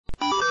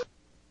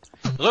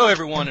Hello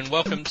everyone and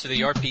welcome to the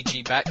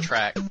RPG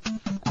Backtrack.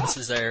 This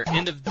is our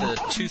end of the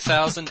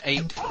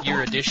 2008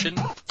 year edition,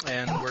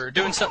 and we're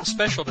doing something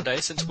special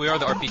today since we are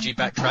the RPG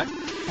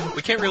Backtrack.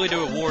 We can't really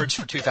do awards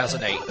for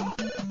 2008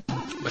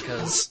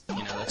 because,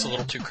 that's a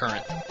little too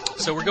current.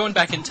 So we're going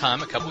back in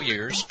time a couple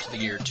years to the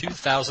year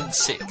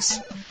 2006.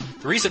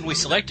 The reason we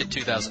selected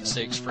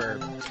 2006 for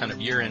kind of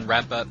year-end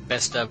wrap-up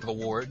best of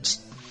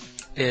awards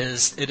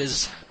is it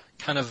is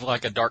kind of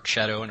like a dark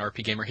shadow in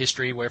RP Gamer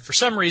history where for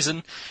some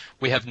reason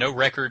we have no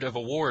record of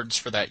awards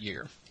for that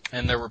year.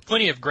 And there were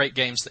plenty of great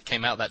games that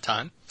came out that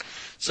time.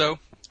 So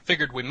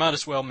figured we might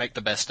as well make the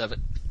best of it.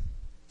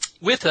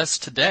 With us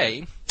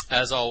today,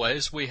 as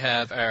always, we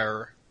have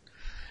our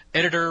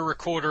editor,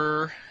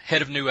 recorder,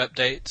 head of new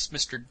updates,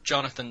 Mr.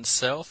 Jonathan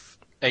Self,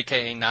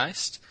 a.k.a.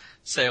 Neist.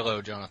 Say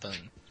hello,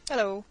 Jonathan.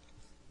 Hello.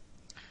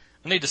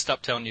 I need to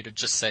stop telling you to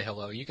just say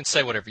hello. You can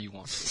say whatever you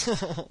want.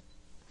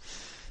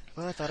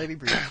 Well, I thought I'd be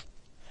brief.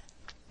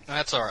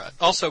 That's all right.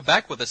 Also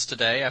back with us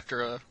today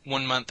after a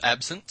 1-month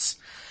absence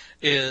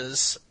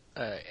is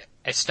a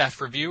staff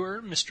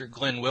reviewer, Mr.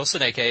 Glenn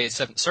Wilson, a.k.a.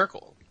 Seventh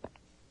Circle.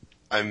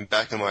 I'm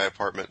back in my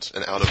apartment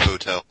and out of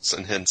hotels,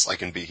 and hence I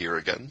can be here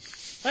again.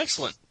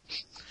 Excellent.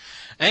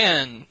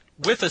 And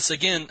with us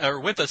again, or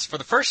with us for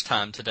the first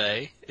time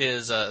today,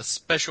 is a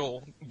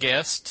special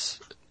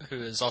guest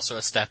who is also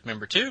a staff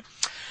member too,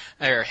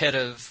 our head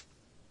of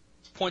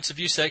Points of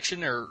View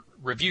section, or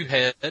review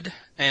head,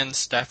 and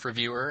staff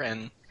reviewer,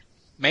 and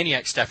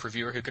maniac staff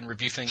reviewer who can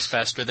review things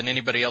faster than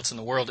anybody else in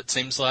the world, it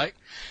seems like,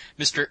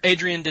 Mr.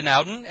 Adrian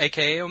Denowden,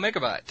 a.k.a.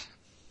 Omegabyte.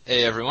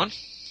 Hey, everyone.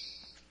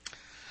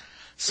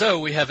 So,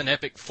 we have an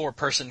epic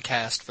 4-person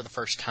cast for the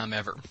first time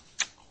ever.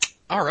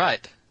 All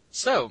right.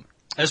 So,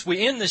 as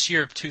we end this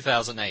year of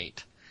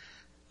 2008,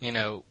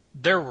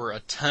 there were a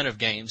ton of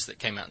games that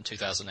came out in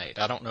 2008.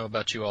 I don't know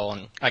about you all,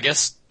 and I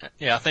guess,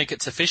 I think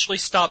it's officially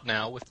stopped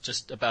now with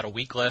just about a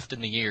week left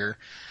in the year.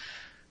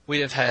 We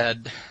have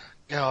had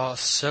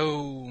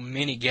so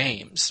many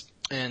games,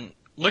 and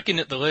looking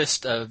at the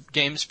list of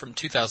games from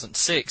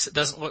 2006, it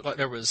doesn't look like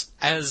there was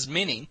as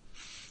many,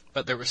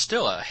 but there was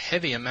still a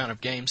heavy amount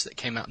of games that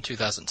came out in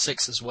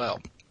 2006 as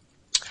well.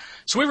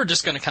 So we were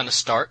just going to kind of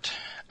start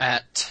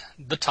at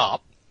the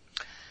top,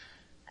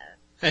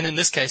 and in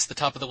this case, the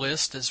top of the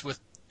list is with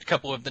a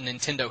couple of the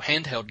Nintendo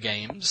handheld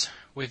games.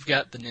 We've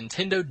got the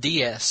Nintendo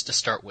DS to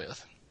start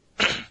with.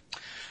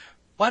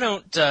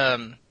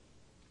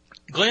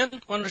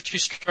 Glenn, why don't you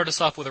start us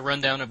off with a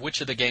rundown of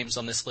which of the games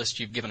on this list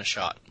you've given a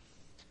shot?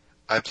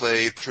 I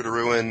played Portrait of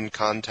Ruin,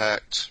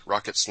 Contact,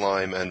 Rocket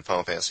Slime, and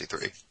Final Fantasy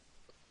III.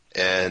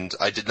 And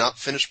I did not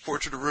finish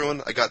Portrait of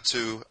Ruin. I got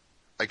to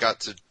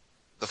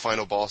the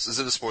final boss. Is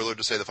it a spoiler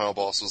to say the final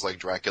boss was like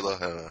Dracula? I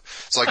don't know.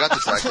 So I got to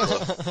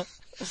Dracula,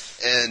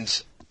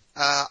 and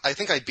I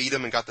think I beat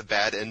him and got the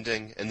bad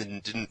ending, and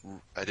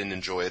then I didn't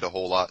enjoy it a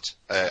whole lot.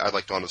 I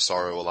liked Dawn of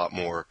Sorrow a lot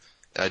more.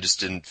 I just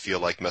didn't feel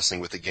like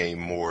messing with the game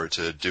more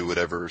to do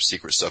whatever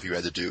secret stuff you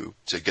had to do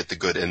to get the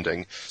good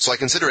ending. So I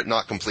consider it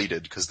not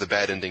completed, because the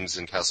bad endings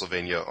in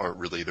Castlevania aren't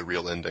really the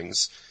real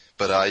endings.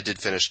 But I did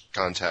finish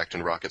Contact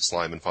and Rocket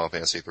Slime and Final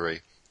Fantasy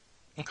III.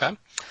 Okay.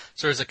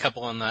 So there's a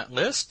couple on that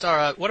list. All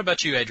right. What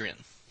about you, Adrian?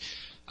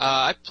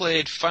 I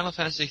played Final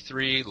Fantasy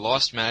III,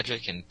 Lost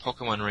Magic, and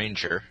Pokemon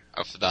Ranger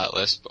off of that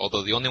list,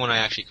 although the only one I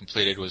actually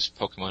completed was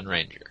Pokemon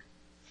Ranger.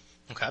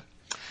 Okay.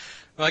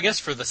 Well, I guess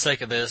for the sake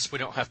of this, we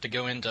don't have to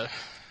go into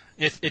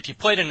if you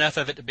played enough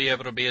of it to be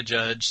able to be a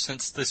judge.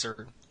 Since these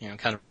are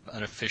kind of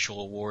unofficial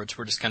awards,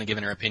 we're just kind of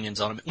giving our opinions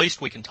on them. At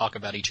least we can talk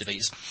about each of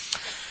these.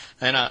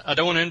 And I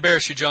don't want to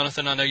embarrass you,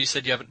 Jonathan. I know you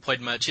said you haven't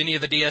played much. Any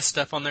of the DS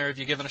stuff on there have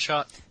you given a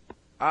shot?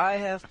 I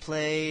have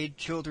played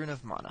Children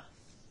of Mana.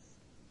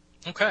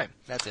 Okay,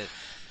 That's it.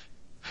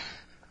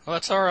 well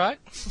that's all right.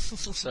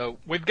 So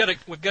we've got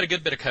a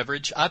good bit of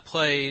coverage. I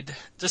played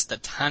just a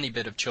tiny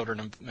bit of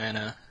Children of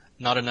Mana.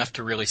 Not enough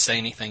to really say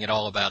anything at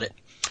all about it.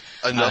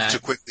 Enough to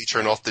quickly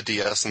turn off the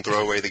DS and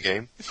throw away the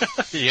game?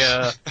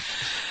 Yeah.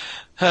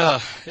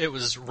 It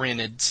was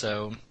rented,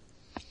 so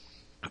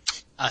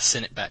I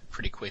sent it back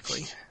pretty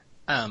quickly.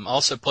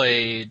 Also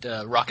played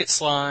Rocket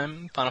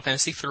Slime, Final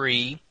Fantasy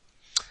III,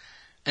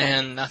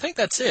 and I think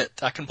that's it.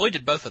 I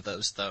completed both of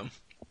those, though.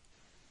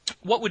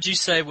 What would you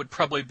say would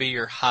probably be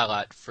your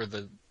highlight for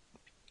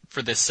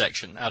this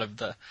section out of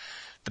the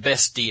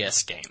best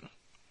DS game?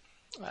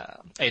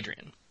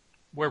 Adrian,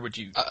 where would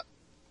you...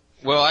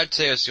 Well, I'd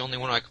say it's the only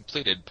one I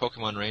completed,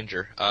 Pokemon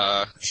Ranger.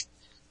 I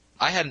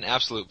had an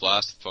absolute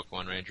blast with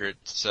Pokemon Ranger.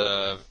 It's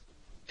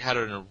had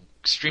an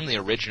extremely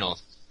original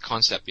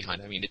concept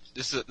behind it. I mean,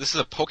 this is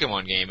a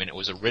Pokemon game, and it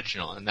was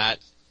original, and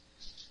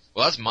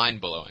that's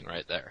mind-blowing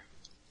right there.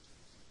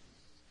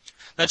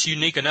 That's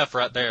unique enough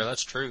right there.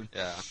 That's true.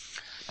 Yeah.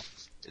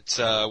 It's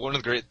one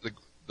of the great...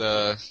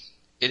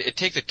 It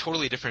takes a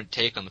totally different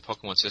take on the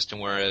Pokemon system,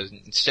 whereas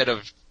instead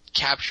of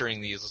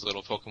capturing these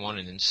little Pokemon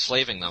and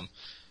enslaving them,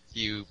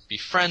 you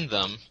befriend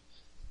them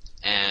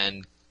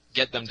and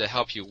get them to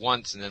help you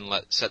once and then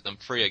set them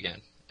free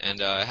again. And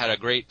it had a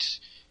great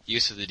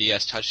use of the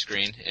DS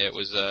touchscreen. It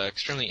was an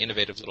extremely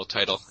innovative little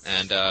title,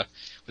 and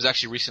was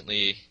actually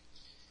recently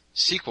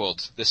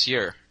sequeled this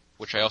year,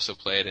 which I also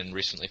played and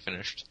recently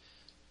finished.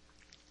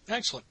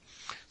 Excellent.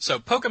 So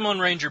Pokemon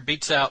Ranger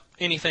beats out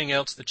anything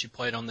else that you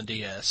played on the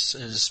DS.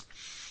 Is,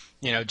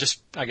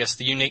 just, I guess,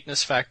 the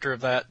uniqueness factor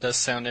of that does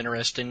sound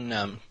interesting.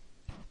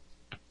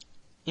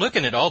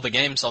 Looking at all the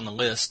games on the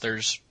list,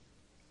 there's,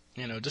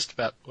 just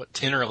about,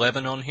 10 or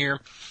 11 on here.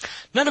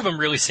 None of them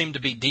really seem to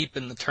be deep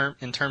in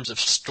terms of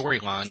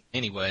storyline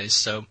anyways,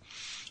 so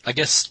I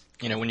guess,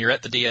 when you're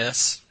at the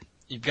DS,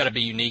 you've got to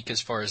be unique as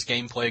far as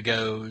gameplay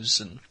goes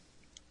and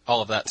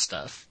all of that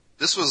stuff.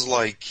 This was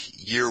like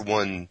year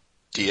one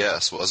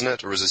DS, wasn't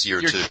it? Or was this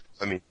year two?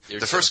 I mean,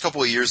 the first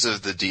couple of years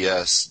of the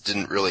DS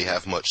didn't really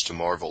have much to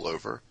marvel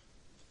over.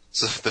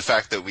 So the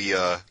fact that we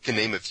can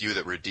name a few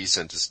that were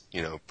decent is,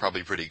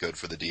 probably pretty good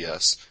for the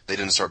DS. They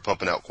didn't start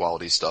pumping out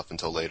quality stuff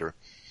until later.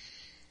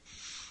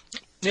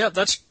 Yeah,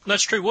 that's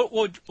true.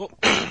 What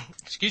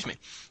excuse me.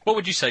 What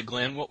would you say,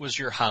 Glenn? What was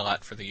your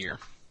highlight for the year?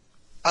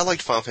 I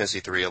liked Final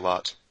Fantasy III a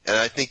lot, and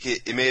I think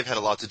it may have had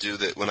a lot to do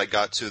that when I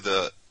got to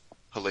the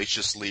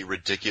hellaciously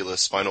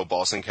ridiculous final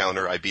boss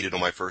encounter, I beat it on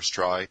my first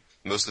try.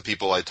 Most of the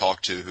people I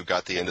talked to who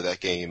got the end of that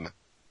game,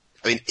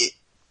 I mean,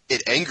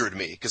 it angered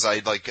me, because I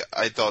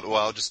thought, well,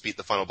 I'll just beat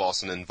the final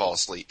boss and then fall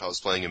asleep. I was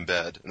playing in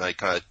bed, and I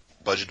kind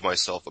of budgeted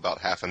myself about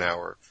half an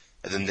hour,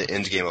 and then the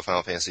end game of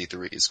Final Fantasy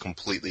III is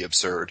completely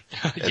absurd,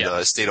 and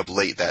I stayed up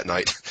late that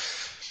night.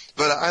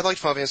 But I liked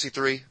Final Fantasy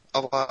III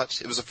a lot.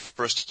 It was the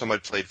first time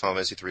I'd played Final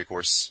Fantasy III, of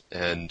course,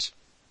 and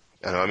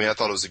I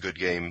thought it was a good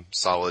game,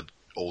 solid,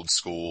 old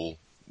school,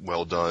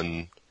 well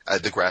done.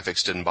 The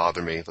graphics didn't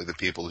bother me, like the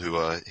people who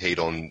hate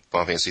on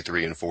Final Fantasy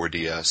III and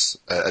 4DS.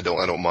 I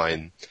don't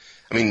mind.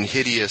 I mean,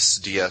 hideous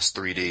DS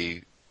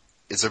 3D,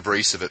 it's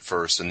abrasive at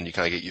first, and then you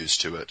kind of get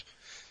used to it.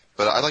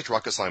 But I liked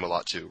Rocket Slime a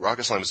lot, too.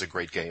 Rocket Slime was a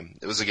great game.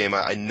 It was a game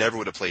I never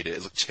would have played it.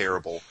 It looked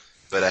terrible,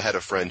 but I had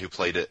a friend who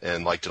played it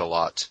and liked it a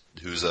lot,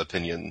 whose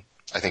opinion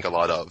I think a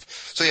lot of.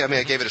 So yeah,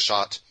 I gave it a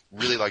shot.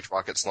 Really liked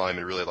Rocket Slime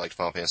and really liked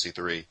Final Fantasy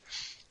III.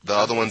 The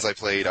other ones I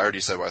played, I already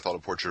said what I thought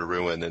of Portrait of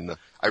Ruin, and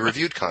I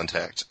reviewed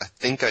Contact. I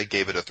think I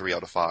gave it a 3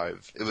 out of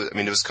 5.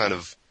 It was kind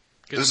of,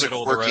 it was a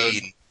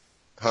quirky,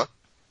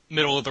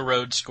 Middle of the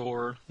road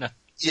score. No.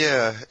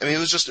 Yeah, it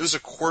was a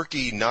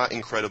quirky, not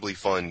incredibly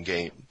fun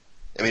game.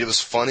 It was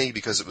funny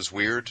because it was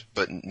weird,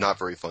 but not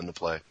very fun to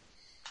play.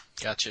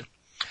 Gotcha.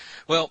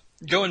 Well,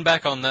 going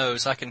back on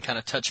those, I can kind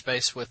of touch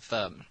base with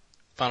Final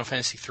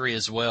Fantasy III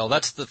as well.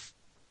 That's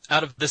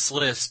out of this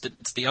list,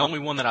 it's the only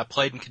one that I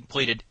played and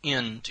completed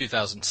in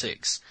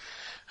 2006.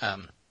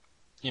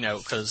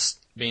 Because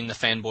being the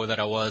fanboy that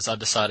I was, I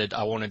decided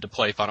I wanted to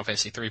play Final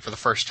Fantasy III for the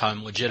first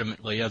time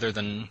legitimately, other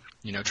than,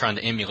 trying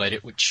to emulate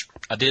it, which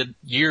I did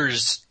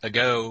years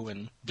ago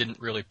and didn't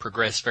really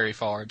progress very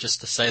far,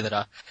 just to say that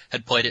I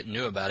had played it and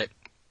knew about it.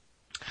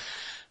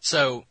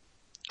 So,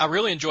 I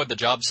really enjoyed the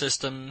job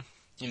system.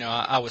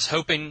 I was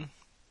hoping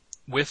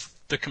with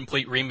the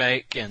complete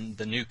remake and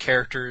the new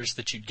characters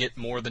that you'd get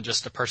more than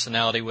just a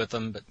personality with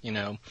them, but,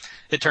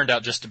 it turned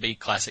out just to be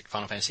classic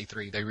Final Fantasy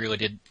III. They really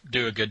did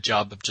do a good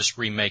job of just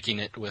remaking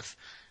it with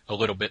a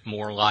little bit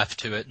more life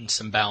to it and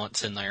some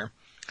balance in there.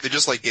 They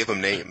just, gave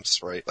them names,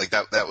 right?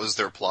 That was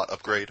their plot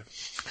upgrade?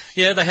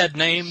 Yeah, they had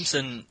names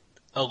and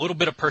a little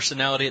bit of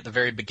personality at the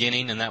very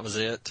beginning, and that was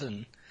it.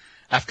 And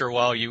after a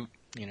while, you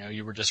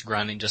were just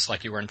grinding just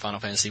like you were in Final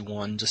Fantasy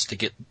I just to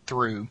get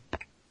through.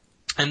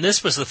 And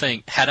this was the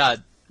thing. Had I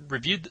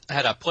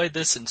played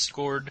this and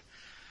scored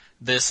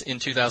this in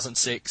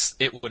 2006,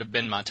 it would have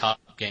been my top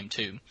game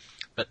too.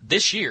 But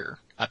this year,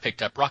 I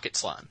picked up Rocket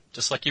Slime.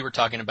 Just like you were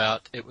talking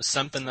about, it was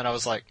something that I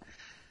was like,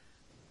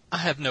 I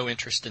have no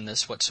interest in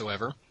this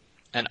whatsoever.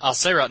 And I'll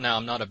say right now,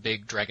 I'm not a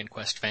big Dragon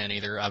Quest fan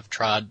either. I've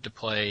tried to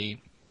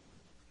play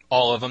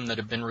all of them that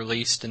have been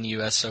released in the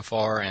US so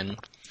far and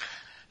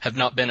have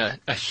not been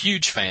a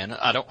huge fan.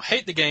 I don't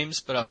hate the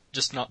games, but I've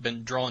just not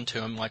been drawn to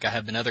them like I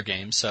have been other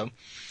games. So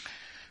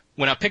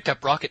when I picked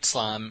up Rocket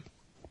Slime,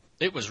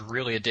 it was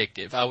really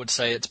addictive. I would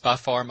say it's by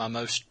far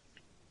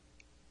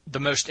the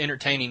most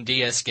entertaining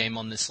DS game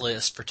on this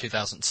list for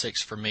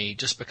 2006 for me,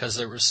 just because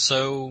it was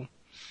so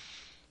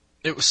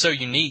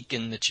unique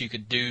in that you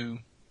could do,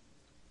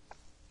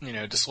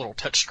 just little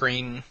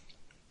touchscreen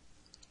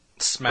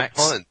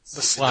smacks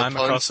the slime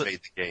across it.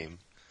 Made the game.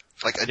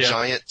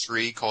 Giant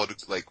tree called,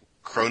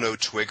 Chrono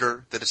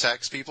Twigger that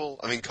attacks people.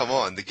 Come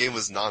on, the game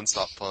was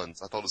nonstop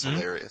puns. I thought it was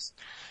hilarious.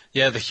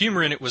 Yeah, the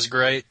humor in it was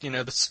great.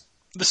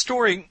 The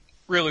story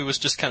really was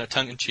just kind of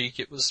tongue-in-cheek.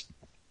 It was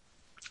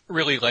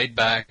really laid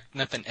back,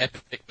 nothing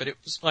epic, but it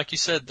was, like you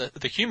said,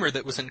 the humor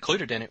that was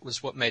included in it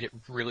was what made it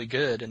really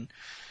good. And,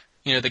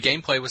 the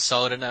gameplay was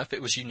solid enough,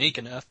 it was unique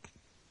enough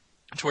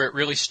to where it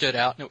really stood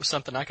out, and it was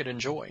something I could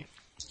enjoy.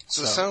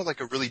 So it sounded like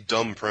a really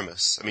dumb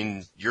premise.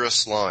 You're a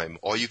slime.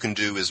 All you can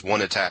do is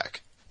one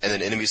attack, and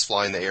then enemies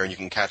fly in the air and you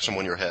can catch them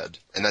on your head.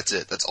 And that's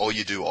it. That's all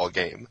you do all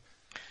game.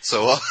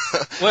 So,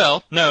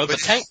 well, no, the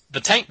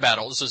tank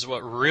battles is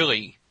what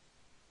really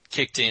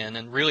kicked in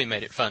and really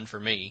made it fun for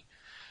me.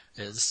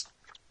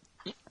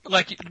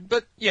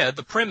 But yeah,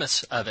 the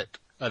premise of it,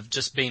 of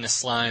just being a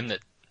slime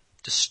that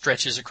just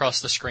stretches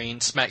across the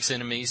screen, smacks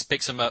enemies,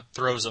 picks them up,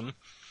 throws them,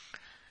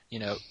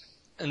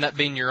 and that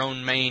being your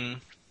own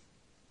main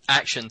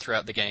action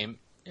throughout the game,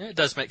 it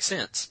does make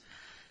sense.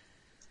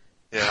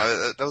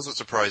 Yeah, that was what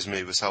surprised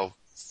me, was how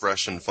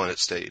fresh and fun it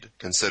stayed,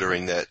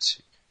 considering that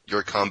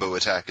your combo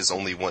attack is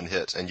only one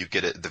hit, and you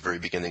get it at the very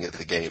beginning of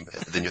the game.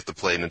 Then you have to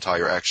play an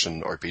entire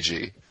action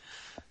RPG.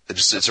 It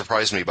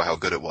surprised me by how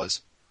good it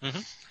was.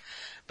 Mm-hmm.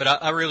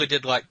 But I really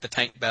did like the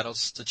tank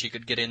battles that you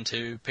could get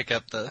into, pick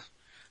up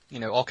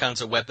all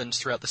kinds of weapons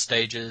throughout the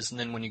stages, and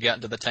then when you got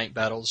into the tank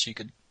battles, you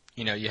could,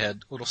 you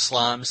had little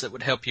slimes that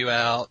would help you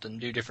out and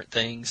do different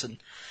things, and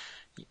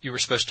you were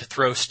supposed to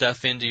throw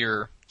stuff into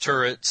your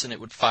turrets, and it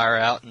would fire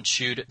out and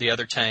shoot at the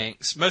other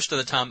tanks. Most of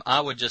the time,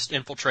 I would just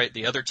infiltrate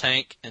the other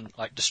tank and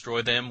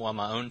destroy them while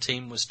my own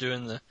team was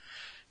doing the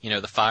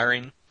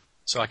firing,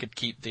 so I could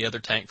keep the other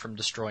tank from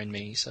destroying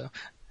me. So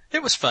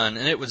it was fun,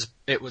 and it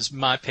was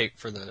my pick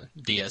for the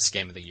DS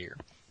Game of the Year.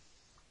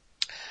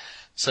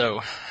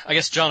 So I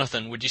guess,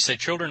 Jonathan, would you say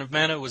Children of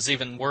Mana was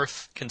even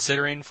worth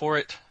considering for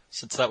it,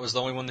 since that was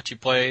the only one that you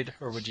played,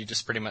 or would you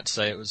just pretty much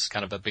say it was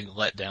kind of a big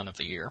letdown of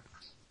the year?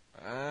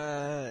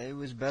 It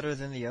was better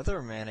than the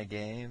other Mana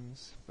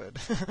games, but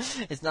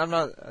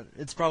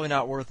it's probably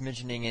not worth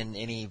mentioning in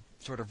any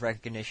sort of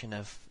recognition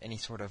of any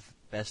sort of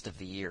best of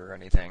the year or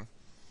anything.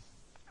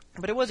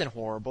 But it wasn't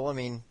horrible. I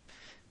mean,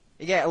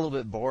 it got a little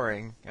bit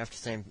boring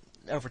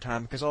over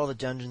time, because all the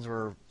dungeons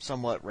were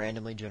somewhat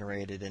randomly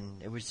generated,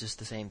 and it was just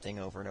the same thing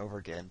over and over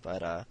again.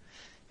 But it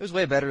was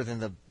way better than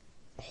the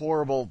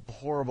horrible,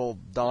 horrible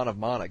Dawn of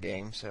Mana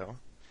game, so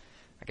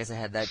I guess I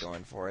had that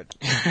going for it.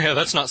 Yeah,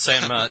 that's not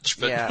saying much,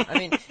 but yeah, I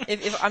mean,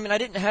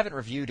 I haven't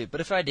reviewed it, but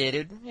if I did,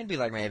 it'd be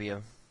like maybe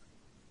a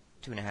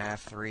 2.5,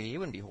 3. It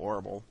wouldn't be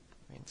horrible.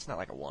 I mean, it's not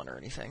like a 1 or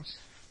anything.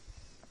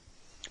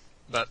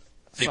 But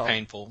be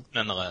painful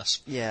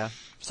nonetheless. Yeah,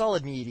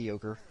 solid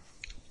mediocre.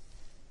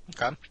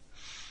 Okay.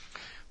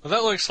 Well,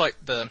 that looks like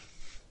the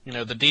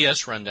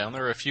DS rundown.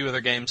 There are a few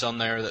other games on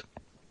there that,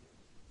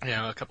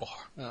 a couple,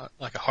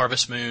 like a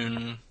Harvest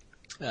Moon,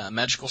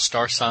 Magical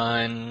Star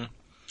Sign,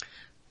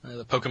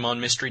 the Pokemon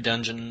Mystery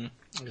Dungeon,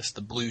 I guess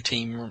the Blue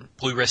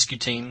Rescue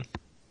Team,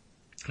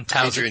 and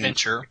Tao's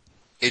Adventure.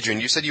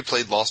 Adrian, you said you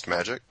played Lost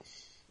Magic?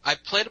 I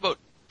played about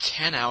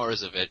 10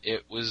 hours of it.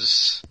 It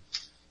was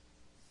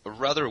a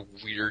rather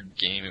weird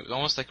game. It was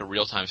almost like a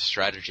real-time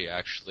strategy,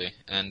 actually.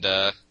 And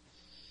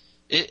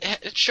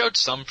it showed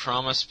some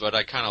promise, but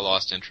I kind of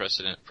lost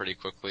interest in it pretty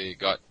quickly. It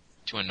got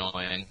too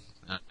annoying,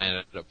 and I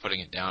ended up putting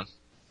it down.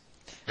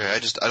 Yeah,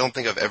 I don't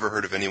think I've ever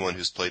heard of anyone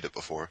who's played it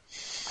before.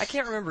 I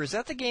can't remember. Is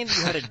that the game that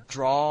you had to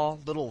draw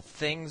little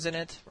things in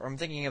it? Or I'm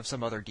thinking of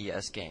some other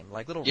DS game,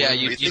 like little. Yeah,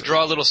 you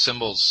draw little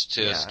symbols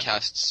to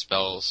cast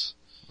spells.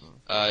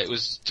 It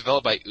was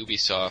developed by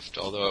Ubisoft,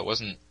 although it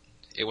wasn't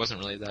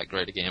really that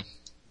great a game.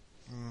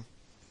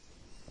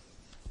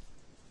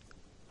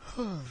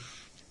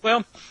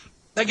 Well,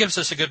 that gives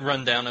us a good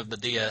rundown of the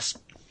DS.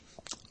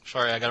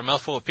 Sorry, I got a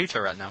mouthful of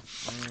pizza right now.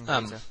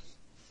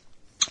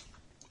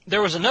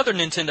 There was another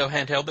Nintendo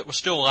handheld that was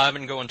still alive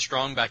and going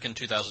strong back in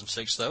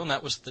 2006, though, and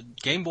that was the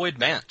Game Boy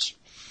Advance.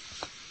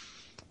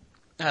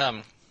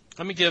 Let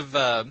me give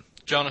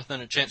Jonathan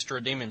a chance to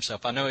redeem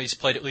himself. I know he's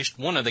played at least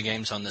one of the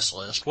games on this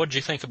list. What did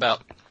you think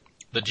about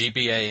the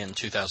GBA in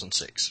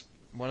 2006?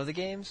 One of the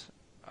games?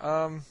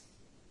 It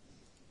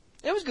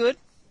was good.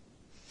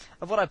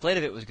 Of what I played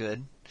of it was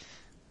good.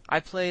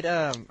 I played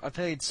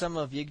some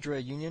of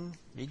Yggdra Union.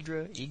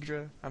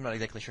 Yggdra? I'm not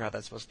exactly sure how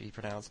that's supposed to be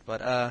pronounced,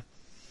 but,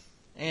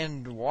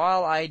 and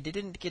while I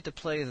didn't get to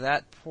play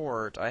that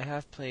port, I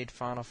have played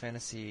Final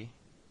Fantasy...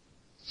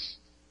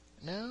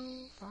 No?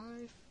 5?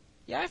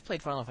 Yeah, I've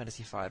played Final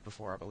Fantasy 5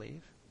 before, I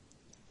believe.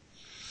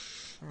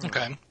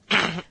 Okay.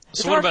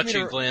 So what about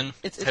you, Glenn?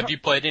 Have you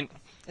played any...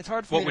 It's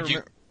hard for me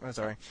to Oh,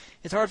 sorry.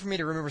 It's hard for me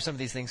to remember some of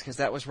these things, because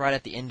that was right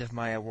at the end of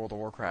my World of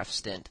Warcraft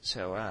stint,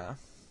 so,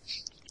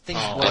 things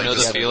I know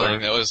the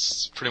feeling. That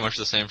was pretty much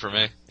the same for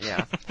me.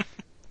 Yeah.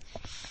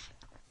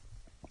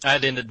 I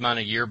had ended mine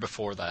a year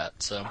before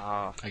that, so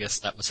I guess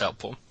that was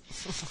helpful.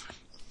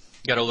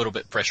 Got a little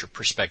bit fresher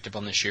perspective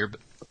on this year.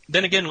 But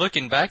then again,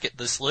 looking back at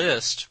this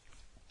list,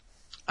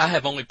 I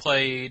have only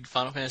played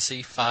Final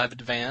Fantasy V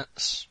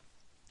Advance,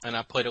 and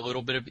I played a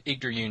little bit of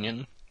Yggdra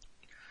Union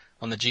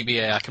on the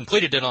GBA. I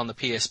completed it on the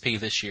PSP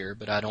this year,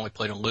 but I'd only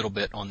played a little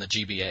bit on the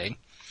GBA.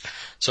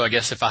 So I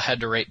guess if I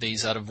had to rate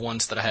these out of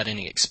ones that I had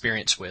any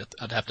experience with,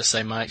 I'd have to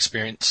say my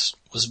experience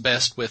was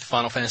best with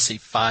Final Fantasy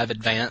V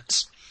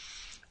Advance.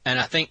 And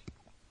I think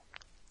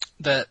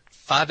that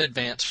 5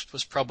 Advance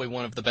was probably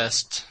one of the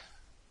best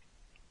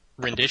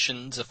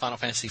renditions of Final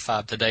Fantasy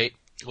V to date.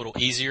 A little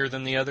easier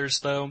than the others,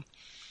 though.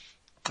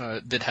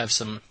 It did have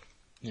some,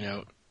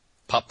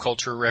 pop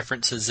culture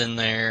references in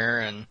there,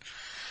 and,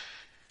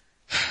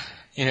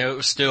 it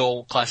was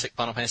still classic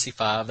Final Fantasy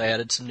V. They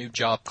added some new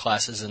job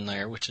classes in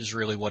there, which is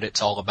really what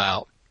it's all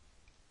about.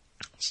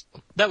 So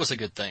that was a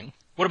good thing.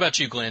 What about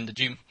you, Glenn? Did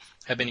you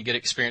have any good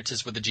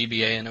experiences with the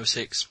GBA in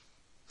 06?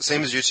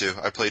 Same as you two.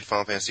 I played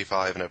Final Fantasy V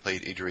and I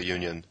played Yggdra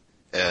Union.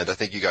 and I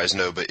think you guys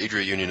know, but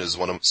Idria Union is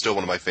still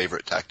one of my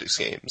favorite tactics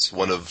games.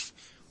 One of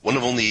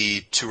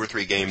only 2 or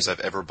 3 games I've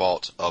ever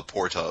bought a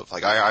port of.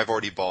 Like I've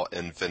already bought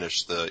and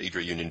finished the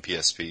Idria Union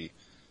PSP,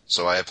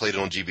 so I played it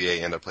on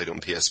GBA and I played it on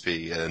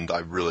PSP, and I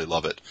really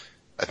love it.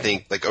 I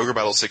think like Ogre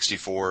Battle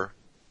 64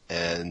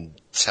 and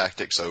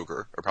Tactics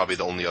Ogre are probably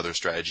the only other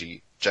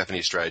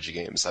Japanese strategy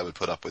games I would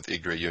put up with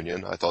Idria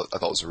Union. I thought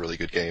it was a really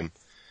good game.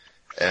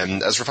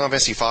 And as for Final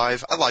Fantasy V,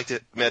 I liked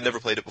it. I mean, I'd never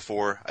played it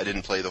before. I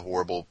didn't play the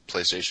horrible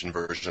PlayStation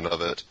version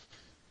of it.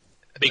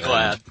 Be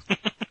glad.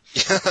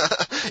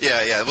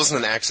 Yeah, it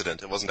wasn't an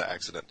accident.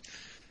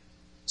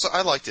 So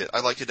I liked it. I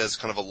liked it as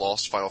kind of a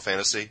lost Final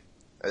Fantasy.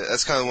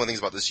 That's kind of one of the things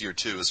about this year,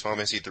 too, is Final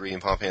Fantasy 3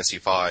 and Final Fantasy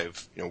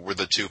 5, were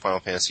the 2 Final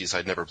Fantasies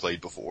I'd never played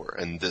before,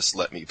 and this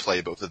let me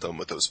play both of them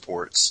with those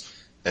ports.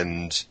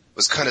 And it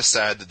was kind of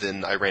sad that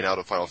then I ran out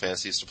of Final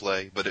Fantasies to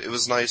play, but it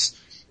was nice.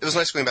 It was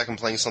nice going back and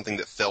playing something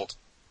that felt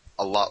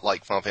a lot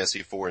like Final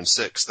Fantasy 4 and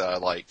 6 that I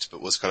liked, but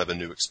was kind of a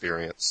new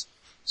experience.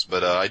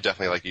 But I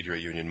definitely like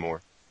Idria Union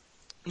more.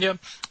 Yeah,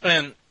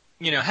 and,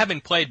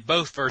 having played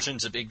both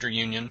versions of Idria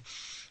Union,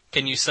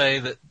 can you say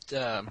that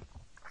the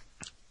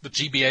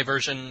GBA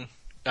version,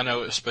 I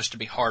know it was supposed to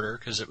be harder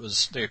because it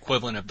was the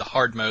equivalent of the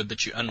hard mode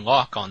that you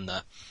unlock on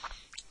the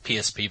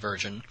PSP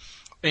version.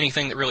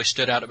 Anything that really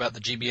stood out about the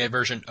GBA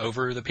version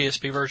over the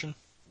PSP version?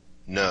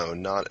 No,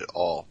 not at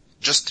all.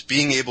 Just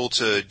being able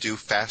to do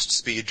fast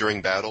speed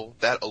during battle,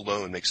 that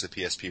alone makes the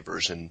PSP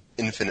version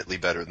infinitely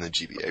better than the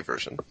GBA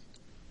version.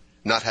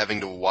 Not having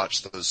to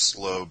watch those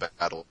slow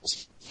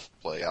battles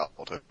play out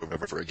over and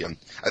over again.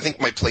 I think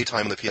my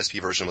playtime in the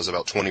PSP version was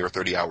about 20 or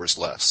 30 hours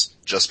less,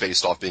 just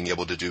based off being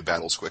able to do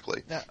battles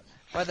quickly. Now,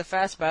 by the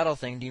fast battle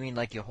thing, do you mean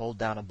like you hold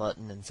down a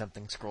button and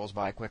something scrolls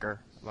by quicker?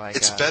 Like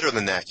it's better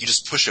than that. You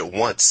just push it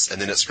once, and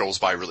then it scrolls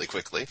by really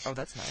quickly. Oh,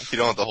 that's nice. You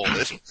don't have to hold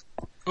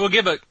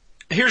it.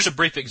 Here's a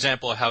brief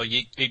example of how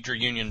Idria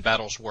Union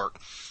battles work.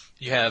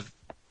 You have,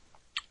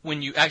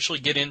 when you actually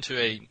get into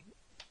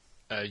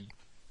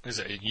is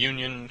it a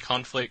union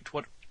conflict?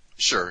 What?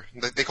 Sure.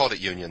 They called it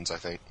unions, I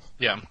think.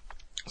 Yeah.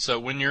 So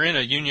when you're in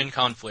a union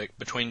conflict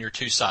between your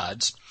two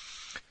sides,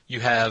 you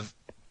have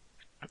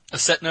a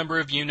set number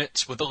of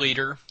units with a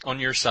leader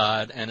on your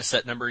side and a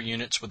set number of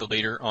units with a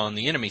leader on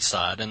the enemy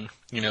side. And,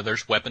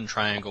 there's weapon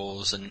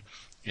triangles and,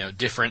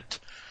 different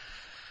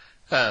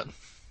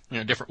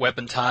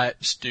weapon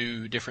types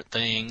do different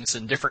things,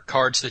 and different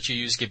cards that you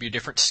use give you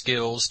different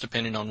skills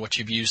depending on what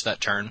you've used that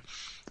turn.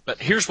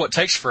 But here's what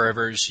takes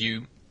forever is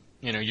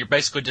you're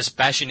basically just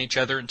bashing each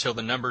other until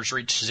the numbers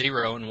reach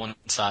 0 and one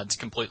side's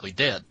completely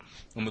dead.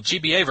 And with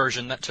GBA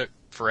version, that took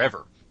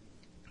forever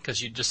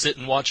because you'd just sit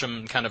and watch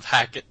them kind of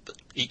hack at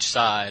each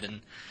side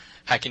and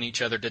hacking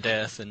each other to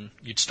death, and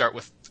you'd start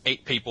with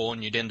 8 people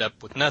and you'd end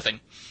up with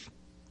nothing.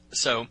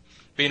 So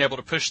being able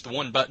to push the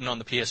one button on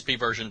the PSP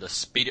version to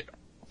speed it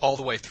all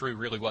the way through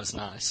really was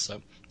nice.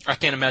 So I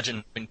can't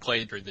imagine being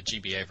played through the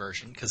GBA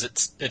version because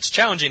it's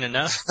challenging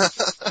enough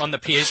on the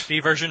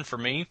PSP version for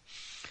me,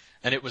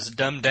 and it was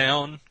dumbed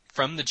down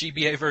from the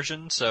GBA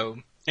version. So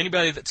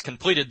anybody that's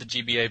completed the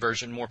GBA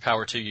version, more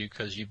power to you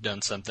because you've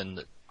done something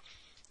that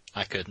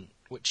I couldn't,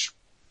 which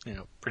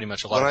pretty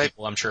much a lot of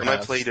people I'm sure have. When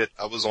I played it,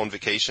 I was on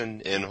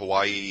vacation in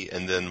Hawaii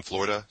and then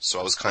Florida, so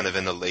I was kind of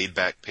in a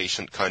laid-back,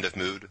 patient kind of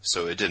mood,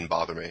 so it didn't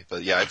bother me.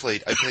 But yeah, I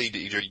played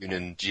Idria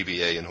Union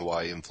GBA in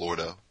Hawaii and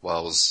Florida while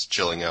I was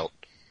chilling out.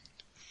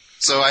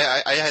 So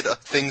I had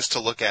things to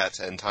look at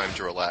and time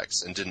to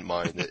relax and didn't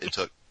mind. It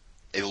took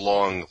a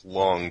long,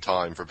 long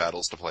time for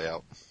battles to play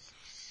out.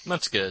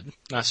 That's good.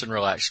 Nice and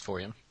relaxed for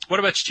you. What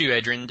about you,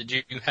 Adrian? Did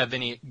you have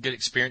any good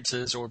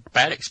experiences or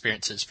bad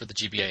experiences for the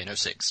GBA in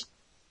 06?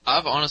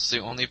 I've honestly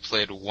only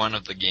played one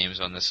of the games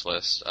on this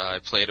list. I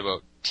played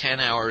about 10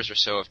 hours or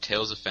so of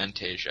Tales of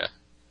Phantasia.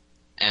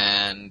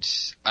 And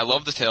I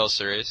love the Tales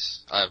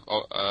series.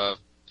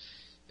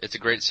 It's a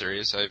great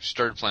series. I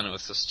started playing it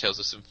with this Tales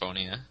of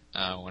Symphonia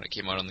when it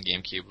came out on the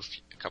GameCube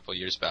a couple of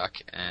years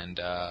back. And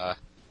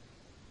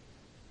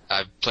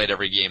I've played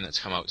every game that's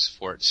come out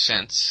for it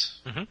since.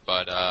 Mm-hmm.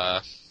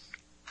 But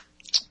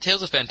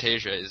Tales of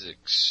Phantasia is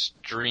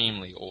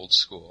extremely old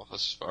school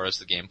as far as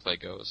the gameplay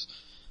goes.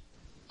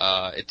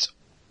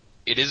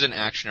 It is an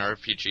action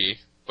RPG,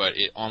 but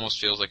it almost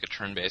feels like a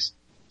turn-based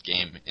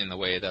game in the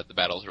way that the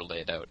battles are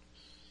laid out.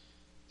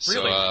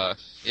 Really? So,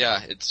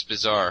 yeah, it's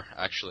bizarre,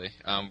 actually.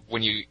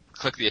 When you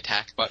click the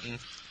attack button,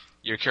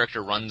 your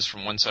character runs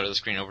from one side of the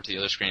screen over to the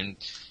other screen,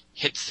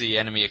 hits the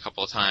enemy a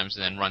couple of times,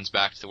 and then runs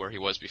back to where he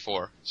was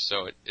before.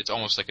 So it's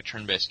almost like a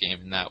turn-based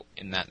game in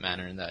that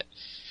manner, in that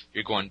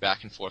you're going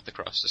back and forth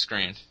across the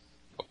screen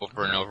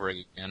over and over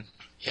again.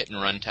 Hit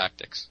and run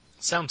tactics.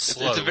 Sounds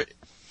slow.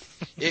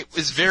 It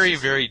was very,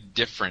 very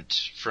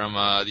different from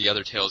the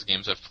other Tales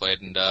games I've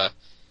played, and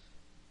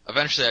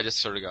eventually I just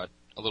sort of got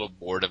a little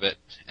bored of it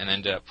and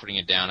ended up putting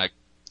it down. I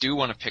do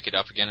want to pick it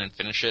up again and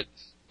finish it,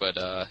 but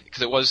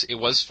because it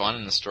was fun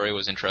and the story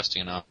was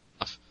interesting enough.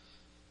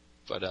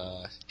 But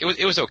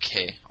it was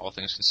okay, all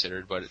things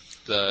considered. But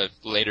the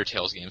later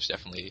Tales games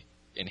definitely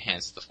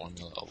enhanced the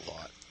formula a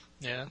lot.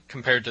 Yeah,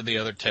 compared to the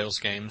other Tales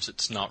games,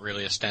 it's not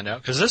really a standout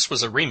because this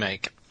was a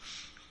remake,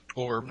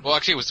 or Well,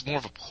 actually, it was more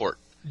of a port.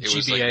 It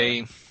was like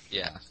GBA.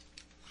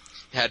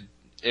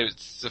 it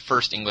was the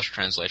first English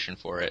translation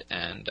for it,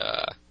 and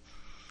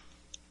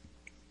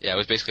it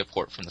was basically a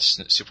port from the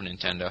Super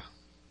Nintendo.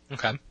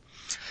 Okay.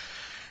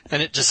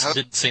 And it just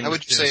didn't seem. How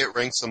would you say it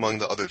ranks among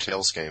the other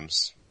Tales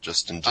games?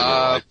 Just in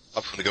general,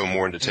 I'm going to go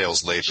more into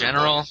Tales later.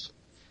 General,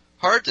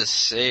 hard to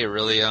say,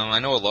 really. I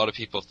know a lot of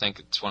people think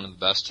it's one of the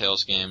best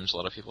Tales games. A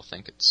lot of people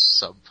think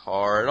it's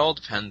subpar. It all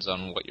depends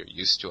on what you're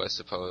used to, I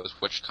suppose.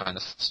 Which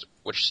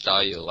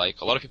style you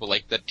like. A lot of people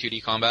like that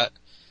 2D combat,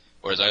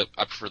 whereas I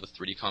prefer the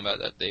 3D combat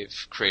that they've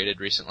created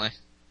recently.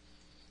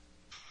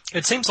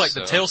 It seems like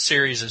the Tales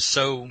series is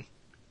so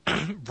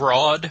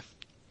broad.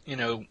 You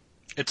know,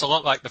 it's a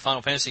lot like the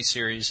Final Fantasy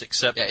series,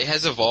 except it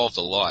has evolved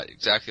a lot,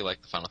 exactly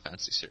like the Final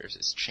Fantasy series.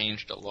 It's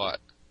changed a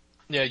lot.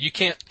 Yeah, you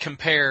can't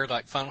compare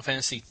like Final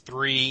Fantasy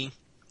 3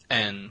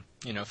 and,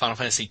 Final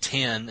Fantasy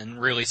 10 and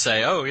really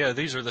say, oh yeah,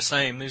 these are the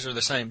same.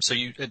 So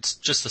it's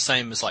just the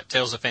same as like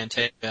Tales of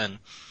Phantasia and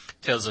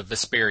Tales of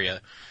Vesperia.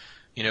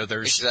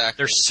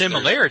 There's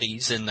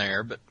similarities in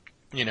there, but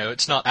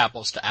it's not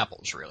apples to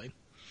apples really.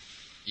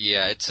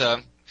 Yeah,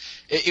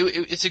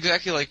 it's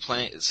exactly like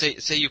playing.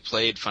 Say you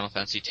played Final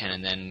Fantasy X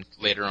and then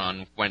later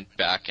on went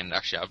back and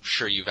actually, I'm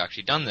sure you've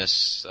actually done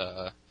this,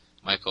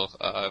 Michael.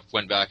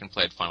 Went back and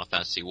played Final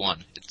Fantasy I.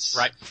 It's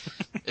right.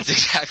 It's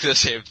exactly the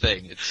same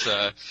thing. It's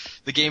the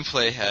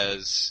gameplay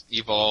has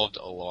evolved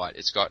a lot.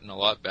 It's gotten a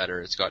lot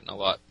better. It's gotten a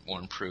lot more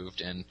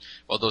improved. And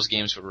while those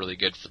games were really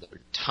good for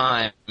their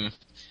time,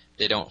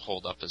 they don't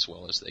hold up as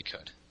well as they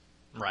could.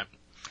 Right.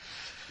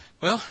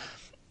 Well.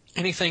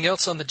 Anything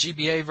else on the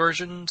GBA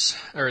versions,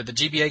 or the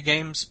GBA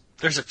games?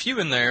 There's a few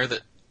in there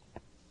that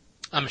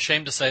I'm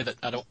ashamed to say that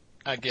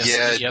I guess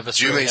any of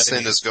us really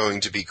Jume-san is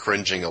going to be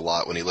cringing a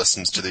lot when he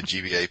listens to the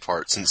GBA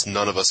part, since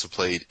none of us have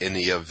played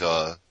any of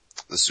the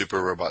Super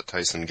Robot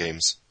Tyson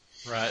games.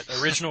 Right.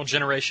 Original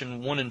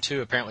Generation 1 and 2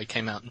 apparently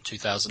came out in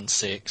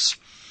 2006,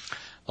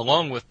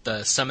 along with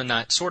the Summon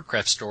Night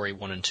Swordcraft Story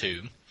 1 and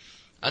 2.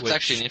 That's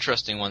actually an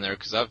interesting one there,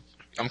 because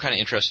I'm kind of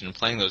interested in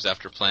playing those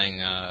after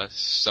playing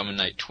Summon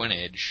Night Twin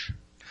Age.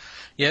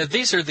 Yeah,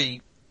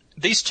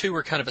 these two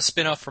were kind of a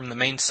spin-off from the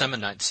main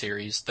Summon Night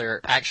series. They're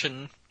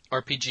action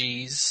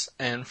RPGs,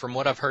 and from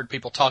what I've heard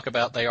people talk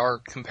about, they are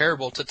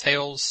comparable to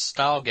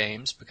Tales-style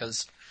games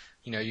because,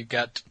 you've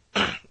got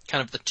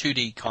kind of the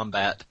 2D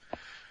combat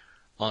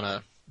on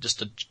a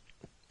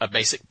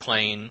basic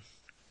plane,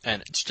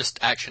 and it's just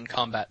action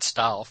combat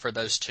style for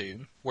those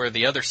two, where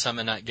the other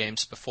Summon Night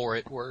games before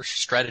it were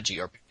strategy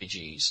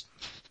RPGs.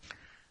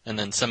 And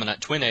then Summon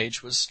Night Twin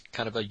Age was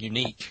kind of a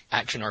unique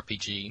action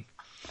RPG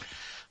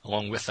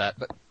along with that.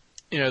 But,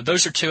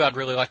 those are two I'd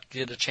really like to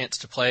get a chance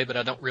to play, but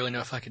I don't really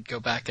know if I could go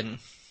back and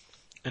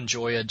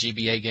enjoy a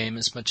GBA game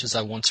as much as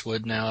I once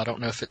would now. I don't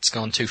know if it's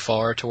gone too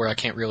far to where I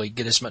can't really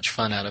get as much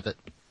fun out of it.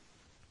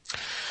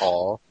 Aw.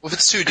 Well, if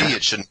it's 2D,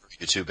 it shouldn't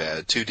be too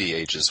bad. 2D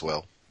ages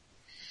well.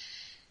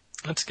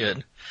 That's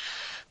good.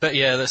 But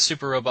yeah, the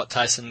Super Robot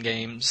Tyson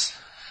games,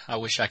 I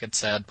wish I could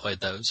say I'd played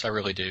those. I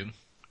really do.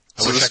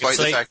 So despite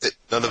the fact that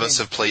none of us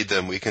have played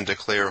them, we can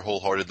declare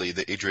wholeheartedly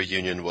that Adria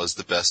Union was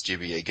the best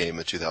GBA game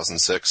of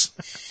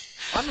 2006.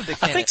 I'm a big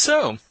fan. I think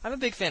so. I'm a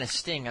big fan of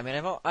Sting. I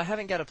mean, I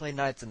haven't got to play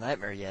Nights of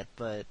Nightmare yet,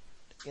 but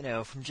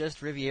from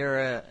just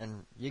Riviera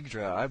and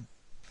Yggdra,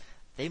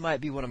 they might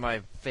be one of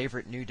my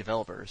favorite new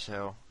developers.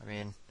 So, I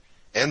mean,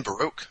 and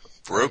Baroque.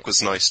 Baroque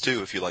was nice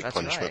too, if you like that's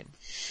punishment.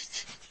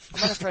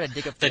 Right. I might try to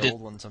dig up the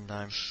old one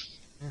sometime.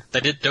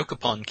 They did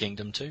Dokapon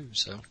Kingdom too,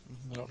 so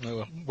I don't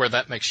know where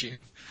that makes you.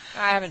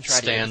 I haven't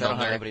tried it yet. I don't have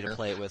there. anybody to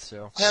play it with,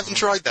 so. I haven't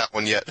tried that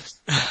one yet.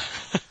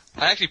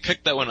 I actually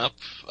picked that one up.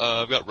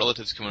 I've got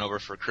relatives coming over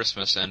for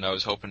Christmas, and I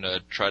was hoping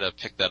to try to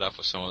pick that up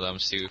with some of them,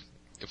 see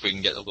if we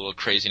can get a little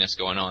craziness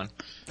going on.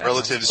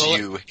 Relatives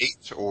you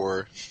hate,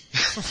 or...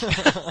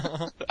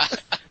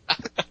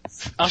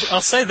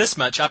 I'll say this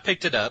much. I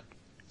picked it up.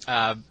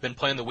 I've been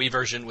playing the Wii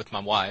version with my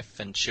wife,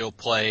 and she'll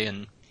play,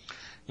 and,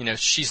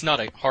 she's not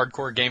a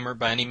hardcore gamer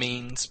by any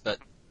means, but,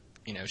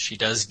 she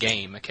does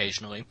game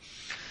occasionally.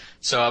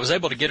 So I was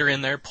able to get her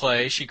in there,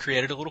 play. She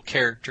created a little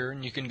character,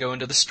 and you can go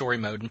into the story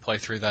mode and play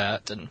through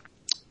that. And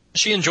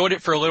she enjoyed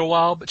it for a little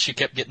while, but she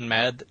kept getting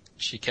mad that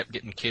she kept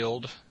getting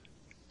killed,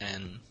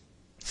 and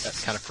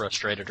that kind of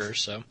frustrated her.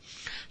 So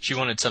she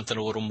wanted something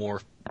a little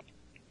more,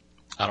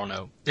 I don't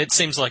know. It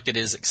seems like it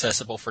is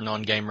accessible for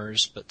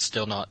non-gamers, but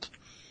still not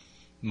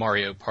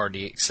Mario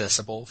Party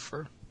accessible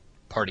for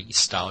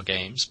party-style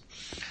games.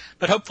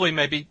 But hopefully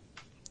maybe,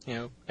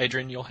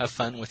 Adrian, you'll have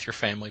fun with your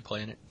family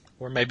playing it.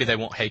 Or maybe they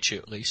won't hate you,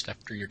 at least,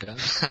 after you're done.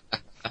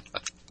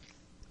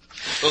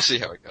 We'll see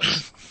how it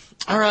goes.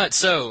 All right,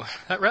 so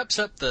that wraps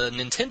up the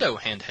Nintendo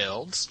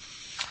handhelds.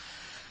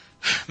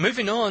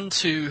 Moving on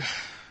to,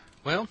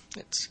 well,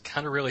 it's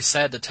kind of really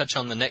sad to touch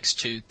on the next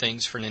two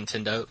things for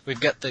Nintendo. We've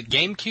got the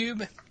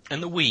GameCube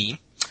and the Wii.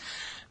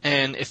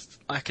 And if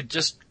I could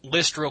just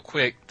list real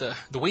quick, the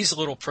Wii's a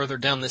little further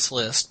down this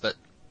list, but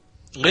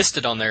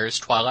listed on there is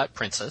Twilight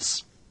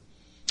Princess,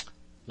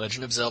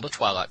 Legend of Zelda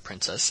Twilight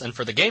Princess. And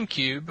for the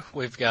GameCube,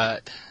 we've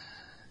got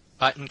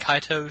Baten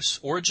Kaitos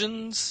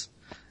Origins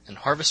and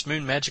Harvest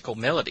Moon Magical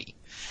Melody.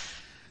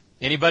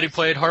 Anybody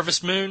played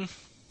Harvest Moon?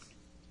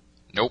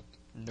 Nope.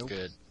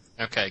 Good.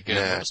 Okay, good.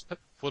 Nah.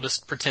 We'll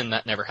just pretend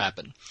that never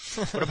happened.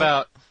 What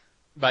about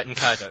Baten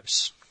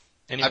Kaitos?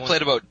 Anyone? I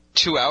played about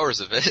 2 hours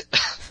of it.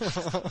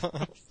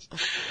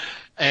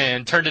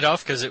 And turned it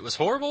off because it was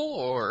horrible,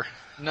 or?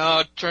 No,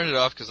 I turned it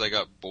off because I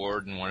got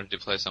bored and wanted to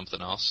play something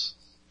else.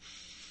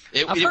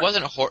 It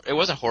wasn't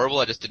horrible.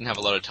 I just didn't have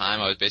a lot of time.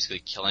 I was basically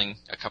killing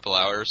a couple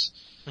hours,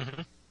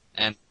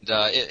 and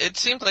it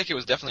seemed like it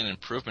was definitely an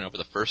improvement over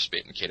the first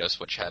Baten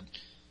Kaitos, which had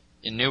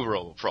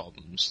innumerable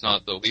problems.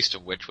 Not the least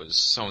of which was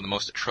some of the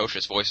most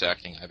atrocious voice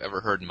acting I've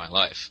ever heard in my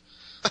life.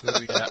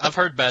 Ooh, yeah. I've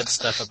heard bad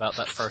stuff about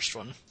that first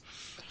one.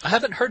 I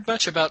haven't heard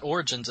much about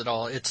Origins at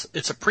all. It's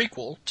a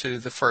prequel to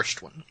the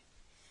first one.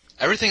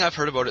 Everything I've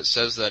heard about it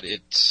says that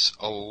it's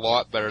a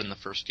lot better than the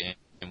first game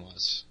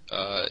was.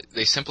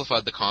 They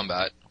simplified the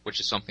combat, which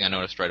is something I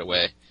noticed right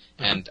away,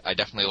 and I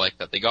definitely like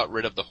that. They got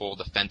rid of the whole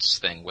defense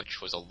thing,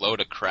 which was a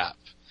load of crap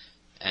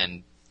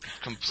and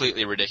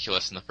completely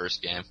ridiculous in the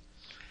first game,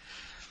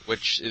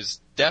 which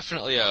is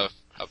definitely a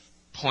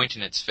point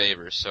in its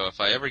favor. So if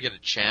I ever get a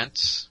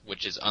chance,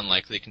 which is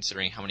unlikely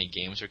considering how many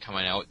games are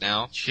coming out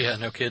now, Yeah,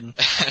 no kidding.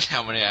 and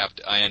how many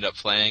I end up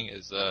playing,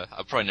 is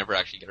I'll probably never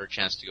actually get a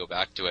chance to go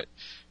back to it.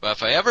 But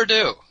if I ever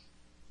do,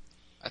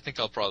 I think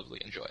I'll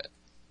probably enjoy it.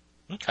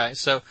 Okay,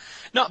 so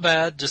not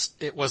bad,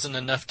 just it wasn't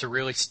enough to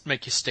really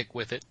make you stick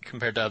with it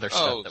compared to other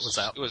stuff that was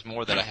out. It was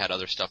more that I had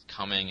other stuff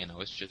coming, and I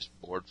was just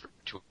bored for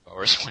 2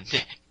 hours one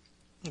day.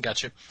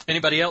 Gotcha.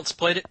 Anybody else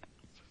played it?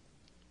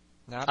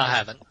 I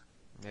haven't.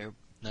 Nope.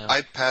 No.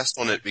 I passed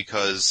on it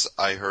because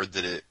I heard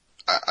that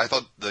I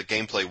thought the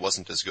gameplay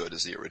wasn't as good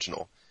as the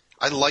original.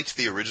 I liked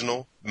the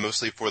original,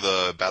 mostly for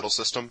the battle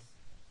system.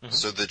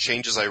 So the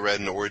changes I read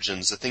in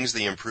Origins, the things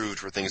they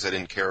improved were things I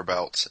didn't care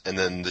about, and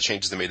then the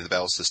changes they made to the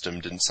battle system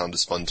didn't sound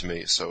as fun to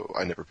me, so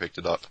I never picked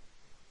it up.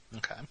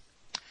 Okay.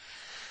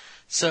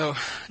 So,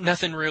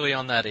 nothing really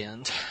on that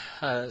end.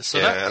 And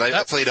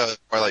I played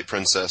Twilight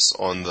Princess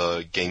on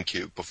the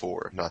GameCube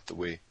before, not the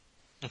Wii.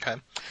 Okay.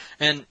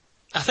 And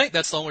I think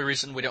that's the only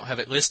reason we don't have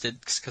it listed,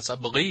 because I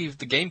believe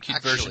the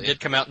GameCube version did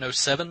come out in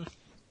 2007.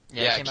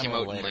 Yeah, it came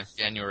out in like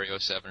January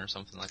 2007 or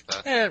something like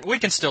that. And we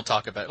can still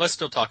talk about it. Let's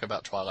still talk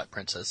about Twilight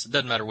Princess. It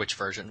doesn't matter which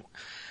version.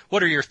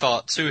 What are your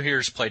thoughts? Who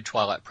here's played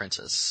Twilight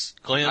Princess?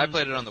 Glenn? I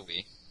played it on the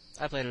Wii.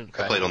 I played it.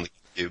 I played on the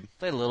GameCube.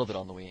 Played a little bit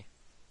on the Wii.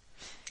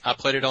 I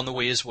played it on the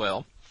Wii as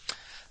well.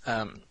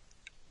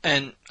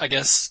 And I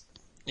guess,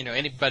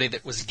 anybody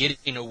that was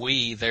getting a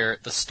Wii there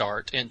at the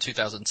start in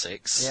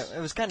 2006. Yeah,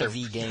 it was kind of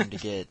the game to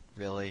get,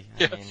 really.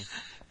 Yeah. I mean,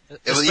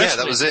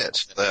 That was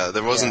it.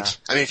 There wasn't.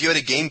 Yeah. I mean, if you had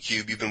a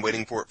GameCube, you've been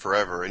waiting for it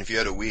forever, and if you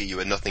had a Wii, you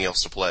had nothing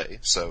else to play.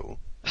 So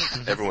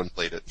everyone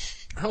played it.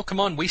 Oh, come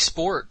on, Wii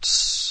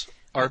Sports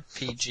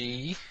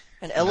RPG.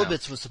 And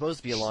Elebits was supposed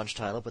to be a launch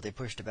title, but they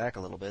pushed it back a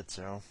little bit.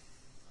 So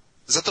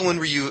is that the one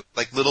where you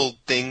like little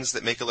things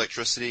that make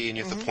electricity and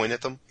you have to point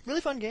at them?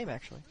 Really fun game,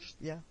 actually.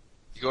 Yeah.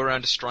 You go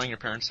around destroying your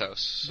parents'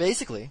 house.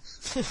 Basically,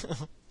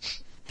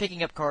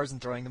 picking up cars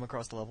and throwing them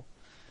across the level.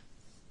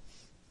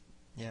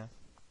 Yeah.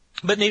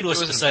 But needless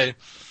to say,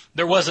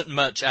 there wasn't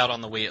much out on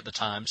the Wii at the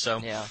time, so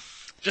yeah.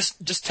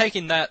 Just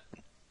taking that,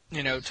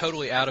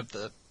 totally out of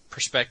the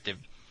perspective,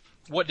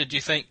 what did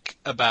you think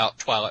about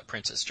Twilight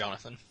Princess,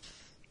 Jonathan?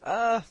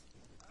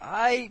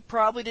 I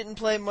probably didn't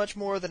play much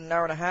more than an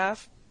hour and a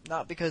half,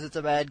 not because it's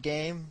a bad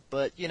game,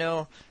 but,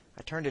 I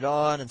turned it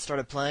on and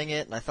started playing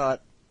it, and I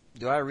thought,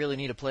 do I really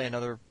need to play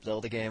another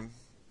Zelda game?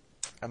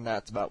 And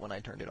that's about when I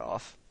turned it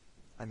off.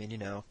 I mean,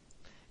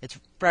 it's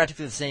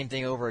practically the same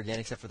thing over again,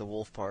 except for the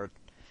wolf part.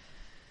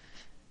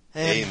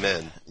 And,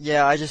 Amen.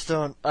 Yeah, I just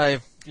don't. I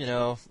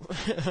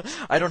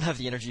don't have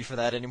the energy for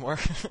that anymore.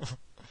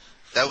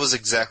 That was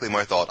exactly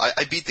my thought.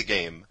 I beat the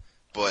game,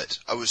 but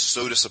I was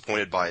so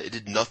disappointed by it. It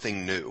did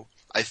nothing new.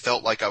 I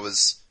felt like I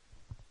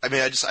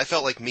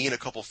felt like me and a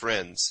couple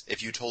friends.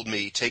 If you told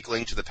me, take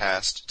Link to the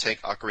Past,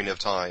 take Ocarina of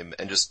Time,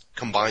 and just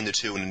combine the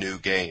two in a new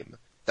game,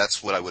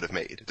 that's what I would have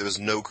made. There was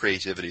no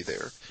creativity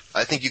there.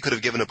 I think you could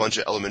have given a bunch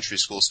of elementary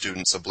school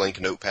students a blank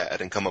notepad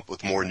and come up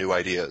with more new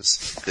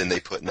ideas than they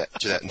put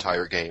into that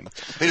entire game.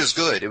 I mean, it was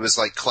good. It was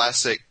like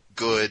classic,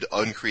 good,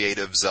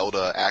 uncreative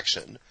Zelda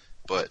action,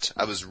 but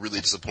I was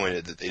really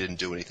disappointed that they didn't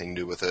do anything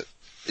new with it.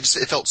 It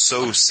felt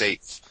so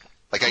safe.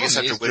 Like, I guess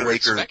after Wind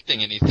Waker...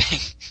 expecting anything.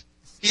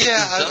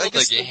 Yeah, Zelda I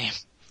guess... game.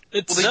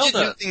 It's Well, they Zelda.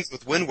 did new things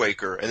with Wind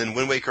Waker, and then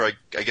Wind Waker,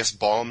 I guess,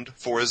 bombed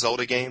for a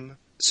Zelda game.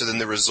 So then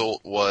the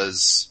result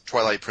was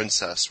Twilight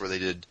Princess, where they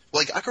did...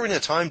 Well, like, Ocarina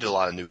of Time did a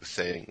lot of new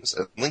things.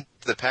 Link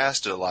to the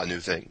Past did a lot of new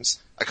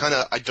things.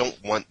 I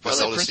don't want the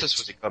Zelda series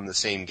to become the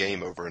same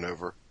game over and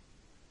over.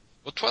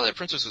 Well, Twilight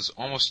Princess was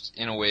almost,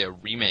 in a way, a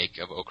remake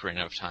of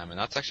Ocarina of Time, and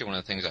that's actually one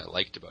of the things I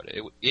liked about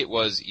it. It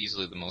was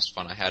easily the most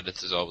fun I had with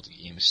the Zelda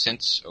game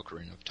since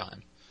Ocarina of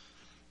Time.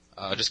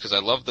 just because I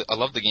love the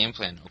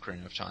gameplay in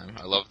Ocarina of Time.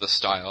 I love the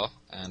style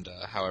and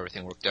how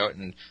everything worked out,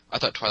 and I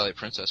thought Twilight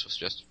Princess was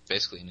just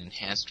basically an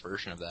enhanced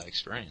version of that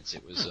experience.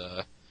 It was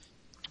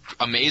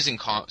amazing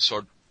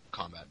sword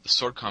combat. The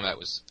sword combat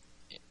was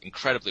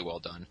incredibly well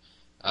done.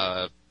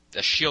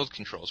 The shield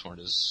controls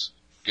weren't as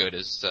good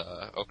as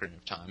Ocarina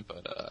of Time,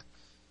 but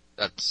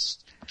that's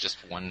just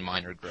one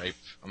minor gripe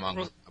among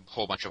a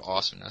whole bunch of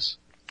awesomeness.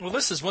 Well,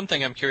 this is one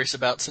thing I'm curious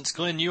about. Since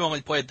Glenn, you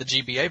only played the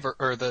GBA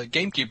or the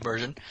GameCube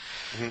version,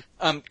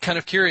 I'm kind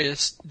of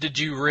curious. Did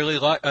you really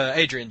like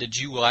Adrian? Did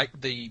you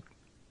like the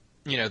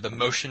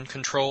motion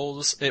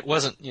controls? It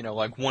wasn't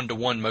like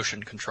 1-to-1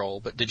 motion control,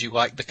 but did you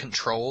like the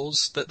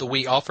controls that the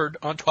Wii offered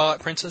on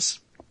Twilight Princess?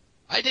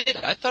 I did.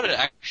 I thought it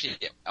actually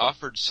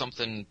offered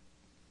something.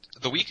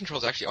 The Wii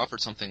controls actually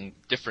offered something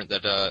different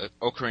that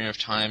Ocarina of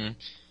Time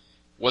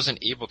wasn't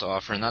able to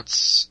offer, and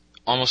that's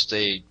almost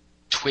a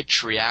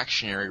twitch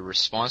reactionary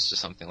response to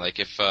something. Like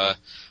if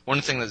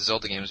one thing that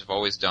Zelda games have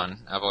always done,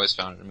 I've always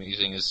found it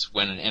amusing, is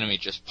when an enemy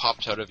just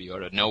pops out of you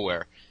out of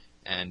nowhere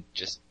and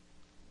just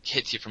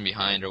hits you from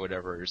behind or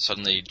whatever, or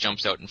suddenly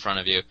jumps out in front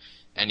of you,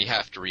 and you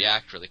have to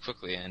react really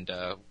quickly. And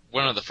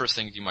one of the first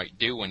things you might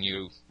do when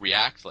you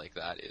react like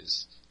that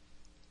is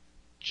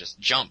just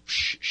jump,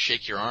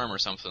 shake your arm or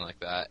something like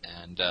that,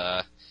 and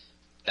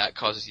that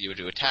causes you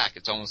to attack.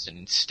 It's almost an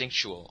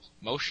instinctual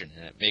motion,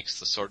 and it makes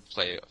the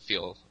swordplay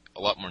feel a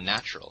lot more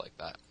natural like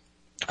that.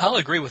 I'll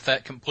agree with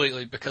that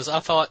completely, because I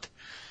thought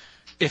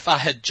if I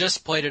had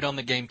just played it on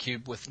the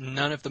GameCube with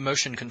none of the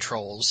motion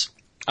controls,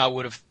 I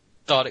would have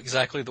thought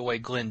exactly the way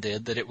Glenn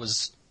did, that it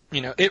was,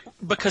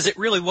 because it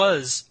really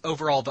was,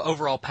 the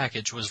overall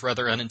package was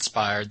rather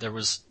uninspired. There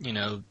was,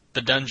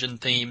 the dungeon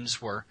themes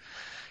were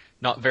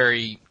not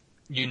very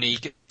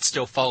unique. It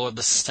still followed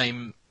the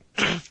same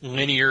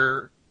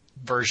linear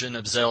version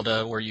of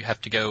Zelda where you have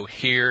to go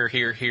here,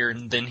 here, here,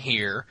 and then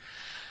here.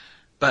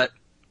 But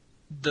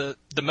the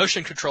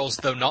motion controls,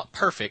 though not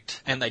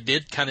perfect, and they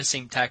did kind of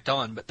seem tacked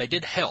on, but they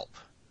did help.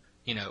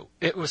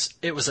 It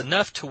was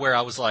enough to where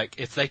I was like,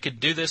 if they could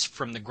do this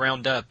from the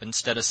ground up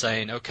instead of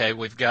saying, okay,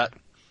 we've got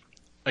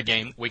a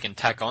game we can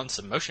tack on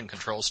some motion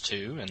controls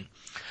to and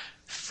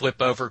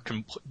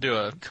do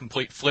a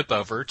complete flip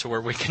over to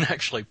where we can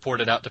actually port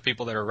it out to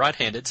people that are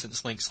right-handed,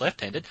 since Link's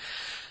left-handed.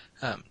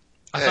 I'm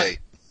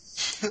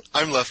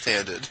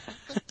left-handed.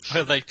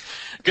 Well,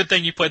 good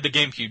thing you played the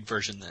GameCube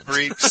version then.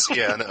 Freaks,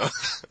 yeah, no.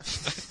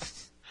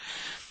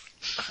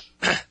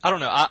 I don't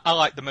know. I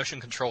like the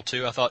motion control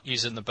too. I thought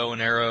using the bow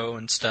and arrow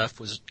and stuff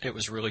was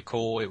really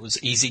cool. It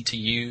was easy to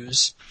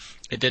use.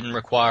 It didn't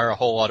require a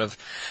whole lot of.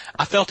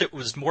 I felt it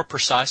was more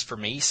precise for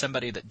me,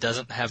 somebody that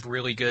doesn't have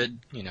really good,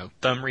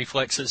 thumb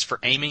reflexes for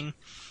aiming.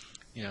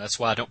 That's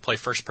why I don't play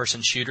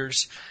first-person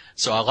shooters.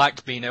 So I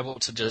liked being able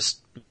to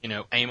just,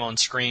 aim on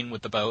screen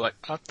with the bow.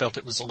 I felt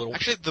it was a little.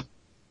 Actually,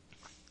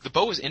 the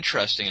bow was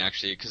interesting,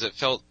 actually, because it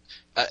felt.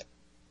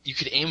 You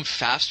could aim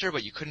faster,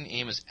 but you couldn't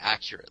aim as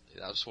accurately.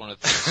 That was one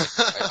of the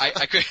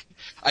things.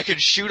 I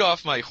could shoot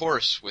off my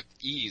horse with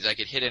ease. I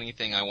could hit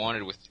anything I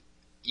wanted with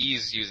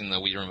ease using the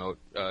Wii remote,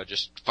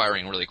 just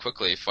firing really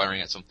quickly, firing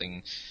at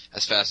something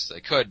as fast as I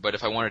could. But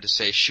if I wanted to,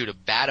 say, shoot a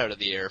bat out of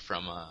the air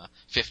from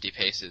 50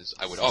 paces,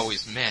 I would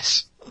always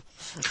miss.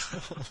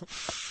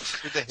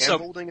 Did the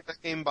hand-holding in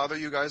that game bother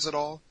you guys at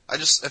all? I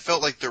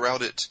felt like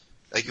throughout it,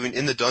 like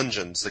in the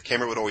dungeons, the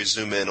camera would always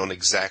zoom in on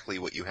exactly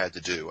what you had to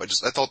do. I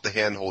thought the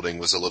hand-holding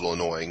was a little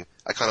annoying.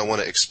 I kind of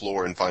want to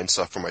explore and find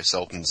stuff for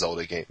myself in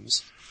Zelda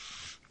games.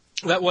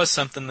 That was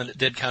something that it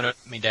did kind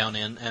of put me down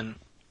in, and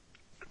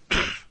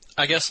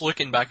I guess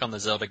looking back on the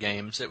Zelda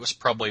games, it was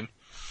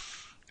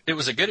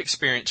a good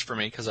experience for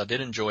me because I did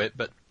enjoy it,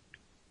 but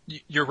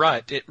you're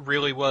right, it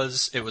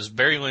was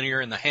very linear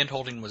and the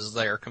hand-holding was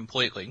there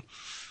completely.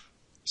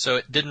 So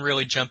it didn't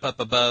really jump up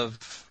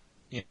above,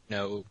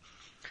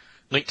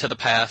 Link to the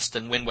Past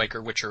and Wind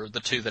Waker, which are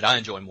the two that I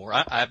enjoy more.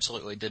 I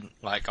absolutely didn't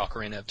like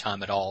Ocarina of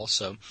Time at all,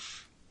 so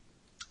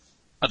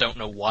I don't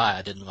know why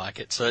I didn't like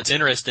it. So it's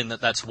interesting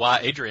that that's why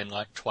Adrian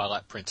liked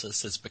Twilight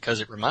Princess, is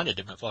because it reminded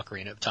him of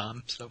Ocarina of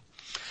Time. So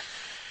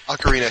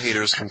Ocarina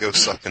haters can go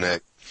suck an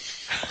egg.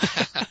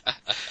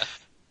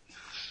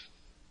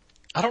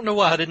 I don't know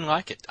why I didn't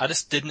like it. I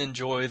just didn't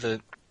enjoy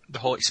the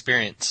whole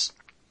experience.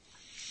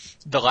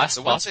 The last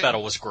boss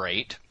battle was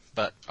great,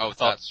 but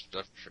that's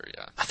for sure,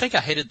 yeah. I think I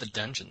hated the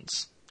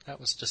dungeons. That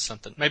was just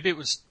something. Maybe it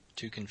was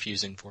too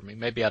confusing for me.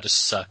 Maybe I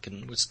just suck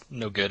and was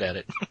no good at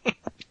it.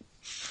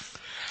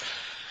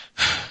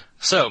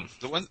 So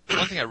the one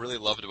thing I really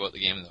loved about the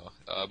game,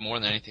 though, more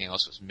than anything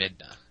else, was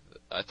Midna.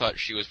 I thought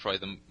she was probably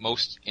the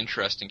most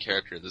interesting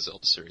character the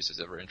Zelda series has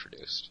ever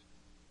introduced.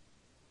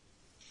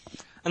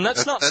 And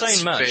that's not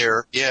saying much.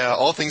 Fair. Yeah,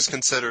 all things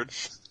considered.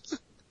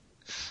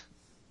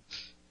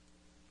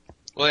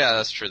 Well, yeah,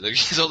 that's true. The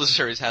Zelda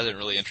series hasn't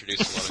really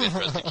introduced a lot of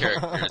interesting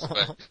characters,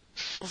 but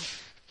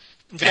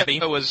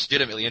Navi was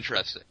legitimately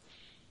interesting.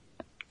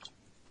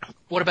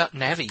 What about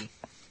Navi?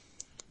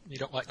 You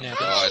don't like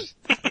Navi?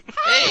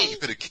 Hey, you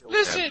could have killed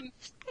listen! him.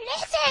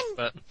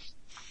 But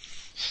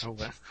Oh,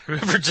 well.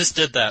 Whoever just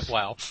did that,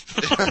 wow.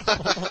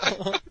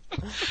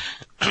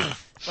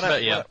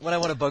 When I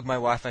want to bug my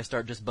wife, I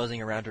start just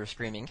buzzing around her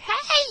screaming,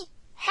 "Hey!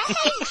 Hey!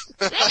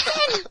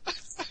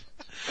 Listen!"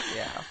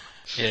 Yeah.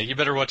 Yeah, you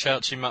better watch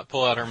out. She might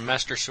pull out her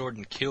master sword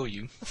and kill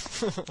you.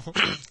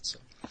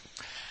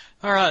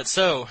 All right,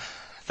 so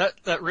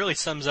that really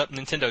sums up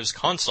Nintendo's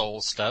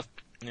console stuff.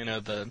 You know,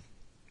 the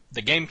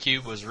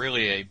GameCube was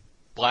really a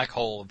black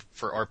hole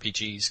for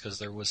RPGs because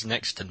there was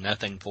next to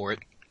nothing for it.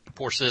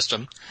 Poor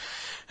system.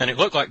 And it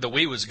looked like the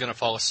Wii was going to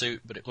follow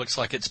suit, but it looks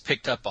like it's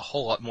picked up a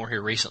whole lot more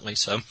here recently.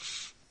 So,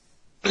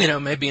 you know,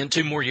 maybe in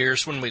 2 more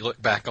years when we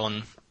look back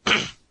on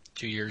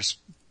 2 years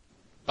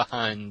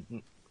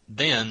behind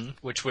then,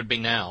 which would be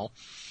now.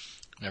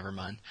 Never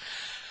mind.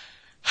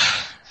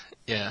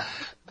 Yeah.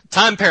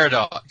 Time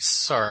paradox.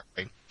 Sorry.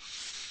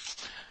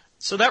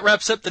 So that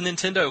wraps up the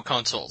Nintendo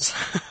consoles.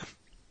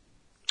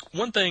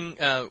 One thing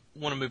I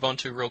want to move on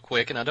to real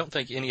quick, and I don't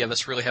think any of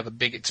us really have a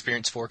big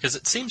experience for, because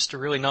it seems to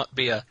really not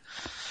be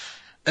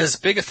as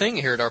big a thing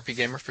here at RP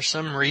Gamer for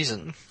some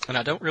reason, and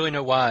I don't really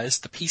know why, is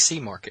the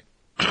PC market.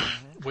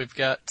 We've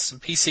got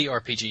some PC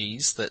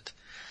RPGs that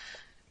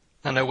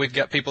I know we've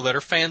got people that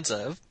are fans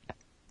of.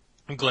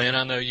 Glenn,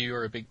 I know you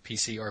are a big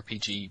PC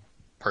RPG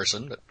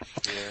person, but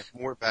yeah,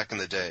 more back in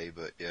the day,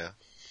 but yeah.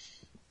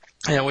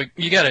 Yeah,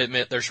 you got to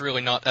admit there's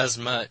really not as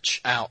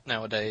much out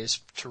nowadays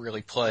to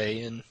really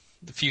play, and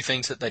the few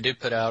things that they do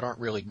put out aren't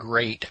really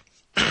great.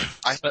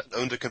 I haven't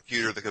owned a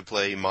computer that could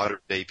play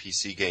modern-day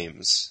PC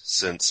games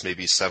since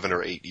maybe 7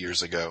 or 8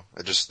 years ago.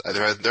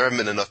 There haven't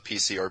been enough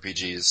PC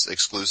RPGs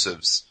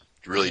exclusives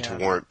really to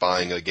warrant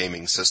buying a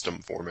gaming system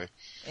for me.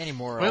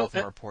 Anymore, all of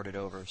them are ported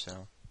over,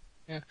 so.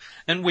 Yeah,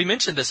 and we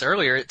mentioned this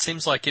earlier. It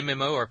seems like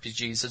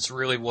MMORPGs is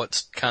really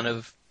what's kind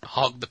of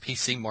hogged the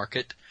PC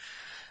market.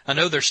 I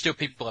know there's still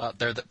people out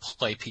there that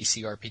play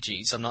PC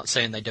RPGs. I'm not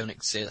saying they don't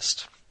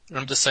exist.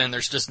 I'm just saying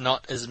there's just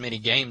not as many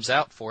games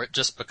out for it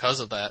just because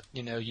of that.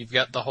 You know, you've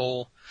got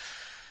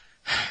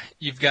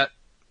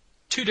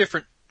 2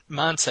 different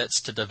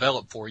mindsets to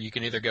develop for. You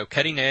can either go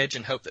cutting edge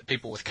and hope that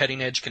people with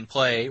cutting edge can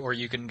play, or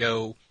you can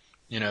go,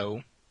 you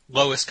know,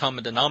 lowest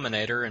common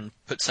denominator and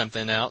put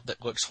something out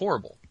that looks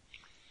horrible.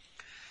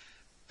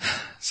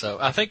 So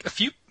I think a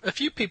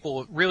few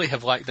people really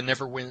have liked the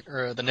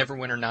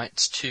Neverwinter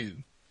Nights 2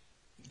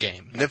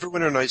 game.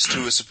 Neverwinter Nights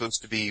 2 is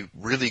supposed to be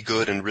really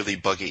good and really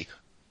buggy.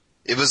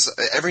 It was,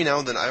 every now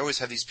and then, I always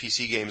have these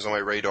PC games on my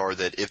radar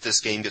that if this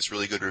game gets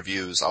really good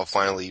reviews, I'll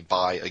finally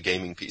buy a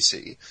gaming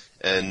PC.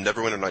 And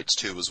Neverwinter Nights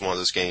 2 was one of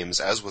those games,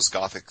 as was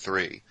Gothic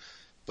 3.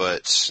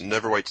 But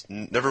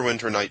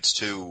Neverwinter Nights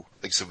 2,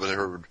 except what I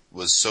heard,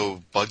 was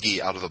so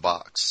buggy out of the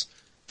box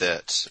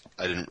that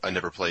I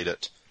never played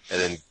it. And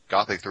then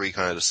Gothic 3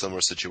 kind of had a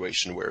similar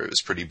situation where it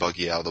was pretty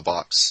buggy out of the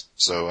box,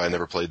 so I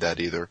never played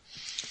that either.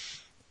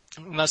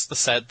 And that's the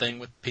sad thing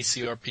with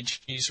PC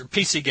RPGs, or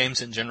PC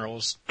games in general,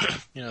 is,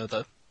 you know,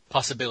 the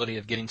possibility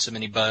of getting so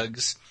many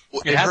bugs.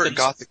 Well, it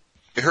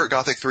hurt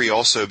Gothic 3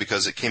 also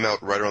because it came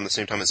out right around the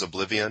same time as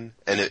Oblivion,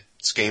 and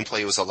its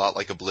gameplay was a lot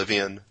like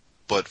Oblivion,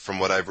 but from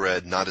what I've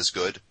read, not as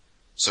good.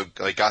 So,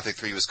 like, Gothic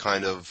 3 was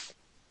kind of,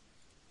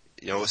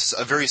 you know, it's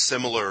a very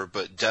similar,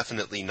 but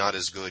definitely not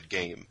as good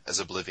game as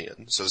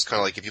Oblivion. So it's kind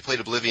of like if you played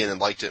Oblivion and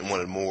liked it and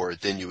wanted more,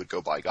 then you would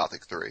go buy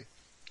Gothic 3.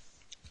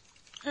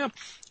 Yeah,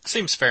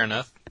 seems fair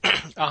enough.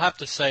 I'll have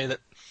to say that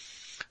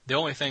the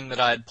only thing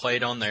that I had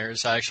played on there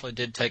is I actually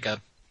did take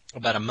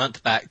about a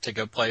month back to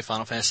go play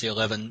Final Fantasy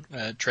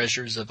XI,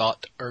 Treasures of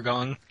Ot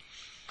Urgon,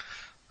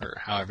 or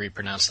however you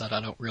pronounce that, I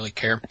don't really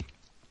care.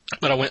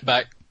 But I went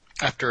back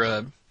after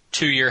a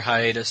 2-year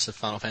hiatus of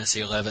Final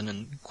Fantasy XI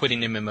and quitting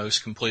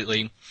MMOs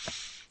completely.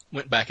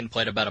 Went back and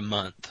played about a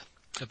month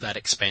of that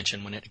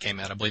expansion when it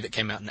came out. I believe it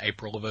came out in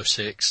April of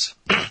 2006.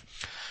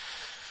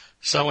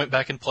 So I went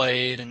back and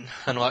played and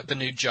unlocked the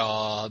new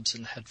jobs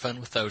and had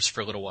fun with those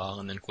for a little while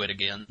and then quit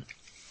again.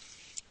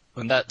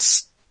 And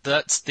that's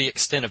the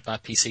extent of my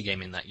PC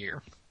gaming that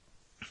year.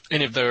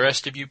 Any of the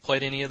rest of you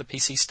played any of the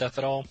PC stuff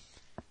at all?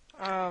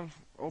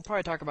 We'll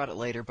probably talk about it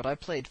later, but I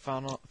played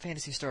Final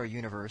Phantasy Star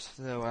Universe,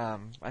 so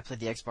I played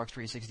the Xbox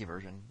 360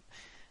 version,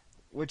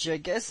 which I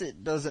guess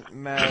it doesn't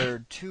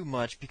matter too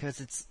much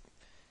because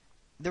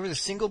there was a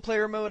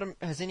single-player mode.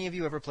 Has any of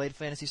you ever played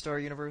Phantasy Star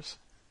Universe?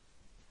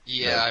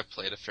 Yeah, no. I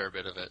played a fair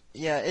bit of it.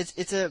 Yeah,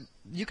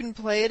 you can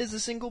play it as a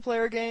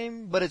single-player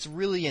game, but it's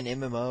really an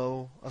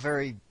MMO, a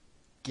very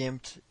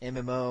gimped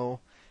MMO,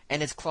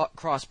 and it's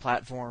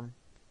cross-platform,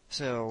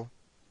 so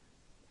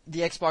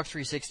the Xbox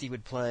 360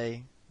 would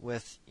play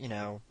with, you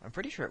know, I'm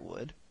pretty sure it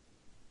would.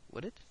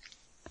 Would it?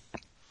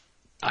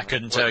 I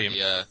couldn't tell you.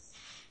 The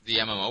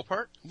MMO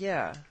part?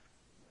 Yeah.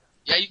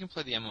 Yeah, you can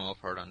play the MMO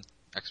part on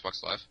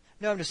Xbox Live.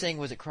 No, I'm just saying,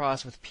 was it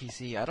cross with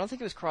PC? I don't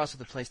think it was cross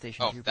with the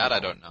PlayStation 2. Oh, that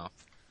I don't know.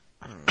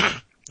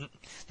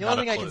 The only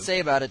thing I can say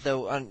about it,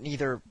 though,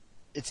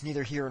 it's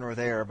neither here nor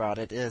there about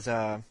it, is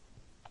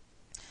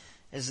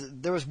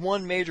there was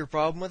one major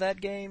problem with that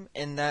game,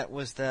 and that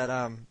was that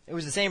it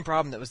was the same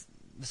problem that was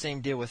the same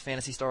deal with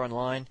Phantasy Star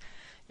Online,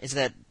 is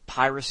that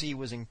piracy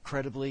was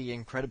incredibly,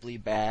 incredibly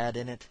bad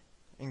in it.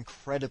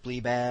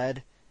 incredibly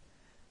bad.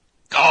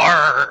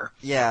 Garr!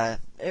 Yeah,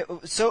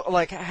 so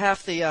like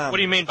half the What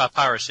do you mean by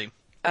piracy?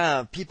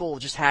 people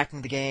just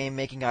hacking the game,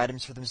 making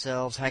items for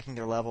themselves, hacking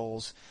their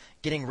levels,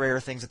 getting rare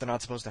things that they're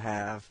not supposed to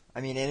have.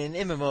 I mean, in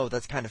an MMO,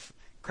 that's kind of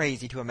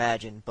crazy to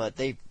imagine, but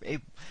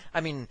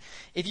I mean,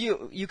 if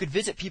you could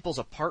visit people's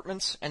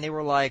apartments and they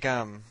were like,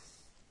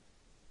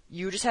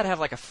 you just had to have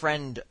like a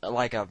friend,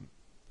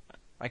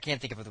 I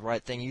can't think of the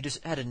right thing. You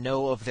just had to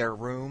know of their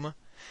room,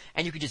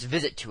 and you could just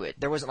visit to it.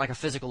 There wasn't like a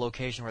physical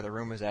location where the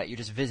room was at. You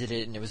just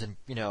visited, and it was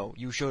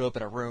you showed up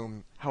in a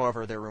room,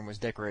 however their room was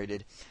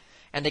decorated,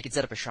 and they could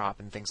set up a shop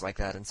and things like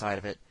that inside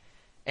of it.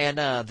 And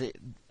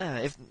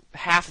if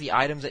half the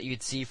items that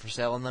you'd see for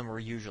sale in them were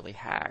usually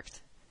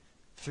hacked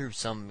through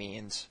some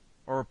means,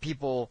 or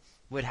people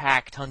would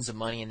hack tons of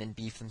money and then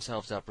beef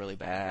themselves up really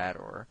bad,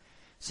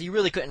 so you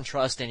really couldn't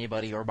trust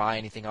anybody or buy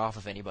anything off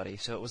of anybody.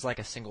 So it was like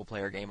a single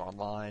player game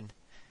online.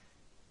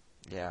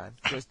 Yeah,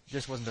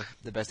 just wasn't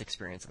the best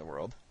experience in the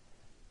world.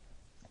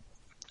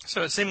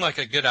 So it seemed like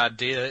a good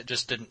idea. It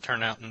just didn't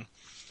turn out, and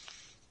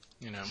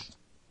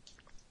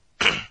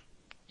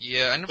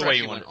Yeah, I never The way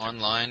you actually want went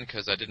online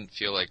because I didn't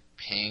feel like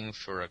paying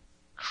for a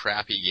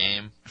crappy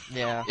game.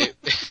 Yeah.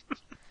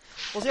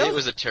 Well, It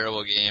was a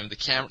terrible game.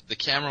 The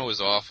camera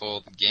was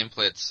awful. The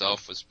gameplay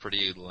itself was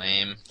pretty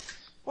lame.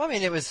 Well, I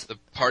mean, it was. The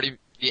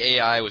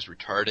AI was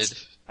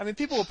retarded. I mean,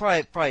 people will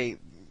probably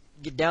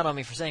get down on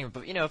me for saying it,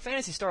 but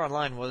Phantasy Star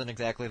Online wasn't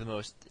exactly the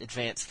most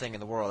advanced thing in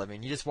the world. I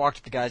mean, you just walked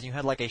up to guys and you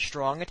had like a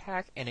strong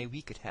attack and a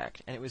weak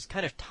attack, and it was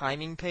kind of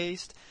timing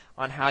paced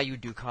on how you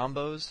do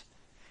combos.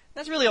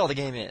 That's really all the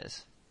game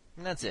is,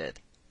 and that's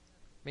it.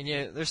 I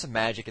mean, there's some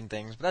magic and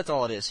things, but that's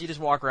all it is. So you just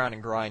walk around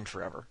and grind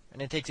forever,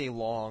 and it takes a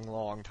long,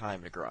 long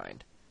time to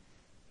grind.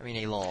 I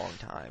mean, a long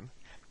time.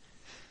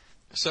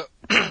 So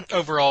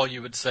overall,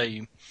 you would say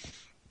you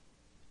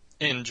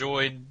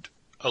enjoyed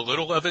a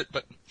little of it,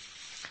 but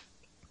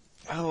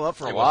Oh, up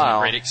for a it while. wasn't a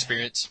great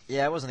experience.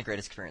 Yeah, it wasn't the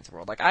greatest experience in the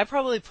world. Like, I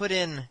probably put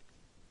in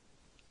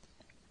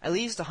at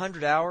least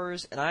 100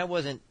 hours, and I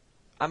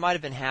might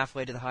have been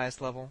halfway to the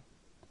highest level.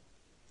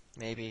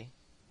 Maybe.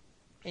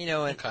 And,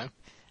 Okay.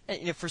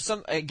 and for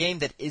a game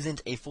that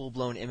isn't a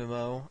full-blown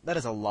MMO, that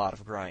is a lot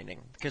of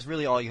grinding. Because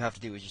really all you have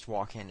to do is just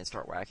walk in and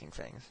start whacking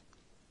things.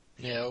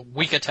 Yeah,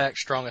 weak attack,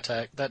 strong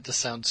attack. That just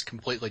sounds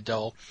completely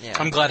dull. Yeah.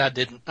 I'm glad I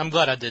didn't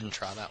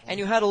try that one. And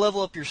you had to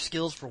level up your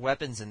skills for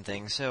weapons and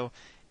things,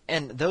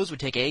 and those would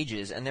take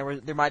ages, and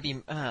there might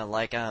be,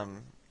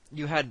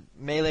 you had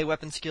melee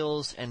weapon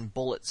skills and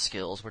bullet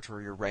skills, which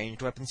were your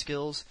ranged weapon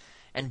skills,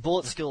 and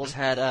bullet skills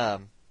had,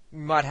 you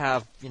might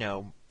have, 3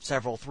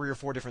 or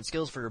 4 different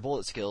skills for your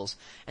bullet skills,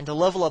 and to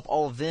level up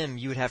all of them,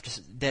 you would have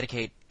to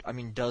dedicate,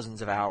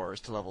 dozens of hours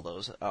to level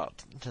those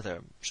up to the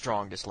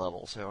strongest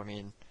level, so,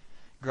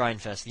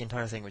 grind fest, the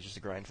entire thing was just a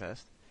grind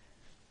fest.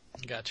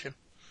 Gotcha.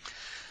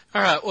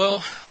 All right,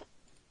 well,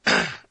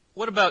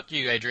 what about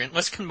you, Adrian?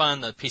 Let's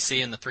combine the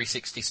PC and the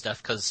 360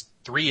 stuff, because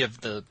 3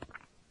 of the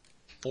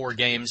 4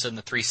 games in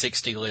the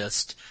 360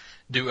 list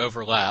do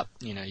overlap.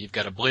 You've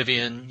got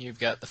Oblivion, you've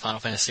got the Final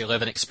Fantasy XI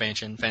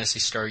expansion, Phantasy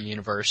Star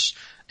Universe,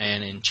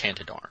 and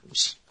Enchanted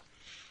Arms.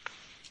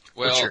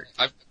 Well,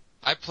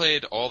 I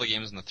played all the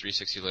games in the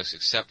 360 list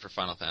except for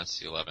Final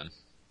Fantasy XI.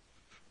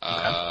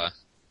 Okay.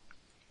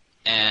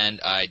 And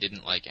I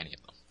didn't like any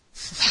of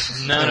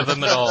them. None of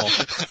them at all.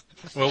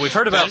 Well, we've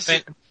heard about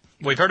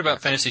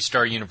Phantasy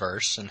Star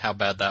Universe and how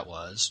bad that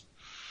was.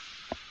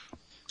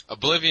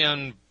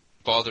 Oblivion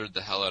bothered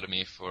the hell out of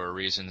me for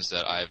reasons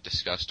that I've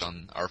discussed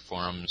on our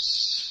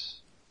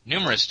forums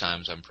numerous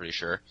times, I'm pretty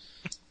sure.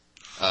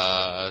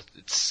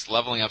 Its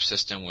leveling up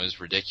system was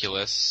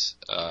ridiculous.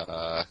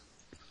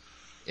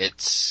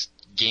 Its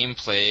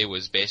gameplay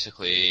was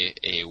basically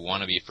a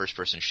wannabe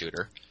first-person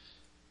shooter.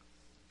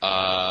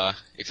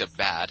 Except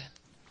bad.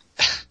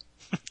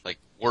 Like,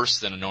 worse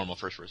than a normal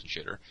first-person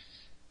shooter.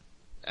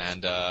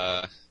 And,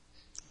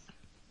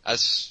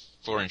 as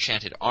for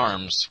Enchanted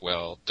Arms,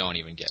 well, don't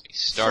even get me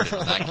started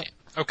on that game.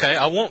 Okay,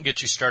 I won't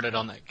get you started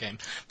on that game.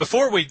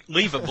 Before we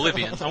leave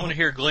Oblivion, I want to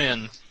hear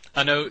Glenn.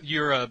 I know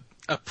you're a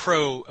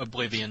pro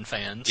Oblivion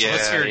fan, so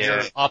let's hear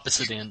your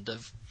opposite end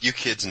of... You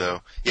kids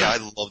know. Yeah, I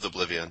loved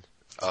Oblivion.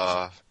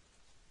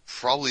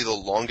 Probably the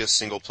longest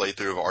single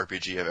playthrough of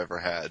RPG I've ever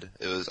had.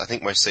 I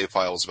think my save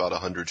file is about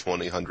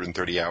 120,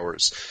 130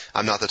 hours.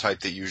 I'm not the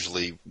type that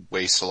usually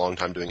wastes a long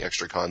time doing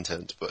extra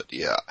content, but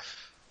yeah.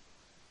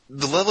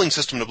 The leveling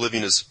system in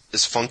Oblivion is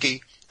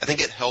funky. I think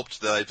it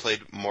helped that I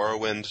played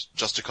Morrowind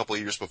just a couple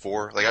of years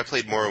before. Like, I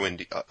played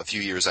Morrowind a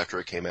few years after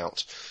it came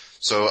out.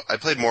 So I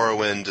played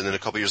Morrowind and then a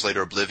couple years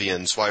later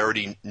Oblivion, so I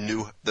already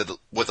knew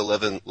what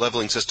the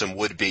leveling system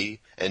would be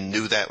and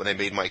knew that when I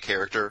made my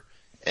character,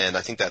 and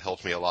I think that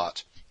helped me a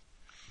lot.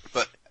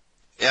 But,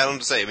 yeah, I don't know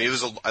what to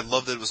say. I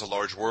loved that it was a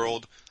large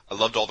world. I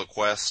loved all the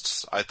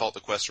quests. I thought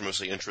the quests were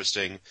mostly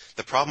interesting.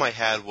 The problem I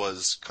had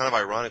was, kind of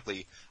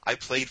ironically, I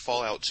played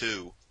Fallout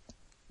 2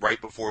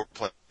 right before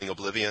playing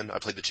Oblivion. I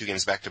played the 2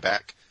 games back to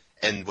back,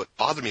 and what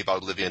bothered me about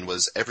Oblivion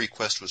was every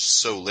quest was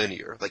so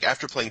linear. Like,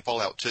 after playing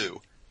Fallout 2,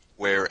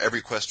 where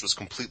every quest was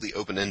completely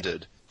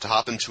open-ended, to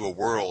hop into a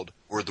world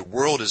where the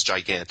world is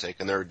gigantic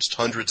and there are just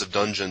hundreds of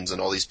dungeons and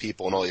all these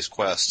people and all these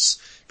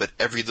quests, but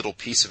every little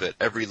piece of it,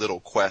 every little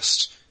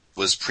quest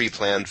was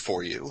pre-planned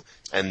for you.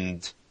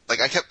 And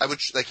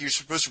you're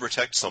supposed to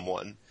protect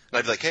someone, and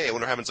I'd be like, hey, I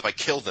wonder what happens if I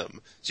kill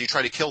them. So you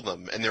try to kill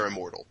them and they're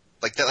immortal.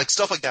 Like that,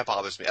 stuff like that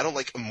bothers me. I don't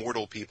like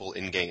immortal people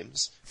in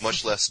games,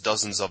 much less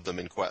dozens of them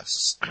in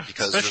quests,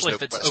 because especially there's no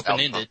if it's quest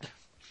open-ended. outcome.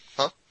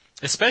 Huh?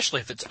 Especially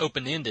if it's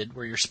open-ended,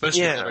 where you're supposed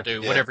to be able to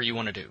do whatever you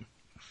want to do.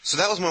 So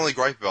that was my only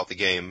gripe about the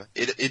game.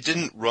 It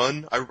didn't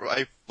run.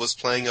 I was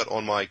playing it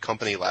on my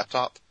company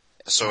laptop,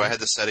 so I had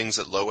the settings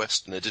at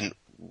lowest, and it didn't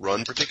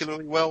run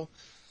particularly well.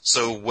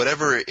 So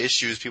whatever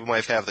issues people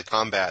might have with the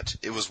combat,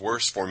 it was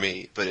worse for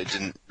me, but it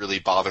didn't really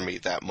bother me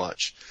that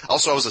much.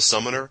 Also, I was a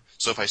summoner,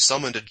 so if I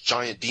summoned a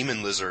giant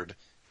demon lizard,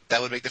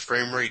 that would make the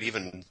frame rate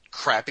even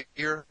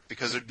crappier,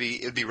 because it'd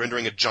be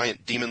rendering a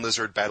giant demon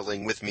lizard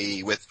battling with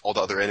me, with all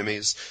the other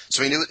enemies.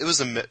 So I mean, it was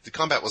the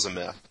combat was a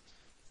mess,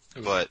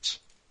 but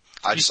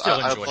I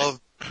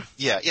love.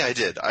 Yeah, I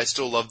did. I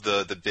still love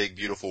the big,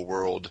 beautiful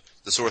world,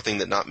 the sort of thing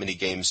that not many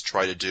games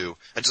try to do.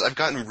 I've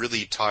gotten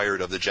really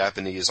tired of the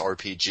Japanese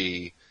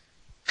RPG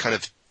kind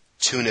of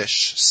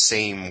toonish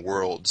same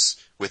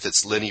worlds with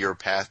its linear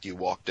path you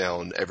walk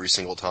down every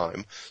single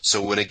time.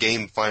 So when a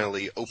game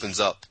finally opens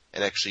up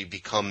and actually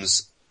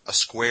becomes a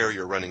square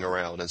you're running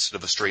around instead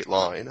of a straight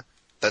line,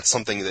 that's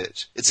something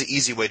that it's an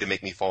easy way to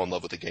make me fall in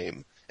love with the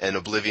game. And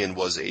Oblivion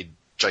was a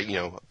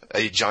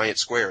giant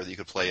square that you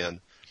could play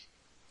in.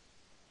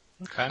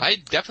 Okay. I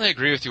definitely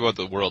agree with you about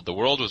the world. The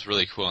world was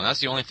really cool, and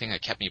that's the only thing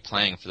that kept me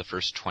playing for the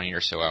first 20 or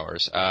so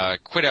hours.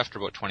 Quit after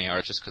about 20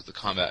 hours just because the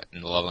combat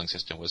and the leveling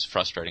system was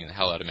frustrating the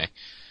hell out of me.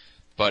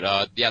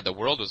 But the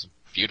world was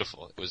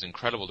beautiful. It was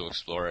incredible to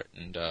explore it,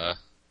 and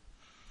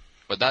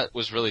but that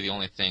was really the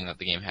only thing that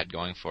the game had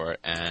going for it.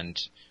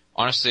 And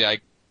honestly, I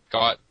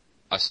got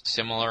a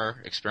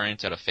similar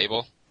experience out of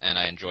Fable, and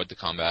I enjoyed the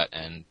combat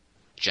and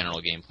general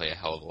gameplay a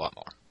hell of a lot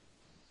more.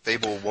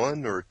 Fable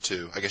 1 or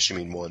 2? I guess you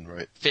mean 1,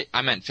 right?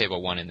 I meant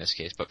Fable 1 in this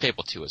case, but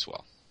Fable 2 as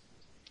well.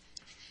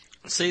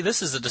 See,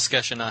 this is a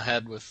discussion I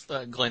had with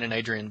Glenn and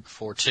Adrian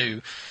before,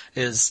 too,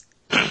 is,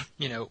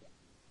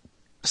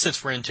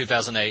 since we're in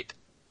 2008,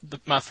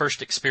 my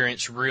first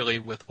experience really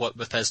with what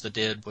Bethesda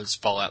did was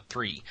Fallout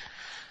 3.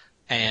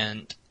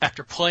 And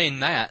after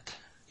playing that,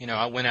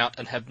 I went out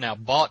and have now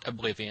bought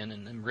Oblivion,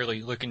 and I'm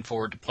really looking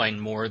forward to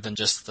playing more than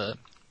just the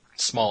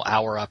small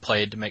hour I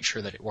played to make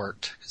sure that it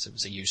worked, because it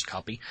was a used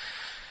copy.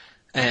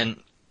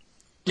 And,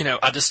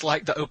 I just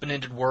like the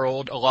open-ended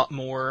world a lot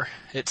more.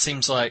 It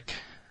seems like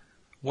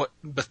what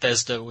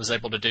Bethesda was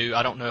able to do.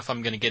 I don't know if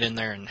I'm going to get in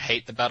there and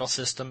hate the battle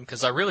system,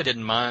 because I really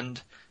didn't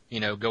mind,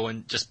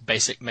 going just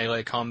basic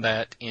melee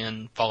combat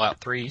in Fallout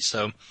 3,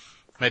 so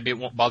maybe it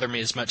won't bother me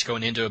as much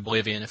going into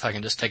Oblivion if I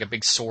can just take a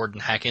big sword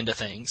and hack into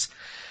things.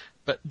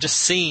 But just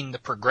seeing the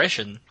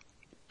progression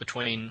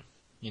between,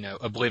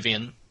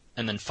 Oblivion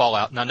and then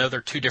Fallout, and I know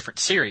they're two different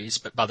series,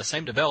 but by the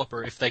same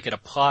developer, if they could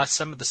apply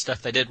some of the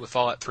stuff they did with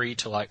Fallout 3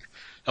 to, like,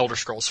 Elder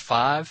Scrolls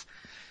 5,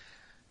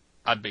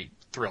 I'd be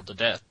thrilled to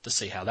death to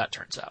see how that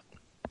turns out.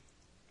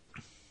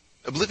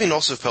 Oblivion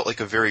also felt like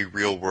a very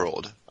real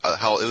world,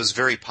 how it was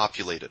very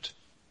populated.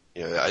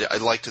 I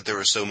liked that there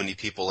were so many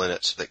people in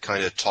it that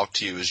kind of talked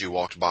to you as you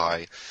walked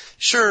by.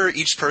 Sure,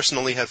 each person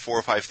only had 4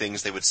 or 5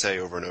 things they would say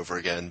over and over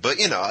again, but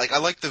I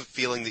liked the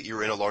feeling that you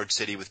were in a large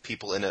city with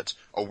people in it,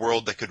 a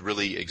world that could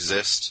really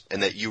exist,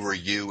 and that you were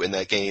you in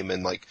that game,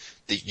 and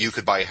that you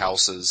could buy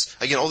houses.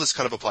 Again, all this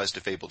kind of applies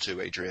to Fable too,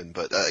 Adrian,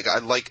 but I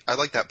like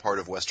that part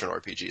of Western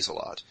RPGs a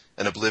lot.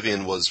 And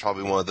Oblivion was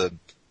probably one of the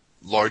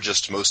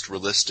largest, most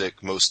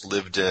realistic, most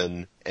lived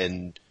in,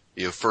 and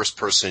first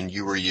person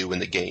you were you in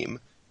the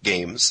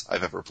games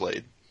I've ever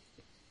played.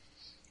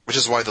 Which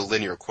is why the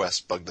linear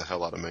quest bugged the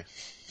hell out of me.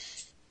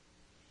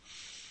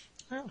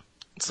 Well,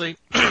 see,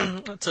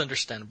 that's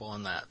understandable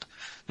on that.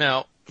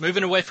 Now,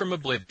 moving away from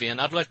Oblivion,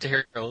 I'd like to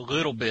hear a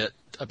little bit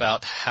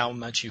about how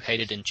much you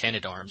hated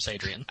Enchanted Arms,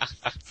 Adrian.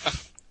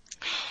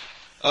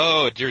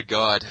 Oh, dear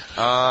God.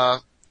 I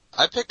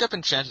picked up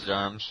Enchanted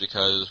Arms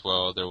because,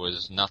 well, there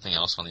was nothing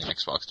else on the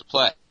Xbox to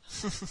play.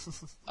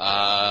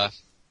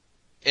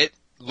 It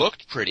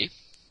looked pretty.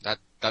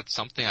 That's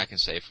something I can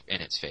say in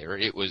its favor.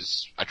 It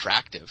was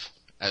attractive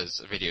as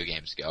video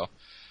games go.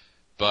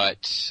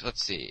 But,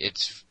 let's see,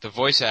 the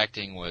voice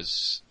acting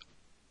was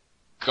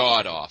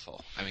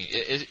god-awful. I mean,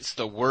 it's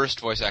the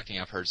worst voice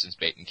acting I've heard since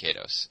Bait and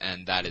Kados,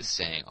 and that is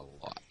saying a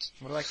lot.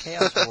 What about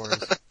Chaos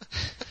Wars?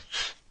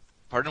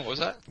 Pardon, what was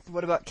that?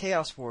 What about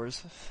Chaos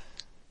Wars?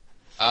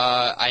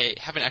 I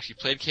haven't actually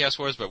played Chaos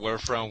Wars, but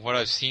from what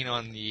I've seen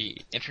on the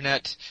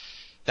internet,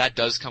 that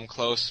does come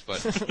close,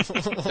 but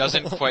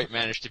doesn't quite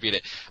manage to beat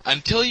it.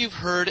 Until you've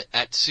heard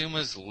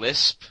Atsuma's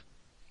lisp,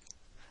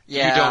 you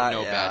don't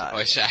know bad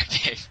voice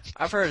acting.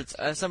 I've heard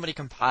somebody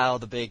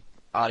compiled a big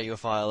audio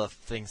file of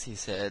things he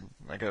said.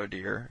 Like, oh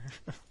dear.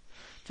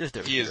 Just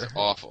oh dear. He is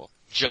awful.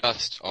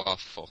 Just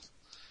awful.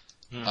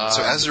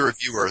 So as a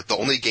reviewer, the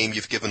only game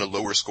you've given a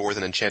lower score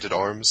than Enchanted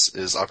Arms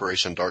is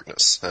Operation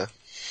Darkness, huh?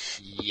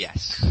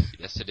 Yes.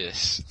 Yes, it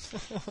is.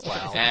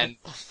 Wow. And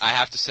I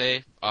have to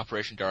say,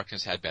 Operation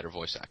Darkness had better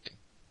voice acting.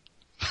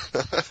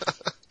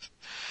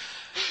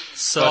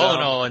 So But, all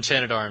in all,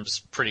 Enchanted Arms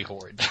pretty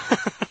horrid.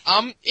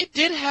 It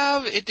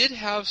did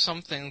have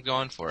something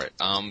going for it.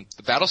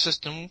 The battle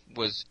system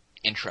was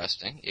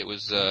interesting. It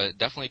was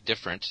definitely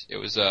different. It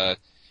was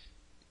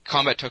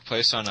combat took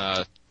place on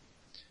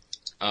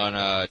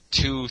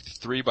two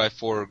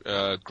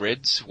 3x4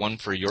 grids, one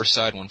for your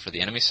side, one for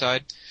the enemy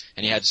side,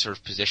 and you had to sort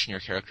of position your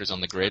characters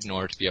on the grid in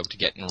order to be able to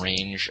get in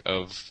range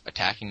of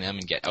attacking them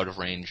and get out of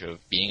range of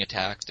being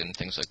attacked and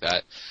things like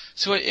that.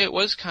 So it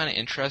was kind of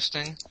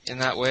interesting in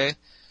that way,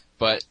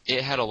 but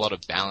it had a lot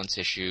of balance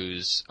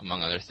issues,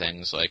 among other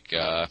things, like,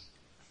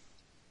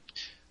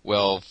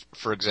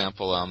 for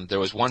example, there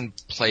was one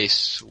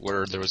place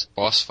where there was a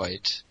boss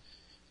fight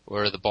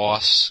where the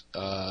boss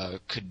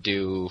could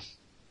do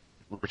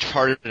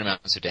retarded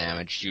amounts of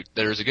damage.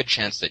 There's a good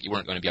chance that you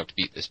weren't going to be able to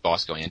beat this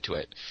boss going into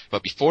it.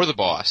 But before the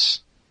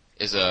boss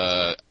is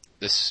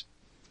this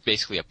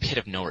basically a pit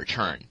of no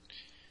return,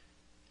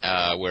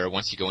 where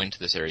once you go into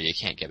this area you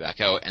can't get back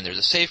out, and there's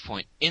a save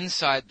point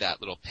inside that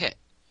little pit.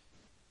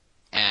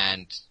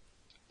 And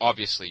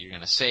obviously you're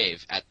going to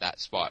save at that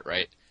spot,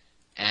 right?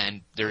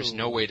 And there's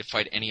no way to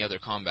fight any other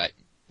combat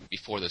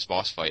before this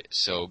boss fight.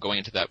 So going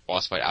into that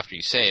boss fight after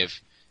you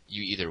save,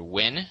 you either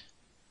win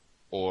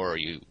or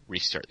you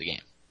restart the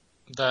game.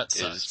 That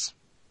sucks.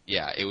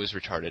 Yeah, it was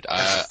retarded.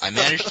 I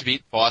managed to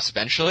beat the boss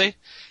eventually.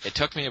 It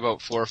took me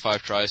about 4 or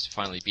 5 tries to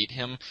finally beat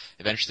him.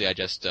 Eventually I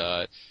just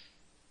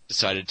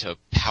decided to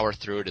power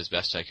through it as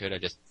best I could. I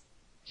just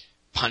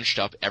punched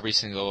up every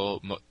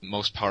single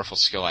most powerful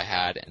skill I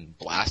had and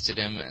blasted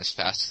him as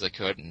fast as I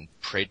could and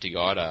prayed to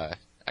God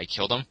I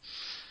killed him.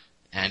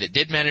 And it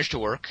did manage to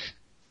work,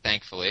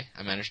 thankfully.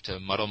 I managed to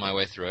muddle my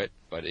way through it,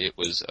 but it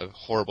was a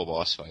horrible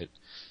boss fight.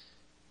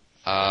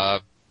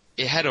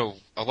 It had a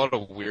lot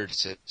of weird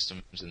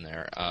systems in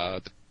there.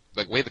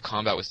 The way the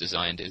combat was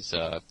designed is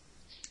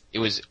it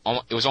was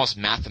almost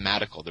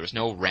mathematical. There was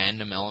no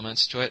random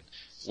elements to it.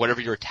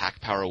 Whatever your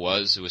attack power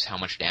was, it was how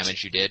much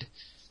damage you did.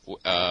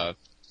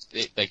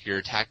 Your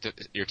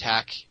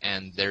attack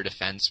and their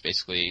defense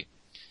basically,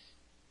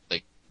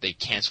 like, they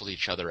canceled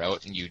each other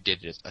out, and you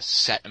did a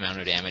set amount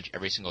of damage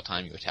every single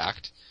time you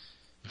attacked.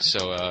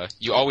 So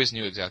you always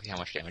knew exactly how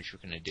much damage you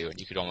were going to do, and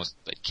you could almost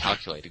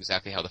calculate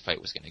exactly how the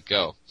fight was going to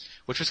go,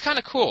 which was kind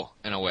of cool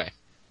in a way.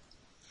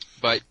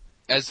 But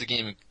as the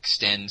game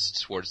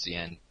extends towards the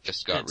end, it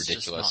just got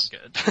ridiculous.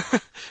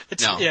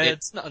 It's not good.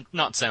 It's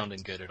not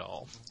sounding good at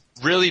all.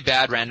 Really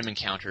bad random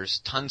encounters,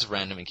 tons of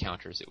random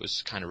encounters. It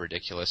was kind of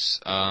ridiculous.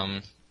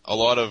 A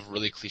lot of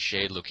really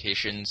cliched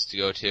locations to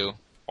go to,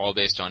 all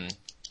based on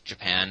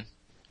Japan.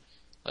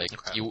 Like,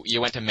 okay.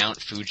 You went to Mount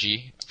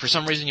Fuji. For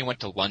some reason you went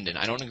to London.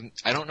 I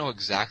don't know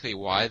exactly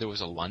why there was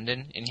a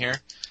London in here,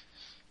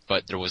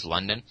 but there was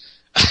London.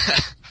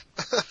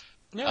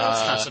 Yeah,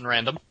 that's nice and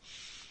random.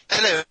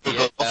 Hello,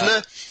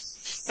 Governor.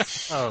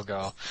 Oh,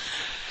 God.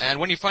 And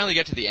when you finally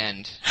get to the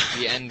end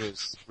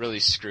was really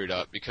screwed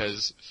up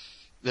because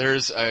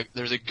there's a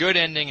good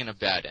ending and a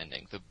bad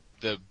ending.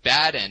 The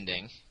bad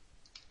ending,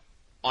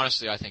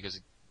 honestly, I think is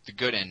the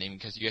good ending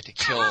because you get to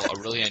kill a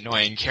really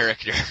annoying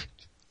character.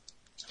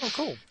 Oh,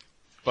 cool.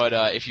 But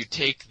if you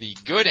take the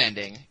good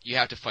ending, you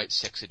have to fight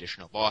 6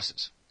 additional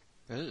bosses.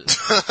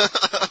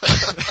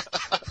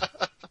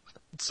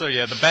 So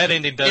yeah, the bad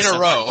ending does in a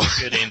row. Like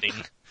a good ending.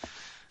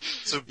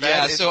 So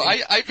bad so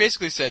I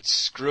basically said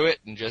screw it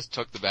and just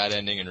took the bad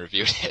ending and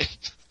reviewed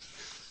it.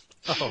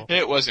 Oh.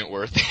 It wasn't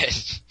worth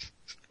it.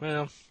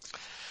 Well,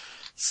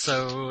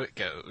 so it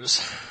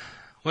goes.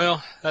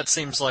 Well, that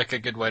seems like a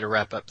good way to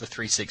wrap up the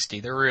 360.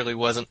 There really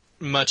wasn't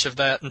much of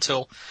that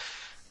until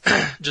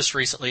just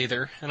recently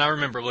either. And I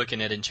remember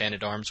looking at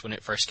Enchanted Arms when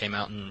it first came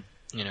out and,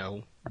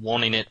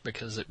 wanting it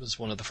because it was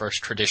one of the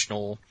first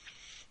traditional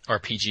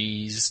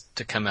RPGs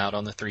to come out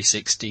on the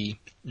 360.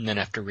 And then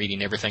after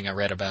reading everything I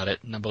read about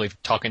it, and I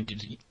believe talking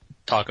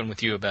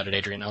with you about it,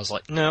 Adrian, I was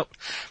like, nope,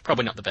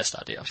 probably not the best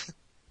idea.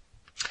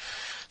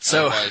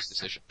 So, wise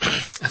decision. I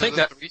think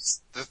the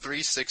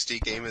 360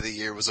 game of the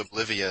year was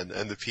Oblivion,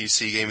 and the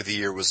PC game of the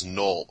year was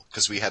Null,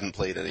 because we hadn't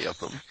played any of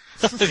them.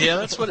 Yeah,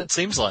 that's what it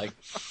seems like.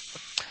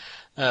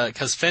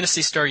 Because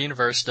Phantasy Star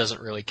Universe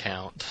doesn't really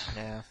count.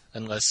 Yeah.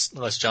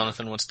 Unless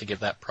Jonathan wants to give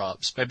that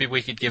props. Maybe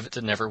we could give it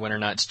to Neverwinter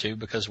Nights 2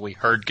 because we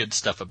heard good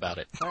stuff about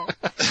it. We'll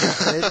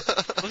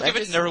give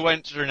it to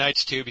Neverwinter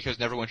Nights 2 because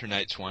Neverwinter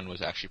Nights 1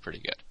 was actually pretty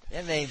good.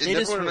 Yeah, they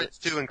Neverwinter Nights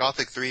 2 and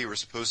Gothic 3 were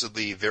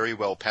supposedly very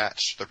well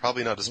patched. They're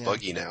probably not as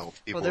buggy now.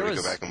 People were to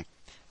go back and...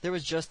 There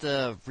was just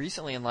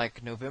recently in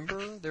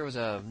November, there was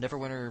a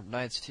Neverwinter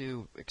Nights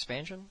 2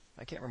 expansion.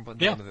 I can't remember what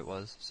the name of it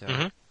was.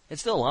 So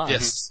It's still alive.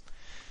 Yes.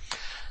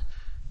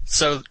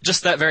 So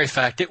just that very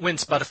fact, it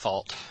wins by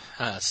default.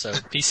 So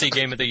PC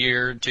Game of the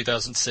Year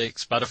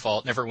 2006 by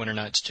default, Neverwinter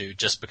Nights 2,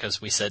 just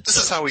because we said This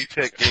so. is how we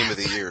pick Game of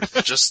the Year.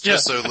 Just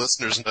so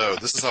listeners know,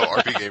 this is how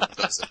RP Gamer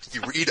does it.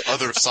 You read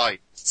other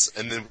sites lists,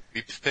 and then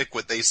we pick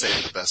what they say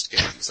are the best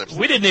games.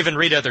 We didn't even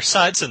read other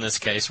sites in this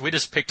case. We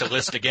just picked a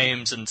list of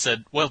games and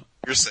said, well,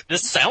 this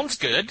sounds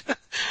good.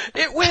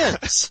 It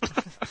wins.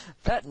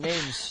 That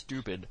name's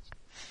stupid.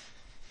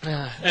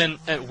 And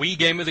Wii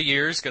Game of the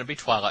Year is going to be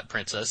Twilight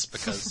Princess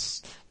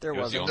because there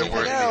wasn't the anything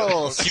only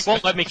else. you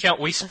won't let me count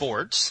Wii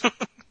Sports.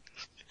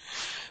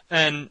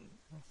 And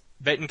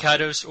Baten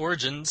Kaido's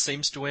Origins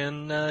seems to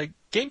win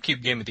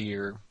GameCube Game of the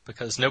Year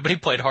because nobody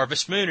played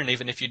Harvest Moon, and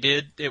even if you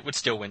did, it would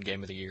still win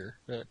Game of the Year.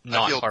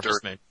 Not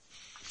Harvest Moon.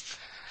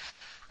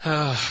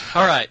 All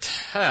right,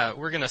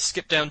 we're going to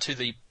skip down to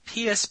the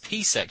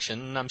PSP section.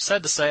 And I'm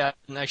sad to say I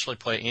didn't actually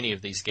play any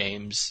of these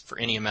games for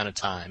any amount of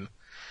time.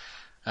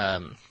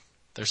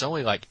 There's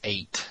only like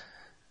 8,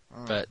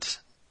 but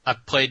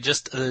I've played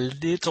just a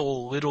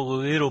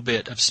little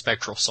bit of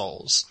Spectral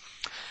Souls,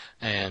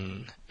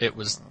 and it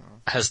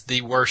has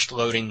the worst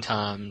loading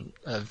time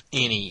of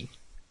any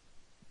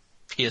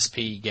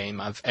PSP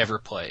game I've ever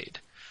played.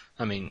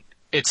 I mean,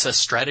 it's a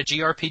strategy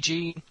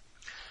RPG,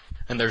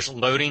 and there's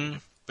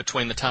loading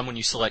between the time when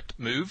you select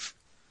move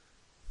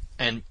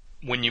and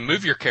when you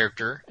move your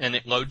character, and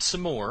it loads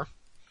some more,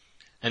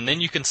 and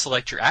then you can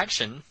select your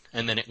action,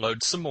 and then it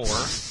loads some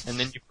more, and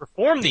then you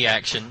perform the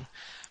action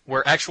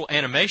where actual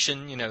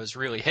animation, is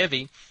really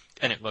heavy,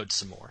 and it loads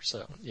some more.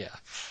 So, yeah.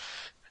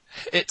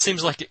 It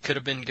seems like it could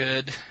have been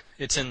good.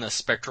 It's in the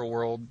Spectral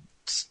world,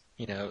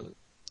 the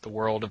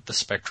world of the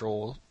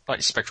Spectral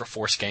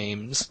Force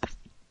games.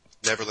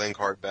 Neverland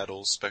Card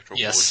Battles, Spectral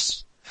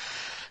Force.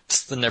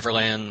 It's the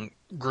Neverland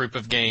group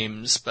of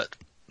games, but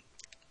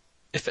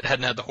if it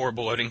hadn't had the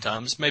horrible loading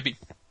times, maybe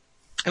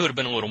it would have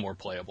been a little more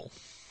playable.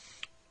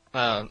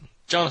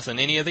 Jonathan,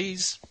 any of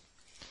these?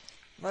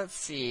 Let's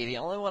see. The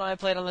only one I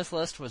played on this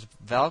list was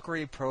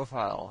Valkyrie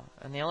Profile,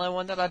 and the only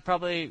one that I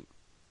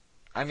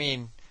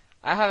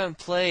haven't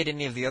played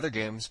any of the other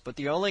games, but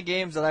the only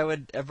games that I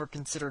would ever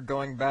consider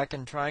going back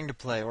and trying to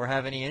play or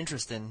have any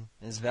interest in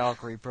is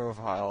Valkyrie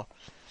Profile.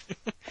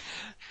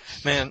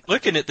 Man,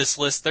 looking at this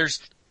list,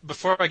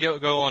 before I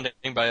go on to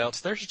anybody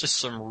else, there's just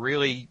some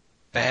really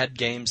bad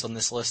games on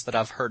this list that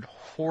I've heard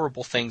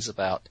horrible things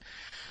about.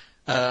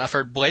 I've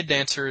heard Blade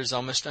Dancer is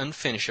almost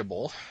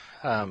unfinishable.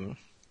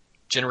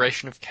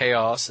 Generation of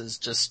Chaos is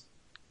just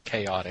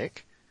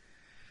chaotic.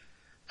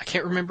 I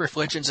can't remember if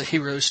Legends of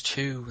Heroes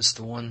 2 was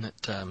the one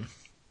that...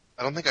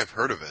 I don't think I've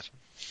heard of it.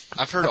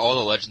 I've heard all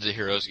the Legends of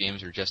Heroes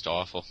games are just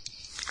awful.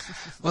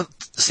 Well,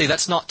 see,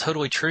 that's not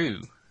totally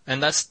true.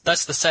 And that's the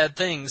sad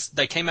thing.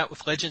 They came out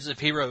with Legends of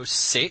Heroes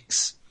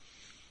 6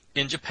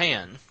 in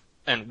Japan,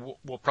 and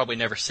we'll probably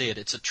never see it.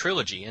 It's a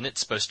trilogy, and it's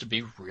supposed to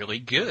be really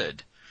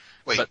good.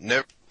 Wait,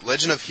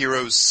 Legend of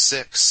Heroes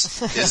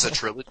 6 is a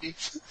trilogy?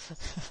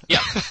 Yeah.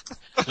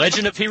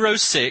 Legend of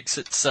Heroes 6,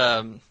 it's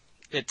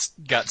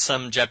got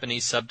some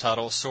Japanese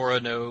subtitle, Sora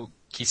no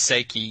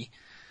Kiseki,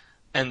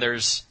 and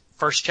there's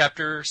first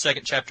chapter,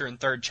 second chapter, and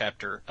third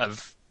chapter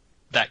of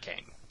that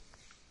game.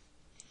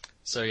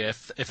 So yeah,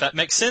 if that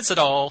makes sense at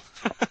all,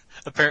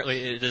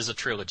 apparently it is a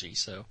trilogy.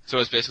 So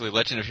it's basically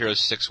Legend of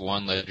Heroes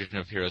 6-1, Legend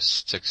of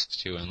Heroes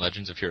 6-2, and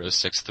Legends of Heroes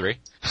 6-3?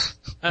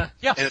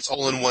 Yeah. And it's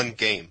all in one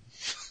game.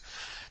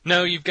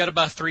 No, you've got to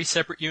buy 3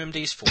 separate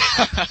UMDs for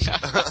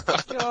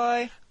it.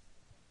 Joy.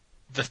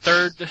 The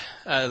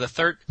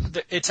third,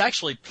 it's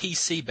actually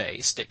PC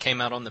based. It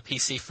came out on the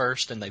PC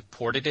first, and they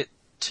ported it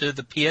to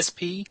the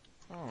PSP.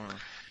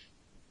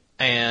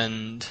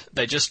 And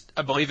they just,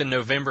 I believe in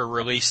November,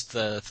 released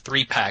the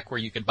 3-pack where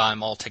you could buy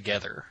them all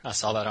together. I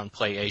saw that on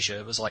PlayAsia.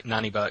 It was like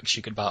 $90.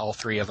 You could buy all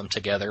 3 of them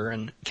together,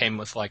 and it came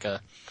with like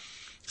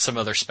some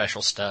other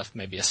special stuff,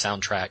 maybe a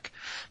soundtrack.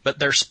 But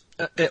there's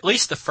at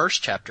least the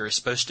first chapter is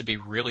supposed to be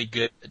really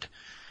good.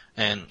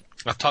 And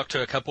I've talked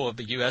to a couple of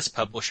the U.S.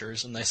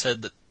 publishers, and they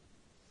said that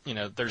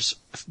there's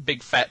a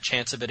big fat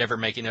chance of it ever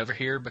making over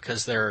here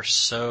because there are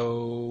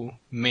so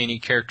many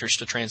characters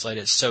to translate.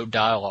 It's so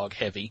dialogue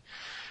heavy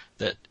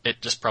that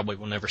it just probably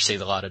will never see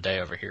the light of day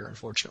over here,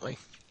 unfortunately.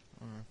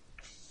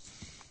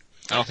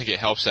 I don't think it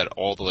helps that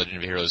all the Legend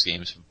of Heroes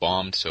games have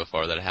bombed so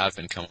far that have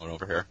been coming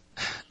over here.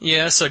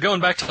 Yeah, so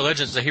going back to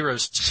Legends of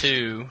Heroes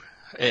 2,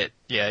 it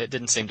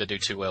didn't seem to do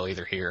too well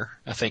either here.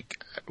 I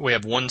think we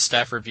have one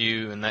staff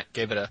review, and that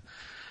gave it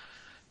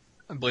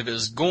I believe it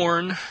was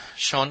Gorn.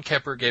 Sean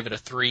Kepper gave it a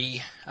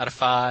 3 out of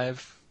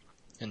 5,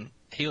 and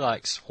he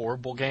likes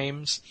horrible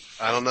games.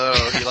 I don't know.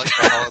 He likes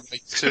the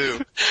Holidays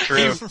too.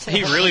 True.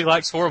 He really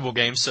likes horrible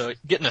games, so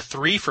getting a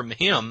 3 from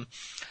him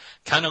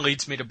kind of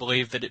leads me to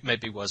believe that it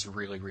maybe was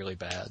really, really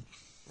bad.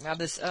 Now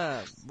this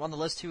on the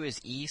list too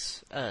is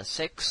Ys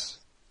 6,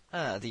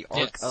 the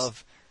Ark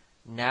of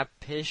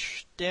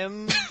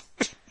Napishtim.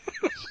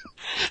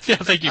 Yeah,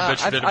 I think you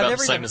butchered it about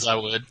the same as I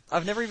would.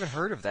 I've never even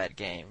heard of that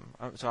game,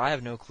 so I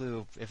have no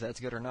clue if that's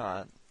good or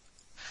not.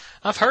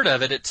 I've heard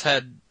of it. It's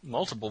had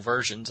multiple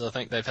versions. I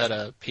think they've had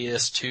a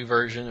PS2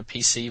 version, a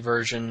PC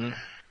version.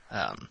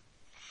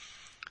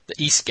 The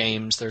Ys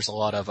games, there's a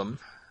lot of them.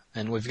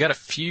 And we've got a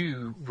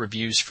few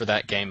reviews for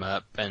that game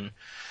up, and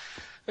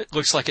it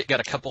looks like it got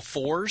a couple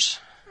 4s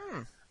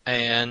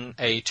and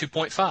a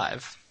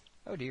 2.5.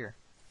 Oh dear.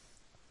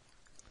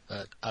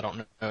 but I don't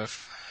know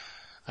if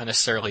I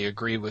necessarily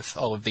agree with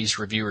all of these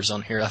reviewers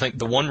on here. I think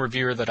the one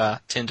reviewer that I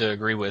tend to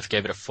agree with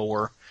gave it a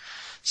 4,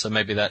 so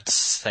maybe that's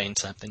saying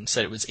something.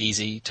 Said it was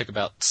easy, took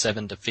about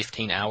 7 to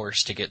 15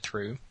 hours to get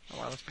through. Oh,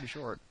 wow, that's pretty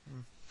short.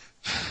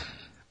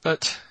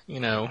 But,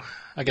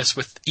 I guess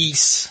with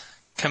Ys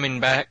coming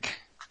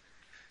back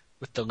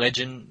with the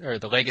legend or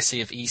the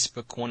legacy of Ys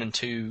Book 1 and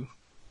 2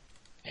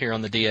 here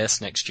on the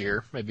DS next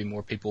year, maybe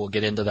more people will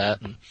get into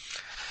that. And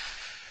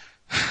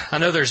I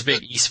know there's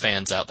big Ys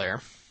fans out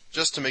there.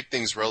 Just to make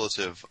things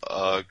relative,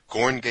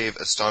 Gorn gave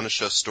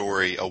Astonisha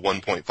Story a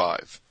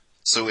 1.5.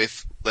 So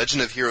if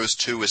Legend of Heroes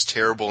 2 was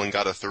terrible and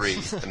got a 3,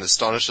 and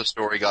Astonisha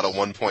Story got a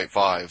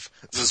 1.5,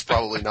 this is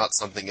probably not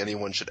something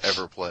anyone should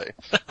ever play.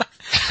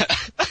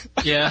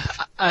 Yeah,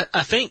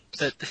 I think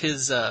that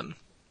his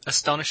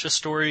Astonisha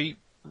Story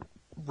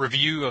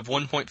review of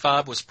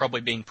 1.5 was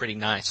probably being pretty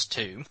nice,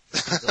 too.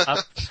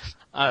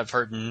 I've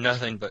heard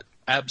nothing but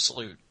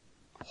absolute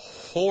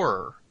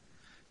horror.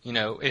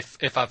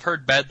 If I've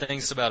heard bad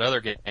things about other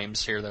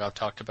games here that I've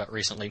talked about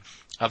recently,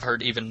 I've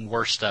heard even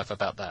worse stuff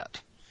about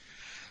that.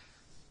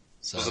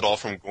 So. Was it all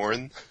from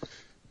Gorn?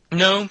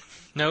 No,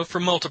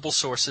 from multiple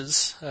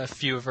sources. A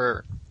few of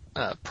our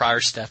prior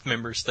staff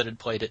members that had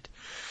played it.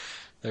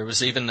 There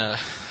was even I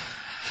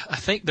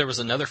think there was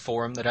another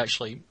forum that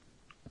actually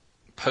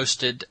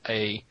posted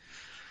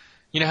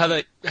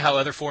how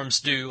other forums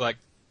do like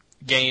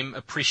game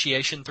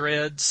appreciation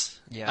threads.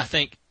 Yeah. I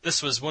think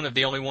this was one of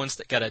the only ones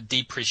that got a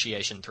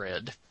depreciation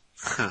thread.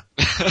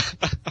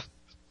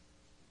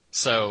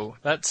 So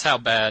that's how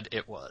bad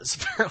it was,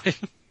 apparently.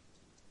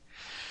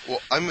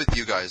 Well, I'm with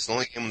you guys. The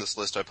only game on this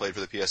list I played for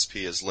the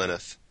PSP is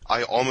Lenneth.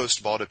 I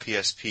almost bought a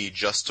PSP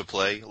just to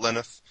play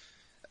Lenneth.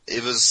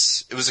 It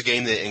was a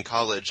game that in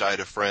college I had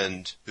a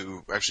friend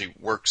who actually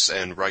works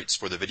and writes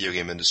for the video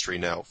game industry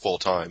now full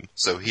time.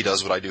 So he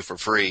does what I do for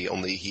free,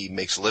 only he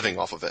makes a living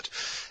off of it.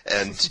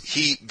 And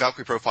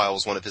Valkyrie Profile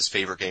is one of his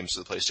favorite games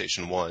for the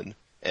PlayStation 1.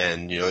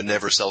 And, it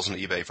never sells on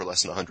eBay for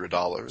less than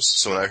 $100.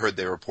 So when I heard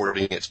they were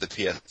porting it to the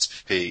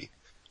PSP,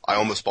 I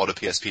almost bought a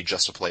PSP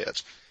just to play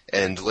it.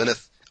 And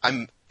Lenneth,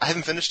 I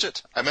haven't finished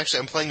it. I'm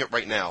playing it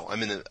right now.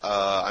 I'm in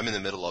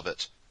the middle of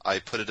it. I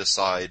put it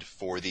aside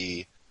for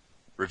the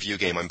review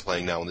game I'm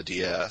playing now on the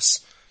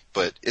DS,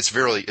 but it's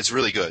really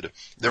good.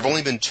 There have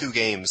only been 2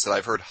 games that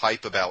I've heard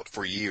hype about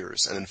for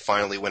years, and then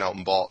finally went out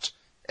and bought,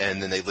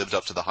 and then they lived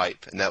up to the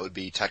hype, and that would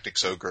be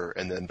Tactics Ogre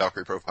and then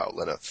Valkyrie Profile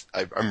Lenneth.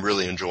 I'm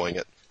really enjoying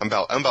it. I'm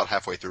about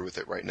halfway through with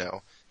it right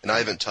now, and I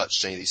haven't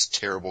touched any of these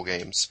terrible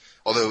games.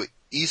 Although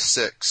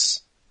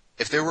E6,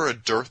 if there were a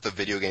dearth of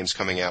video games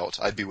coming out,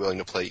 I'd be willing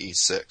to play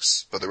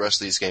E6, but the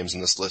rest of these games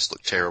in this list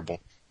look terrible.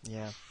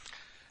 Yeah.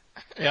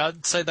 Yeah,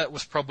 I'd say that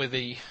was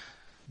probably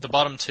the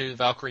bottom 2,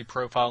 Valkyrie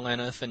Profile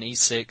Lenneth and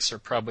E6, are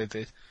probably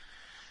the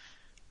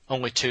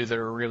only 2 that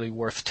are really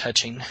worth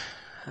touching.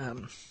 I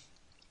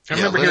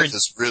remember Lenneth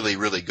is really,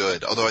 really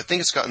good, although I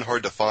think it's gotten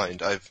hard to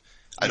find. I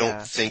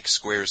don't think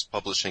Square's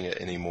publishing it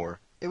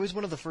anymore. It was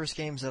one of the first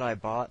games that I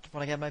bought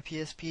when I got my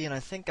PSP, and I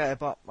think I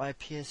bought my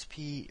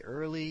PSP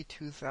early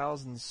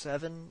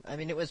 2007. I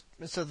mean,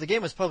 the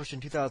game was published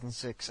in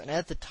 2006, and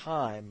at the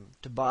time,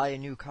 to buy a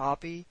new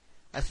copy,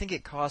 I think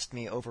it cost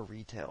me over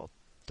retail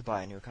to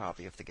buy a new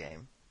copy of the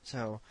game.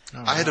 So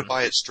I had to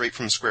buy it straight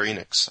from Square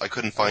Enix. I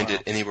couldn't find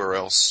it anywhere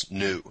else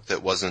new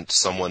that wasn't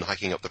someone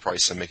hiking up the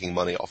price and making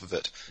money off of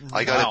it.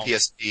 I got a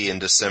PSP in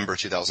December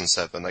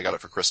 2007. I got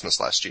it for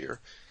Christmas last year.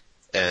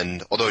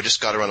 And although I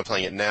just got around to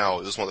playing it now,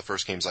 it was one of the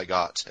first games I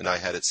got, and I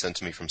had it sent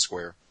to me from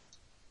Square.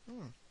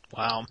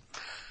 Wow.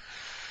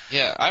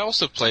 Yeah, I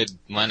also played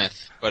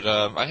Lenneth, but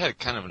I had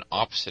kind of an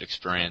opposite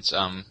experience.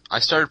 I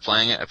started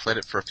playing it, I played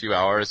it for a few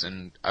hours,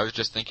 and I was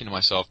just thinking to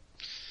myself,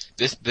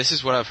 this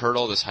is what I've heard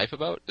all this hype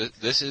about?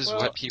 This is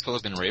what people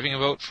have been raving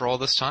about for all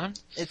this time?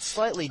 It's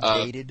slightly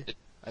dated.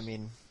 I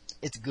mean,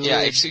 it's good.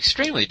 Yeah, it's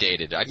extremely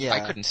dated.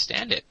 I couldn't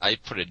stand it. I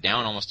put it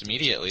down almost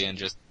immediately and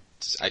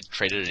I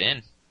traded it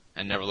in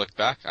and never looked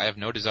back. I have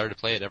no desire to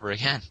play it ever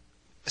again.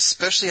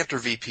 Especially after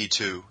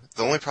VP2.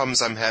 The only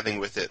problems I'm having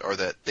with it are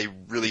that they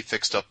really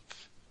fixed up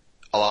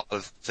a lot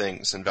of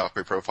things in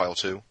Valkyrie Profile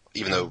 2,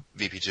 even though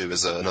VP2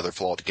 is another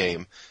flawed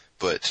game.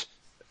 But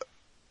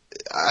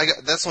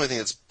that's the only thing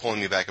that's pulling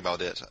me back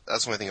about it.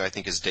 That's the only thing I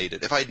think is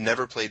dated. If I'd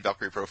never played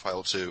Valkyrie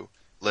Profile 2,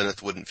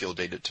 Lenneth wouldn't feel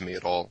dated to me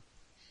at all.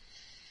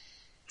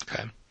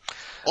 Okay.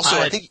 Also,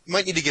 I think you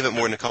might need to give it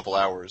more than a couple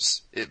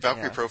hours.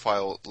 Valkyrie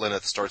Profile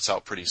Lenneth starts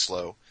out pretty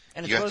slow.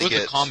 And you have to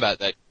get...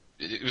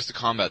 It was the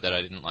combat that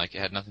I didn't like. It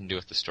had nothing to do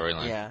with the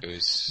storyline. Yeah. It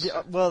was...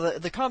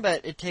 the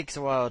combat, it takes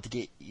a while to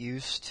get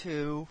used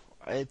to.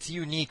 It's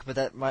unique, but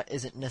that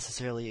isn't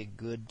necessarily a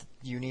good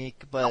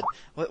unique. But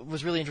what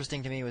was really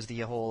interesting to me was the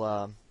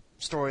whole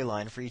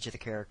storyline for each of the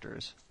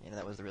characters.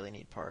 That was the really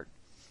neat part.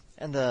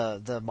 And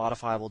the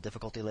modifiable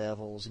difficulty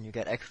levels, and you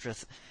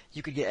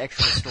could get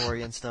extra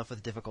story and stuff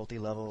with difficulty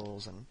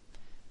levels, and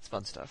it's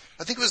fun stuff.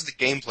 I think it was the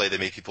gameplay that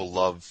made people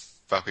love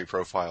Valkyrie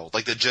Profile,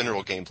 like the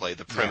general gameplay,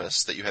 the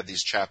premise that you have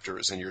these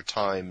chapters and you're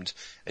timed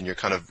and you're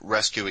kind of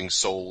rescuing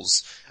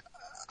souls.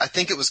 I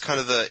think it was kind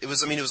of it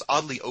was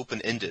oddly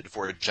open-ended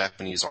for a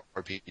Japanese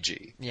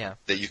RPG. Yeah.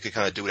 That you could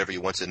kind of do whatever you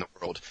wanted in the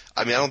world.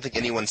 I mean, I don't think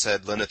anyone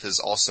said Lenneth is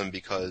awesome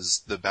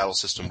because the battle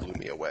system blew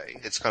me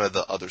away. It's kind of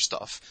the other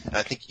stuff. And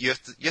I think you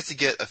have to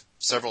get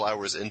several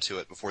hours into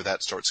it before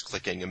that starts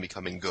clicking and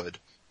becoming good.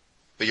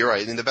 But you're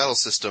right. I mean, the battle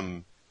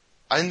system,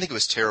 I didn't think it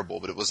was terrible,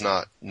 but it was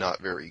not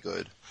very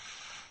good.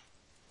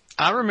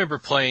 I remember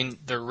playing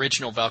the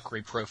original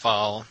Valkyrie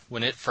Profile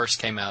when it first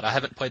came out. I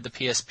haven't played the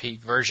PSP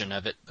version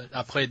of it, but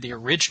I played the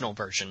original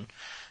version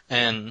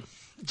and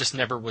just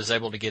never was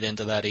able to get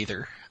into that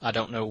either. I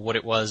don't know what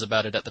it was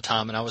about it at the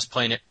time, and I was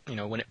playing it,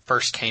 when it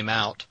first came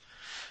out.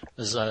 It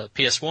was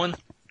PS1,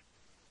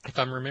 if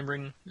I'm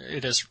remembering.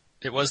 It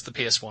was the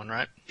PS1,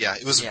 right? Yeah,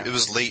 it was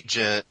late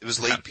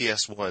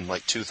PS1,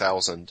 like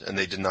 2000, and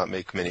they did not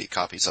make many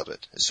copies of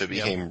it, so it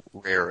became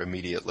rare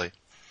immediately.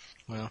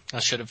 Well, I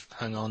should have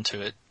hung on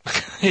to it,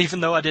 even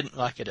though I didn't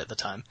like it at the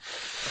time.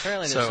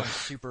 Apparently there's some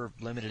super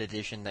limited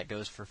edition that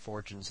goes for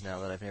fortunes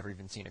now that I've never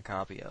even seen a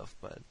copy of,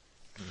 but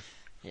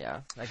yeah,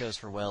 that goes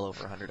for well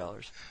over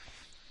 $100.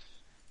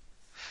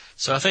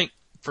 So I think,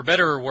 for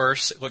better or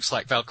worse, it looks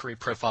like Valkyrie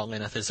Profile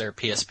Lenneth is their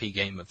PSP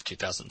game of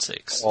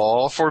 2006.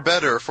 Oh, for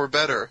better. For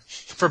better.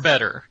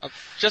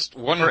 Just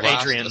one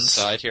last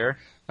aside here.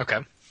 Okay.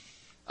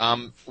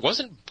 I'm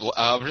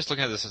just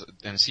looking at this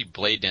and see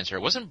Blade Dancer.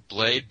 Wasn't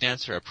Blade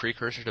Dancer a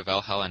precursor to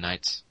Valhalla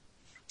Knights?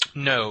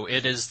 No,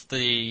 it is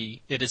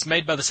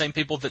made by the same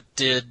people that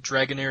did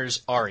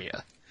Dragonair's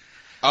Aria.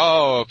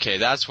 Oh, okay,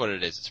 that's what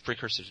it is. It's a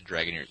precursor to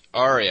Dragonair's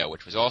Aria,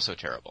 which was also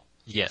terrible.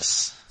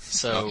 Yes.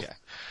 So, okay.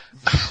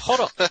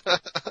 Hold on.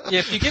 Yeah,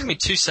 if you give me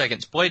 2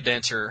 seconds, Blade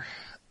Dancer,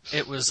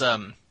 it was,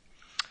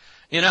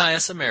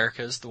 NIS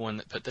America is the one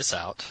that put this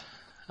out.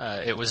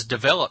 It was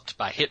developed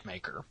by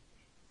Hitmaker.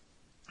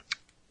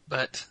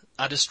 But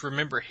I just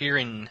remember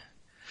hearing,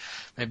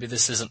 maybe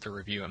this isn't the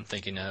review I'm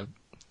thinking of.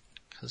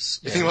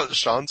 You think about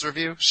Sean's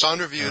review? Sean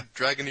reviewed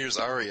Dragonair's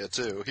Aria,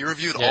 too. He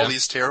reviewed all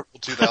these terrible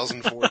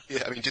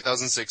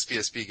 2006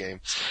 PSP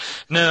games.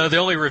 No, the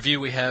only review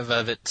we have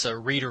of it's a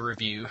reader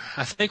review.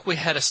 I think we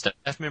had a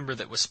staff member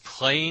that was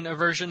playing a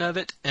version of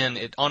it, and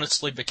it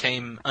honestly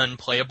became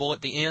unplayable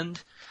at the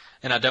end.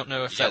 And I don't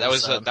know if that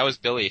was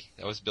Billy.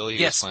 That was Billy.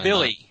 Yes,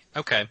 Billy. That.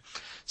 Okay.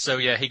 So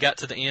yeah, he got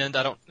to the end.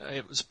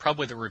 It was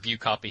probably the review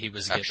copy he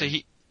was Actually,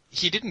 getting.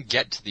 He didn't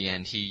get to the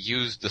end. He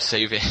used the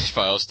save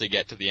files to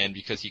get to the end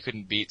because he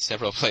couldn't beat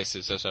several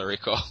places, as I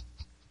recall.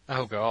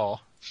 Oh, God.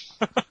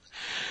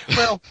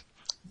 Well,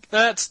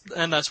 that's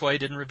why he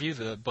didn't review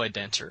the Blade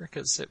Dancer,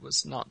 because it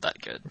was not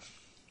that good.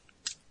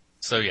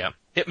 So yeah,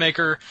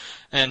 Hitmaker,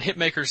 and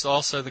Hitmaker's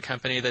also the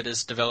company that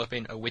is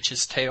developing A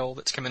Witch's Tale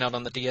that's coming out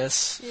on the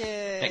DS.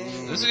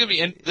 Yay! This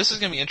is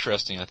gonna be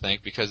interesting, I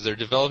think, because they're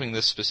developing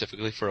this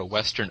specifically for a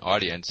Western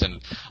audience,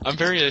 and I'm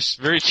very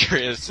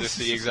curious to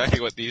see exactly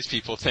what these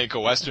people think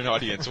a Western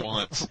audience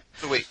wants.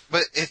 So wait,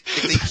 but if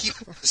they keep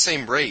the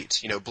same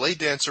rate, Blade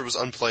Dancer was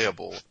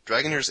unplayable,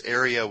 Dragonair's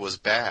Aria was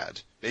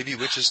bad, maybe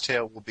Witch's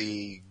Tale will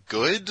be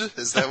good?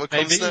 Is that what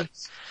comes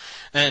next?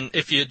 And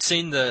if you had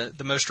seen the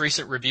most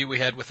recent review we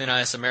had with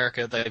NIS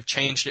America, they've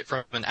changed it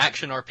from an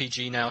action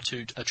RPG now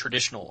to a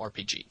traditional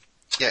RPG.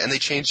 Yeah, and they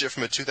changed it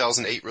from a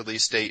 2008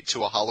 release date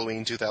to a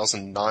Halloween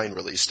 2009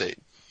 release date.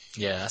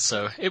 Yeah,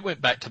 so it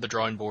went back to the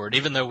drawing board,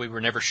 even though we were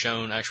never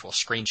shown actual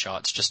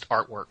screenshots, just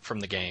artwork from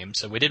the game,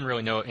 so we didn't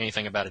really know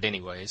anything about it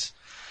anyways.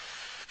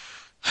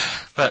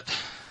 But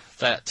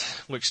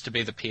that looks to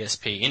be the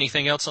PSP.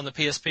 Anything else on the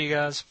PSP,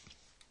 guys?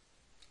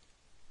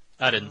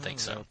 I didn't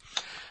think so.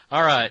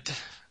 All right.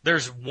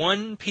 There's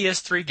one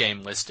PS3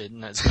 game listed,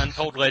 and that's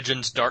Untold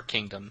Legends Dark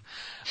Kingdom.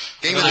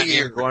 Game of the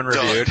year. One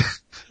reviewed.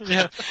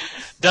 Yeah.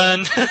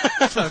 Done.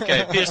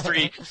 Okay,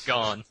 PS3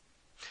 gone.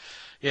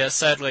 Yeah,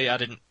 sadly I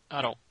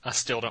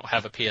still don't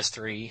have a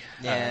PS3.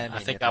 Yeah, I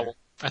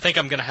think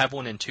I'm going to have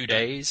one in 2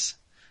 days.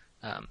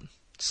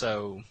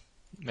 So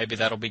maybe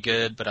that'll be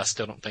good, but I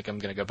still don't think I'm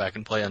going to go back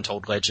and play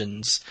Untold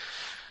Legends.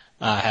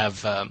 I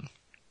have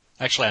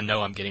actually, I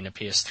know I'm getting a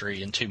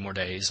PS3 in 2 more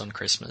days on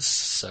Christmas,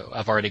 so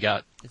I've already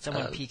got... Did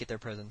someone peek at their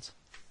presents?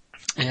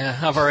 Yeah,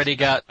 I've already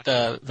got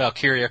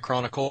Valkyria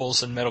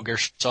Chronicles and Metal Gear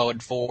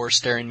Solid 4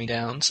 staring me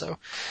down, so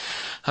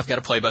I've got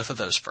to play both of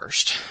those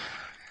first.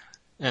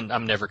 And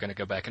I'm never going to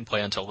go back and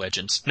play Untold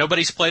Legends.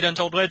 Nobody's played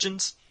Untold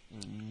Legends?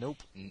 Nope.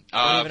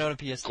 Don't even own a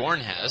PS3. Gorn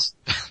has.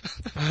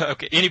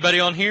 Okay, anybody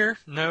on here?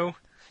 No?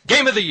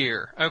 Game of the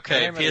Year.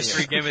 Okay,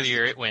 PS3 Game of the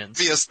Year, it wins.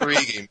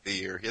 PS3 Game of the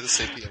Year. You had to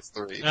say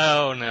PS3.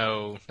 Oh,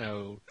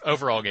 no.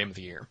 Overall Game of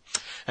the Year.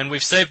 And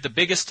we've saved the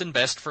biggest and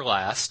best for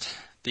last,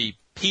 the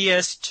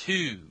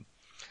PS2.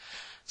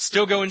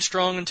 Still going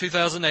strong in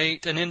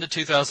 2008 and into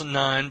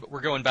 2009, but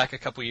we're going back a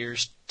couple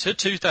years to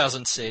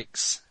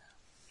 2006.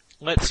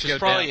 Let's go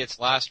probably down. Its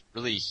last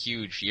really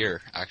huge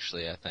year,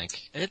 actually, I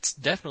think. It's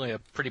definitely a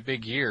pretty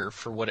big year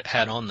for what it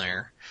had on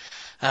there.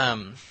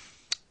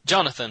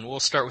 Jonathan,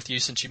 we'll start with you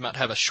since you might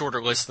have a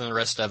shorter list than the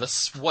rest of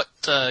us. What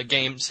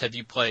games have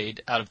you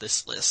played out of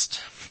this list?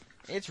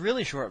 It's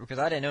really short because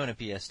I didn't own a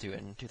PS2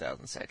 in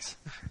 2006.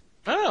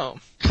 Oh,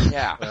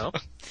 Yeah. well,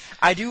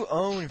 I do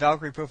own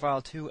Valkyrie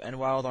Profile 2 and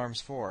Wild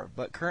Arms 4,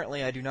 but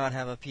currently I do not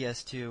have a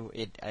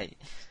PS2.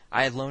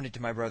 I had loaned it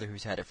to my brother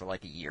who's had it for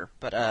like a year,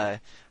 but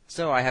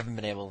so I haven't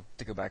been able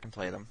to go back and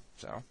play them.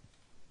 So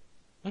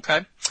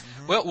okay.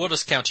 Well, we'll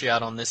just count you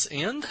out on this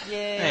end.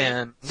 Yay.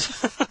 And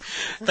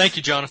thank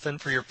you, Jonathan,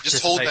 for your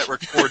Just participation. hold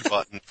that record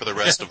button for the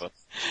rest of us.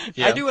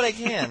 Yeah. I do what I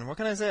can. What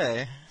can I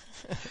say?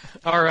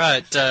 All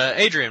right,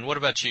 Adrian, what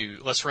about you?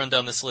 Let's run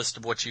down this list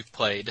of what you've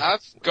played. I've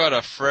got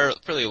a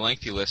fairly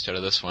lengthy list out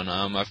of this one.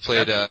 I've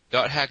played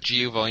Dot Hack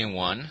GU Volume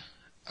 1,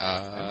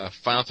 Final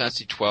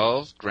Fantasy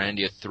 12,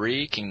 Grandia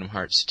 3, Kingdom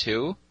Hearts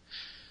 2,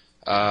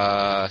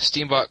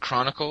 Steambot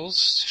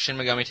Chronicles, Shin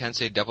Megami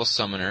Tensei Devil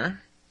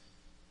Summoner,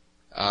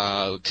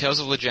 Tales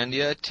of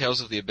Legendia,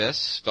 Tales of the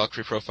Abyss,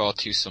 Valkyrie Profile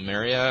 2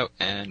 Silmeria,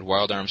 and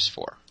Wild Arms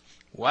 4.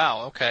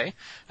 Wow, okay.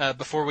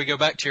 Before we go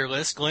back to your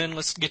list, Glenn,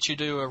 let's get you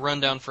to do a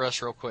rundown for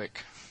us real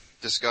quick.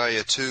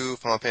 Disgaea 2,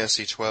 Final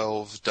Fantasy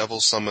 12,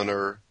 Devil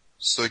Summoner,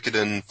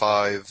 Suikoden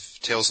 5,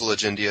 Tales of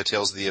Legendia,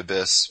 Tales of the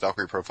Abyss,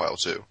 Valkyrie Profile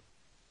 2.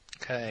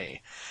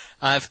 Okay.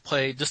 I've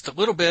played just a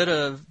little bit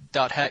of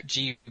Dot Hack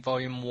G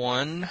Volume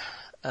 1,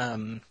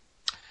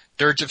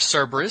 Dirge of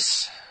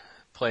Cerberus,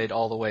 played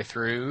all the way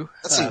through.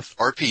 That's an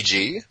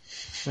RPG?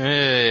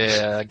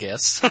 Yeah, I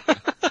guess.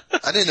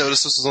 I didn't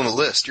notice this was on the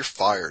list. You're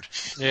fired.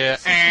 Yeah.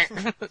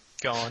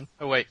 Gone.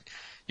 Oh, wait.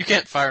 You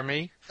can't fire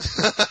me.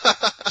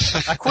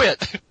 I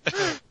quit.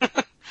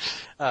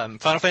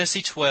 Final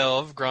Fantasy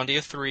 12,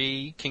 Grandia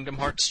 3, Kingdom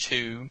Hearts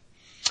 2,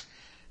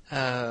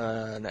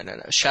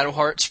 Shadow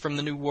Hearts from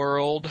the New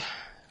World,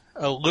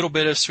 a little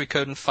bit of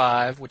Suikoden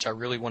 5, which I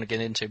really want to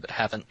get into but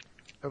haven't.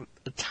 A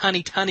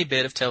tiny, tiny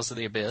bit of Tales of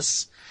the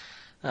Abyss,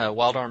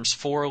 Wild Arms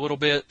 4 a little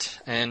bit,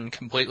 and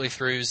completely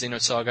through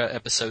Xenosaga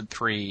Episode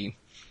 3.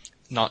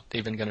 Not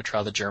even going to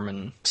try the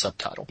German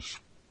subtitle.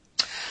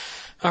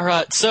 All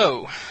right,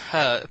 so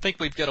I think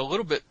we've got a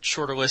little bit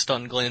shorter list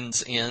on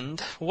Glenn's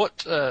end.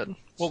 What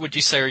would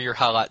you say are your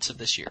highlights of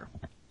this year?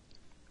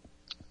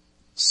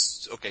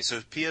 Okay,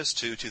 so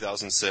PS2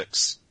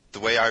 2006, the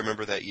way I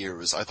remember that year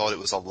was I thought it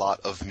was a lot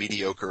of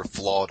mediocre,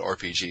 flawed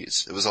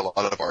RPGs. It was a lot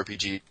of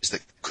RPGs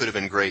that could have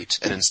been great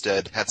and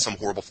instead had some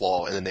horrible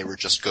flaw and then they were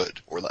just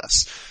good, or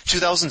less.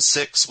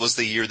 2006 was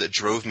the year that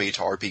drove me to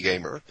RP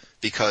Gamer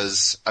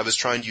because I was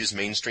trying to use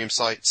mainstream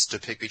sites to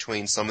pick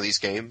between some of these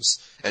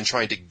games and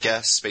trying to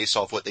guess based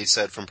off what they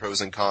said from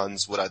pros and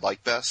cons what I'd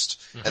like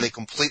best, and they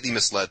completely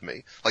misled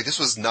me. Like, this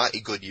was not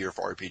a good year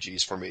for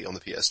RPGs for me on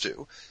the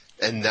PS2.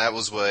 And that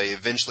was why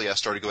eventually I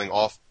started going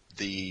off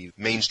the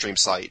mainstream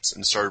sites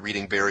and started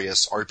reading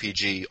various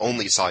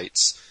RPG-only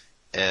sites.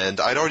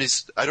 And I'd already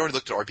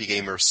looked at RP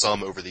Gamer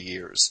some over the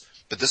years,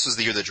 but this was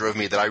the year that drove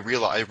me that I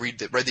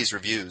read these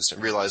reviews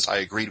and realized I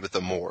agreed with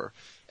them more,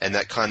 and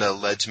that kind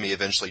of led to me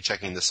eventually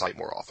checking the site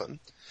more often.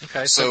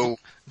 Okay, So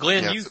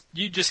Glenn, yeah,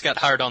 you just got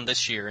hired on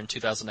this year in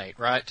 2008,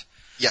 right?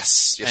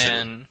 yes, I did.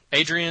 And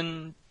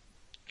Adrian,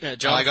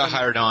 Jonathan, I got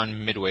hired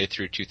on midway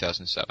through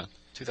 2007.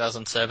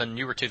 2007.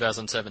 You were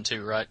 2007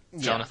 too, right,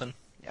 Jonathan?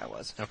 Yeah, I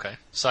was. Okay,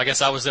 so I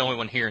guess I was the only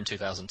one here in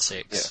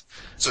 2006. Yeah.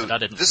 So but I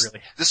didn't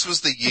really. This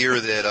was the year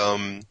that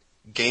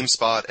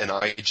GameSpot and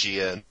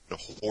IGN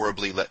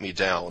horribly let me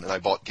down, and I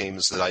bought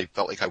games that I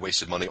felt like I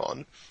wasted money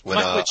on when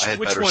Mike, I had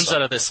which better ones stuff.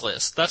 out of this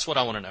list? That's what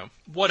I want to know.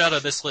 What out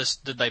of this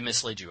list did they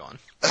mislead you on?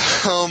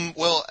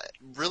 Well,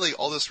 really,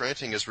 all this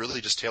ranting is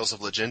really just Tales of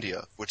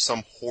Legendia, which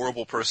some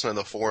horrible person in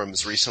the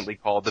forums recently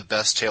called the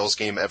best Tales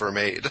game ever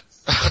made.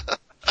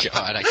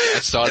 God, I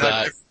saw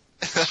that.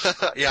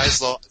 Yeah, I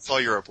saw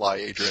your reply,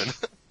 Adrian.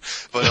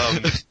 But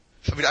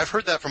I mean, I've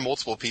heard that from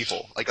multiple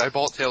people. Like, I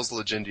bought Tales of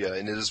Legendia,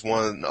 and it is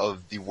one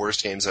of the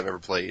worst games I've ever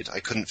played.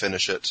 I couldn't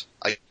finish it.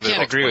 I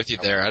can't agree with you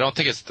there. I don't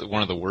think it's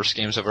one of the worst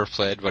games I've ever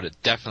played, but it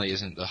definitely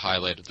isn't the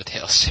highlight of the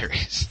Tales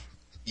series.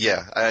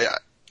 Yeah,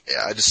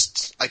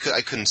 I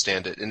couldn't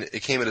stand it, and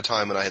it came at a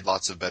time when I had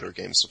lots of better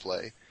games to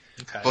play.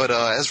 Okay. But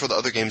as for the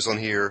other games on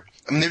here,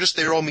 I mean,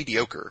 they're all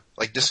mediocre.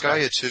 Like,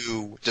 Disgaea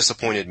 2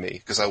 disappointed me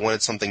because I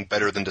wanted something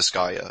better than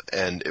Disgaea,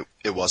 and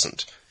it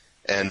wasn't.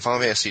 And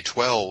Final Fantasy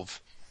 12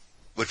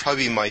 would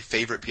probably be my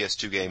favorite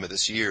PS2 game of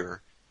this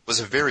year. Was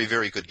a very,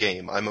 very good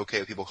game. I'm okay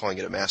with people calling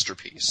it a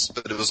masterpiece,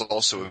 but it was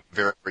also a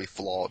very, very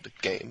flawed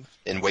game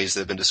in ways that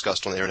have been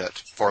discussed on the internet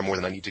far more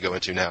than I need to go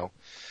into now.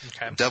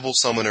 Okay. Devil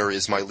Summoner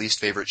is my least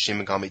favorite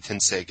Shin Megami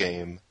Tensei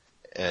game,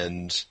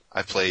 and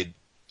I've played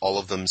all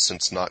of them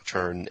since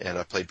Nocturne, and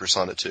I've played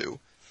Persona 2.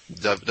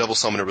 Devil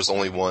Summoner was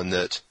only one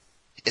that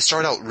it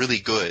started out really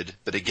good,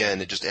 but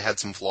again, it had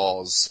some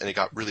flaws, and it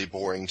got really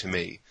boring to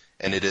me.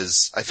 And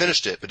I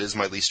finished it, but it is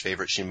my least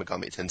favorite Shin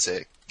Megami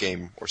Tensei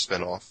game or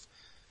spin-off.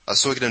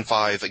 Suikoden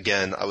 5,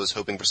 again, I was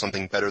hoping for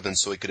something better than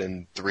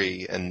Suikoden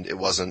 3, and it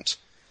wasn't.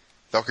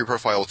 Valkyrie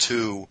Profile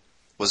 2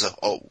 was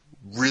a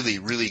really,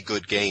 really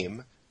good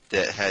game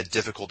that had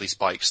difficulty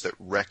spikes that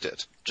wrecked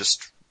it.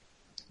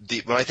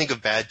 When I think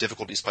of bad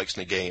difficulty spikes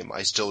in a game,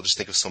 I still just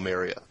think of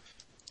Silmeria.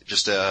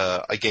 Just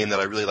a game that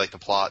I really liked the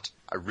plot,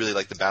 I really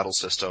liked the battle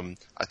system,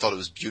 I thought it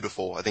was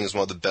beautiful, I think it was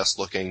one of the best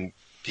looking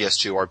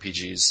PS2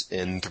 RPGs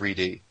in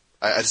 3D.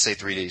 I had to say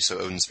 3D, so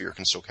Odin Sphere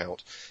can still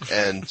count.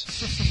 And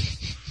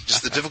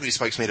just the difficulty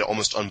spikes made it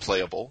almost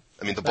unplayable.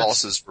 I mean, the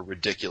bosses were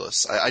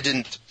ridiculous. I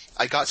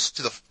got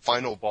to the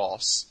final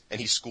boss, and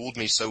he schooled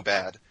me so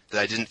bad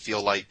that I didn't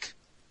feel like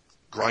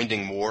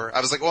grinding more. I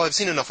was like, well, I've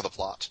seen enough of the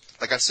plot.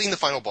 Like, I've seen the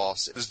final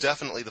boss. It was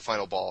definitely the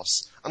final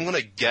boss. I'm going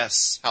to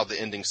guess how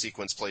the ending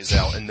sequence plays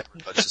out and never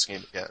touch this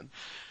game again.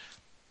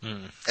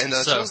 And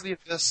Tales of the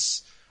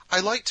Abyss,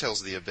 I like Tales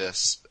of the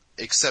Abyss,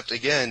 except,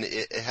 again,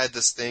 it had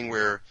this thing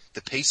where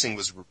the pacing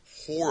was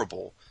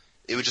horrible.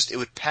 It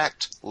would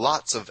pack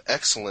lots of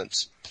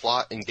excellent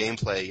plot and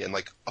gameplay in,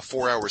 like, a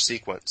 4-hour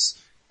sequence.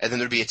 And then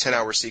there'd be a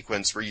 10-hour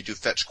sequence where you do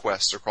fetch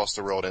quests across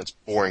the world, and it's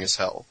boring as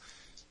hell.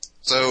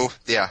 So,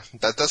 yeah,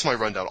 that's my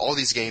rundown. All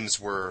these games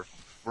were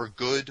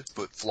good,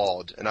 but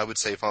flawed, and I would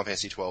say Final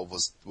Fantasy XII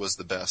was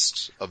the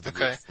best of the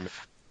group for me.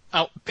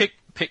 I'll pick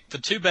the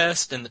two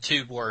best and the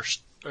two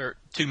worst, or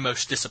two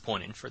most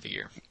disappointing for the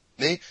year.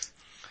 Me?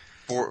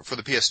 For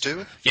the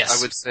PS2? Yes.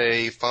 I would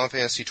say Final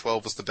Fantasy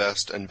XII was the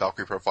best, and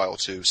Valkyrie Profile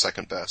 2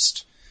 second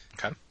best.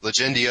 Okay.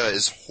 Legendia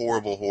is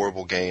horrible,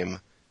 horrible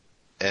game,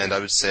 and I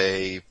would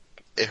say...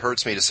 It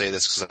hurts me to say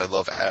this because I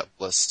love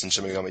Atlas and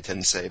Shin Megami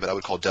Tensei, but I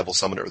would call Devil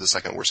Summoner the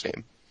second worst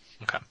game.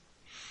 Okay.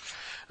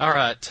 All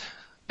right.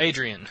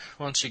 Adrian,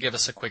 why don't you give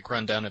us a quick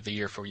rundown of the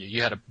year for you?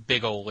 You had a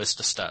big old list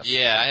of stuff.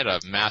 Yeah, I had a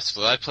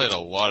massive... I played a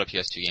lot of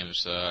PS2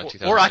 games.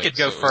 Or I could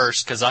go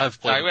first, because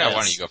I've played less.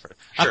 Why don't you go first?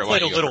 Sure, I've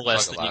played a little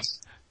less than you.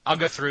 I'll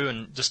go through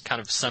and just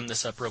kind of sum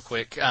this up real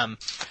quick.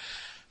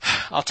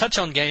 I'll touch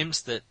on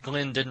games that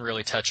Glenn didn't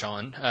really touch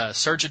on.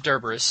 Surge of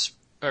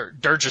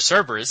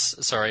Cerberus,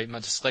 sorry, my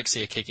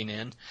dyslexia kicking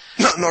in.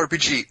 Not an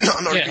RPG.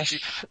 Not an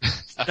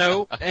RPG.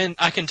 No, and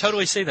I can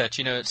totally see that.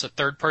 You know, it's a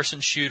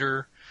third-person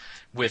shooter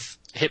with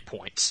hit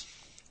points.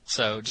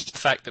 So just the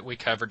fact that we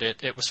covered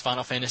it, it was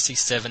Final Fantasy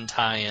VII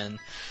tie-in.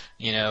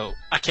 You know,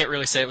 I can't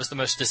really say it was the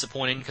most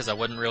disappointing because I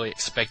wasn't really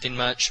expecting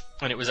much.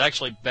 And it was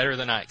actually better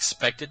than I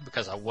expected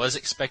because I was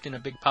expecting a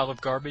big pile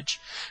of garbage.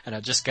 And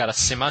I just got a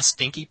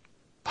semi-stinky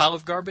pile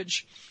of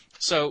garbage.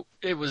 So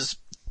it was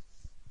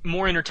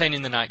more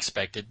entertaining than I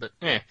expected, but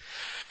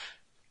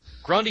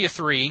Grandia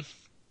 3,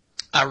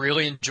 I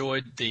really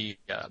enjoyed the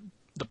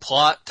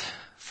plot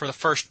for the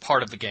first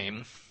part of the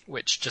game,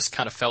 which just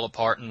kind of fell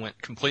apart and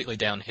went completely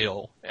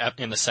downhill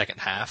in the second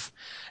half.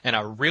 And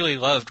I really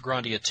loved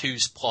Grandia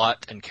 2's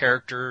plot and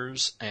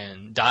characters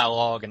and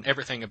dialogue and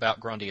everything about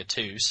Grandia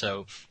 2.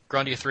 So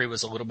Grandia 3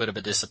 was a little bit of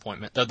a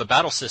disappointment, though the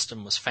battle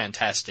system was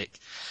fantastic.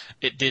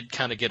 It did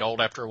kind of get old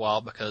after a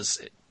while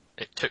because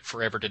it took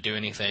forever to do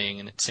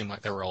anything, and it seemed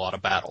like there were a lot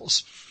of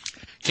battles.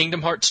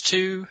 Kingdom Hearts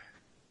 2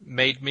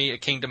 made me a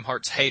Kingdom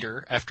Hearts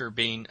hater after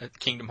being a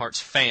Kingdom Hearts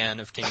fan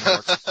of Kingdom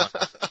Hearts 1.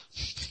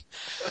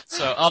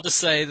 So I'll just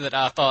say that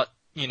I thought,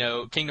 you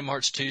know, Kingdom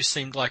Hearts 2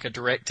 seemed like a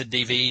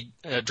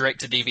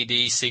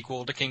direct-to-DVD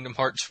sequel to Kingdom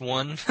Hearts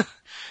 1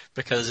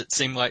 because it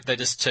seemed like they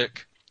just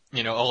took,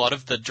 you know, a lot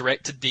of the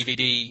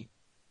direct-to-DVD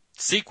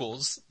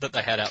sequels that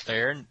they had out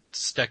there and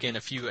stuck in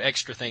a few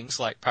extra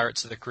things like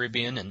Pirates of the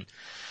Caribbean and,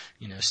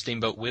 you know,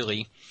 Steamboat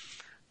Willie,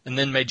 and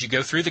then made you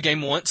go through the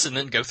game once and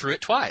then go through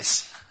it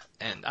twice.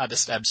 And I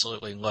just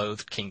absolutely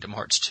loathed Kingdom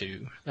Hearts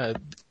 2.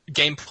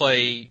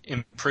 Gameplay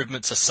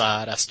improvements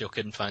aside, I still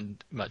couldn't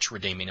find much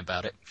redeeming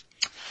about it.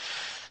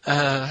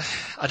 I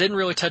didn't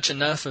really touch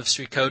enough of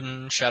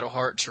Suikoden, Shadow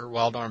Hearts, or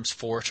Wild Arms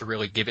 4 to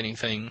really give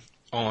anything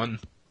on,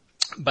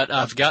 but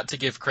I've got to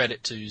give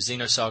credit to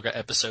Xenosaga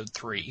Episode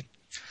 3.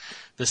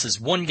 This is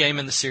one game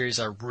in the series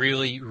I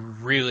really,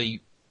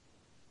 really,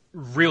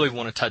 really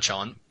want to touch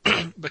on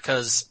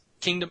because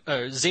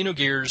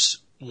Xenogears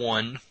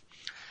 1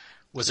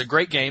 was a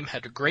great game,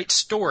 had a great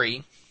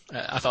story.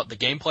 I thought the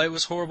gameplay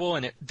was horrible,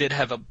 and it did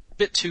have a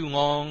bit too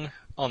long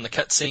on the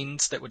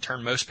cutscenes that would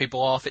turn most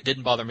people off. It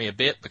didn't bother me a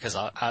bit because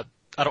I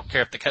don't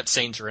care if the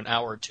cutscenes are an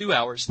hour or 2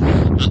 hours.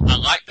 I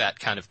like that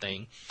kind of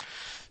thing,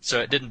 so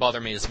it didn't bother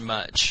me as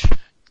much.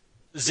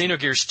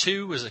 Xenogears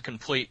 2 was a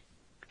complete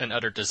and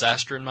utter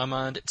disaster in my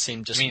mind. It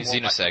seemed just... You mean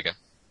Xenosaga?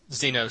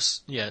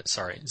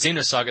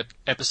 Xenosaga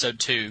Episode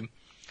 2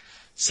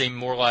 seemed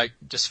more like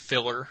just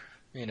filler,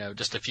 you know,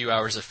 just a few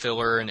hours of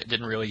filler, and it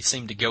didn't really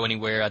seem to go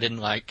anywhere. I didn't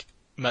like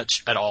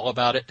much at all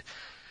about it.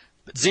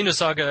 But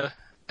Xenosaga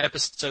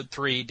Episode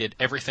 3 did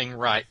everything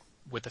right,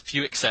 with a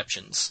few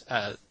exceptions.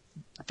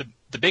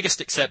 The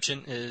biggest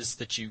exception is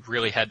that you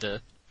really had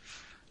to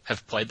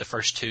have played the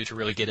first two to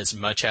really get as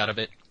much out of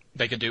it.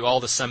 They could do all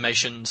the story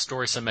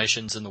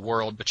summations in the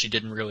world, but you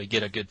didn't really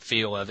get a good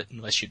feel of it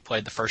unless you'd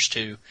played the first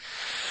two.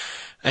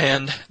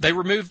 And they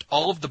removed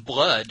all of the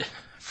blood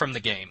from the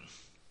game.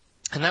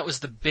 And that was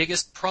the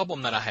biggest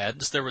problem that I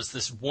had, is there was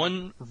this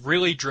one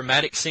really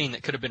dramatic scene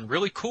that could have been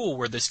really cool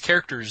where this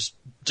character's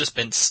just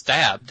been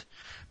stabbed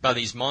by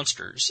these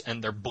monsters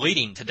and they're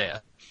bleeding to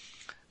death.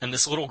 And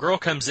this little girl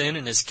comes in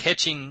and is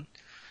catching,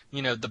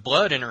 you know, the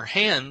blood in her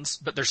hands,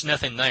 but there's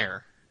nothing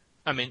there.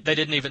 I mean, they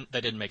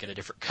didn't make it a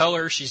different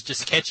color. She's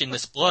just catching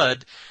this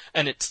blood,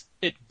 and it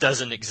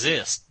doesn't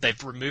exist.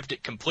 They've removed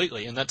it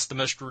completely, and that's the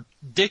most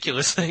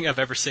ridiculous thing I've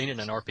ever seen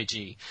in an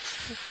RPG.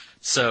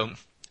 So,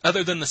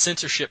 Other than the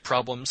censorship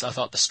problems, I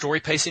thought the story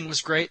pacing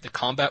was great, the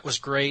combat was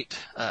great,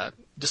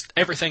 just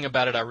everything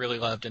about it I really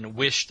loved, and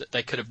wish that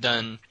they could have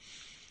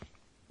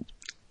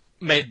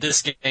made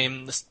this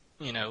game,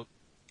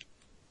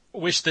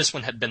 wish this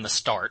one had been the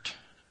start,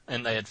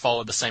 and they had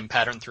followed the same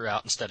pattern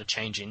throughout instead of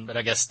changing, but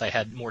I guess they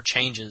had more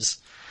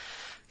changes,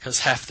 because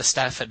half the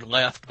staff had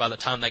left by the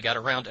time they got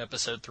around to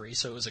Episode 3,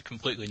 so it was a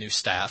completely new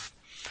staff.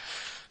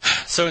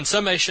 So in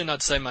summation,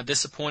 I'd say my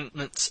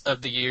disappointments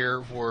of the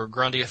year were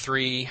Grandia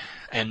 3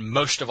 and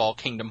most of all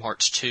Kingdom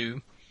Hearts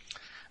 2.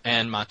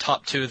 And my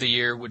top 2 of the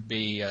year would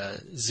be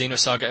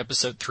Xenosaga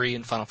Episode 3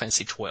 and Final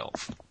Fantasy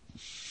 12.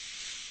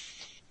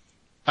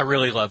 I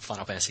really love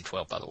Final Fantasy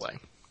 12, by the way.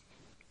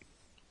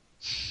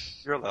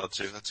 You're allowed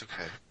to. That's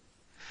okay.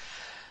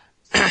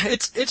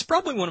 It's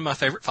probably one of my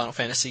favorite Final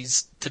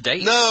Fantasies to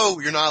date. No,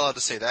 you're not allowed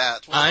to say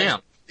that. I am.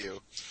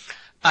 You.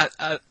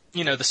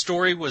 The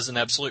story was an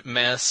absolute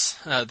mess.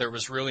 There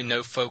was really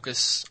no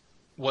focus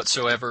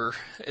whatsoever.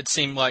 It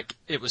seemed like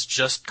it was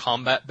just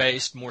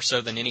combat-based more so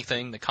than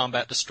anything. The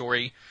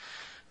combat-to-story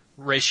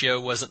ratio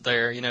wasn't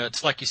there.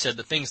 It's like you said,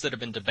 the things that have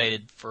been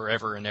debated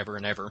forever and ever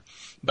and ever.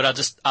 But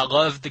I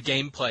love the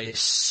gameplay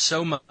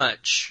so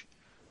much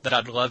that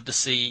I'd love to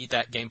see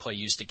that gameplay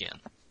used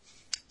again.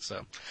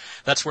 So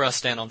that's where I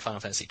stand on Final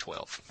Fantasy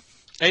 12.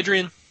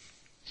 Adrian?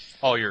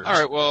 All yours. All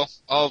right, well,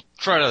 I'll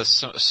try to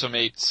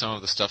summate some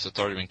of the stuff that's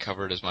already been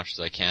covered as much as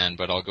I can,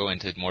 but I'll go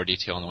into more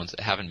detail on the ones that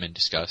haven't been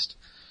discussed.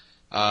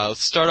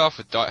 Let's start off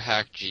with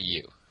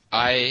 .hack.gu.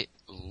 I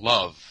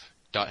love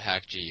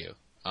 .hack.gu.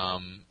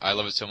 I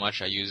love it so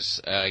much I use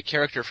a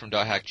character from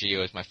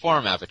 .hack.gu as my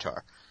forum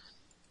avatar.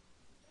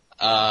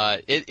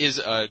 It is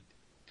a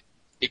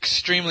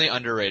extremely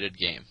underrated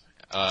game.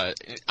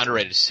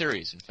 Underrated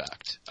series, in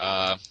fact.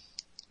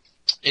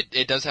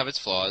 It does have its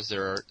flaws.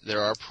 There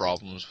are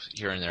problems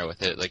here and there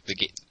with it. Like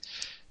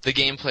the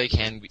gameplay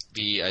can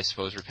be, I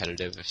suppose,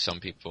 repetitive if some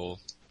people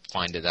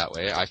find it that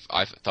way.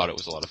 I thought it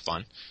was a lot of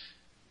fun.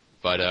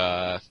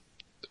 But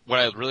what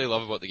I really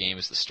love about the game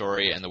is the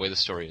story and the way the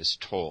story is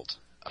told.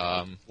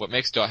 What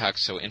makes .hack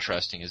so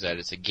interesting is that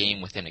it's a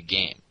game within a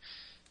game.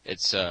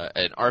 It's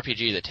an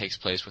RPG that takes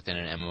place within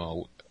an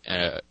MMO.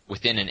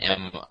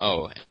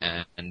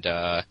 And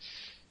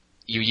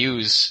you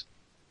use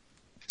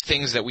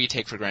things that we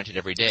take for granted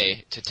every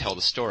day to tell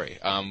the story.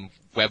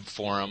 Web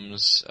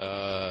forums,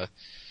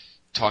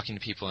 talking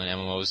to people in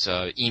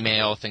MMOs,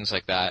 email, things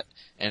like that.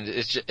 And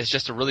it's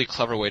just a really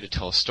clever way to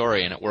tell a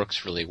story, and it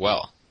works really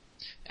well.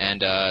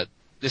 And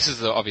this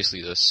is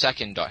obviously the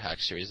second .hack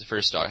series, the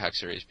first .hack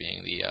series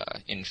being the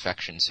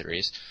Infection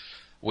series,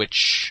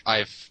 which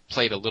I've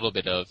played a little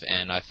bit of,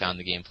 and I found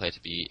the gameplay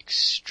to be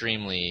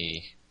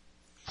extremely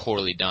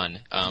poorly done.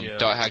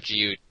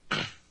 .hack.gu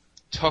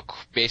took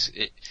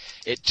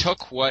it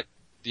took what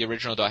the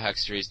original .hack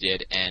series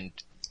did and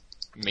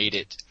made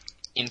it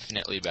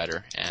infinitely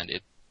better, and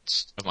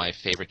it's one of my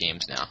favorite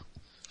games now.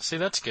 See,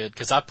 that's good,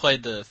 because I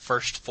played the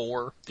first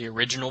the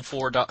original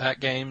four .hack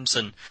games,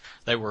 and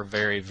they were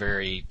very,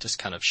 very just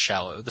kind of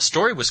shallow. The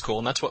story was cool,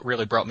 and that's what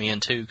really brought me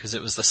in, too, because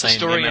it was the same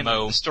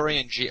MMO.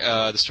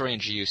 The story in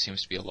GU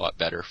seems to be a lot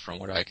better from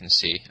what I can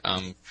see.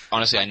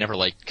 Honestly, I never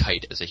liked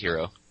Kite as a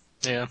hero.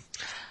 Yeah.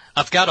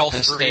 I've got all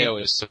three.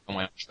 Esteo is so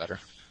much better.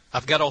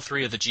 I've got all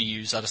three of the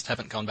GUs, I just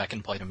haven't gone back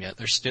and played them yet.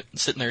 They're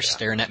sitting there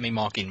staring at me,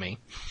 mocking me.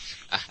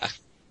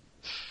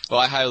 Well,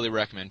 I highly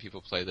recommend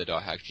people play the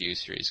 .hack GU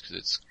series because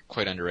it's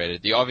quite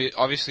underrated.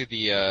 Obviously,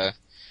 the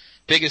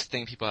biggest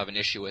thing people have an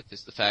issue with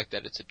is the fact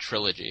that it's a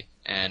trilogy,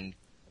 and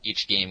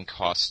each game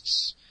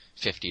costs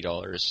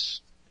 $50,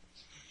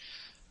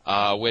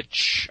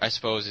 which I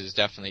suppose is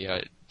definitely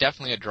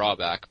a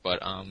drawback.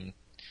 But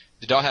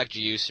the .hack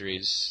GU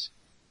series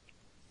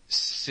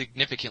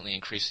significantly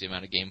increased the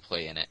amount of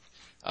gameplay in it.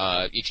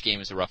 Each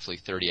game is roughly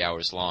 30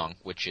 hours long,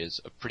 which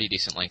is a pretty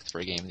decent length for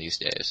a game these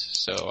days.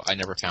 So I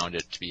never found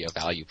it to be a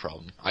value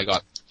problem. I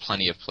got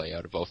plenty of play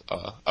out of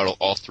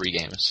all three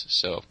games,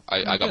 so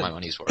I got my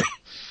money's worth.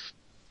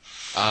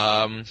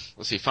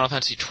 Let's see, Final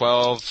Fantasy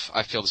 12.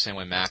 I feel the same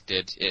way Mac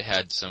did. It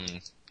had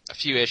a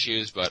few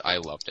issues, but I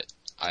loved it.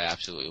 I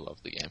absolutely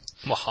loved the game.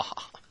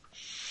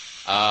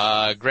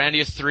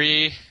 Grandia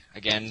 3.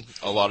 Again,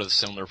 a lot of the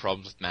similar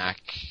problems with Mac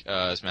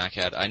as Mac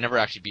had. I never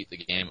actually beat the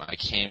game.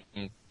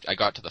 I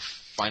got to the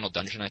final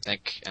dungeon, I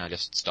think, and I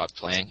just stopped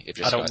playing.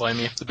 I don't blame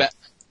you.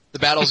 The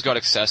battles got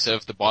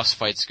excessive, the boss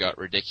fights got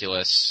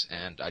ridiculous,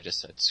 and I just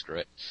said screw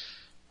it.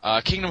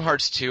 Kingdom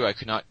Hearts 2, I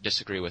could not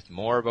disagree with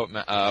more about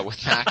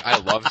with Mac.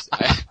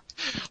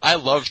 I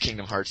loved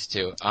Kingdom Hearts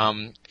 2.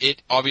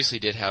 It obviously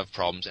did have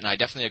problems, and I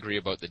definitely agree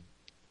about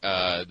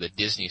the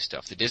Disney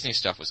stuff. The Disney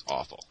stuff was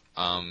awful.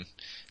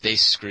 They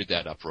screwed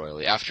that up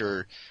royally.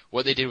 After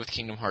what they did with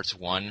Kingdom Hearts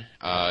 1,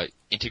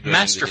 integrating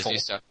the Disney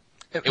stuff.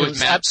 It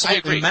was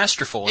absolutely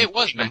masterful. It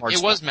was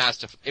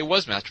masterful. It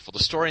was masterful. The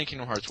story in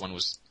Kingdom Hearts 1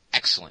 was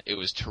excellent. It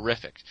was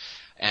terrific.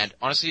 And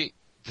honestly,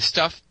 the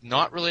stuff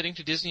not relating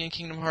to Disney in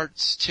Kingdom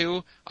Hearts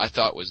 2, I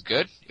thought was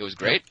good. It was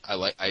great.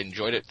 I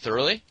enjoyed it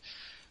thoroughly.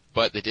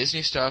 But the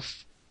Disney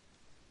stuff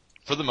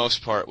for the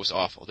most part, was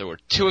awful. There were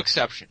 2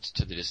 exceptions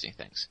to the Disney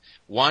things.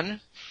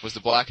 One was the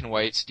black and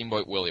white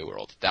Steamboat Willie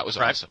world. That was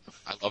awesome.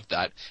 I loved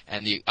that.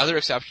 And the other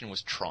exception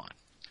was Tron.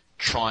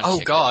 Oh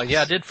god,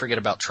 yeah, I did forget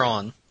about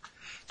Tron.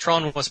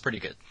 Tron was pretty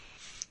good.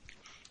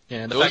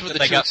 Yeah, those were the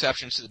 2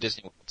 exceptions to the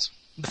Disney worlds.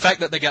 The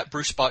fact that they got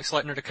Bruce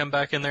Boxleitner to come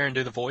back in there and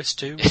do the voice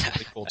too was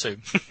pretty cool too.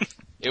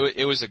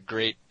 It was a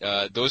great.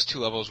 Those 2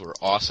 levels were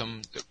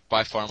awesome.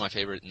 By far my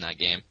favorite in that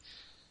game.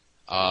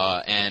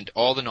 And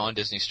all the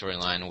non-Disney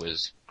storyline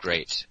was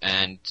great.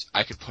 And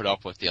I could put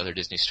up with the other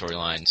Disney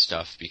storyline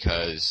stuff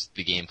because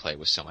the gameplay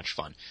was so much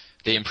fun.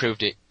 They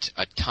improved it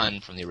a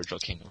ton from the original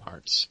Kingdom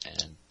Hearts,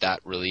 and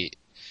that really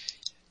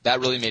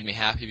made me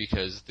happy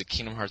because the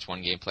Kingdom Hearts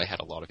 1 gameplay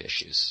had a lot of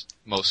issues,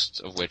 most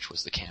of which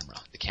was the camera.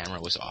 The camera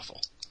was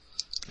awful.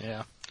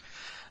 Yeah.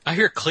 I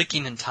hear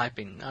clicking and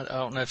typing. I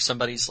don't know if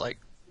somebody's, like,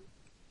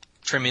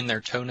 trimming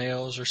their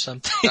toenails or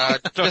something.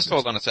 Just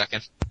hold on a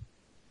second.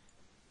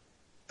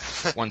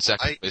 1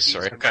 second, please,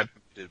 sorry. Okay.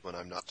 When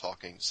I'm not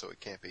talking, so it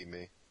can't be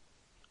me.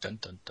 Dun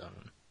dun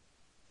dun.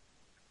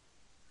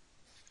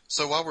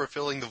 So while we're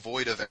filling the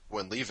void of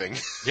everyone leaving...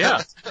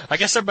 Yeah, I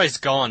guess everybody's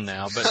gone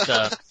now,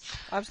 but...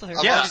 I'm still here.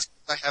 Yeah.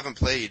 I haven't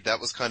played.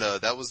 That was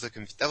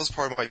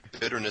part of my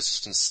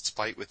bitterness and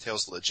spite with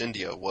Tales of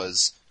Legendia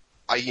was...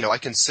 I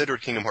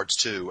considered Kingdom Hearts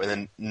 2 and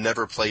then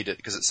never played it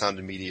because it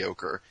sounded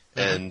mediocre.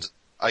 Mm-hmm. And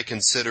I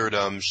considered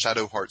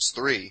Shadow Hearts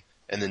 3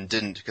 and then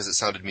didn't because it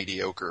sounded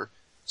mediocre.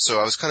 So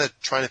I was kind of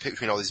trying to pick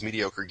between all these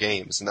mediocre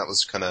games, and that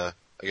was kind of,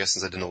 I guess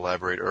since I didn't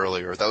elaborate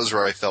earlier, that was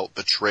where I felt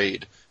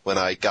betrayed when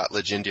I got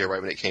Legendia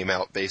right when it came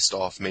out based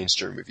off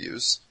mainstream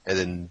reviews, and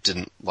then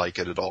didn't like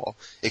it at all.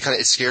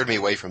 It scared me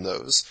away from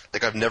those.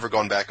 Like, I've never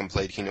gone back and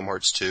played Kingdom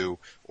Hearts 2,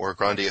 or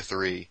Grandia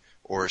 3,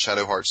 or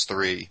Shadow Hearts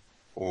 3,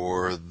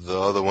 or the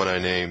other one I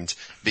named,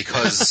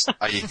 because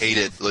I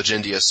hated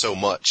Legendia so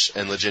much,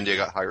 and Legendia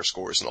got higher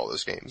scores in all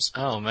those games.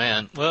 Oh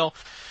man. Well,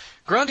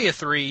 Grandia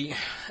 3...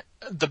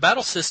 the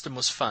battle system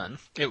was fun.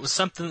 It was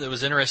something that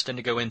was interesting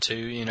to go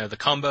into.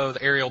 The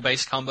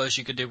aerial-based combos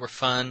you could do were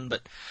fun, but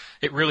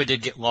it really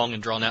did get long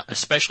and drawn out,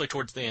 especially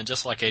towards the end.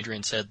 Just like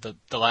Adrian said,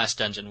 the last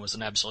dungeon was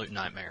an absolute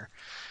nightmare.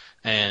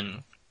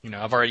 And,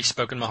 I've already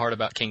spoken my heart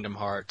about Kingdom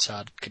Hearts.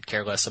 I could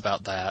care less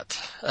about that.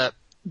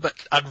 But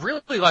I'd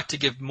really like to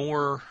give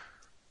more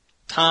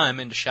time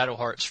into Shadow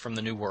Hearts from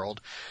the New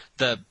World.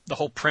 The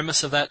whole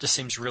premise of that just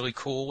seems really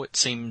cool. It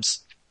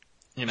seems,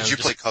 Did you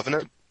play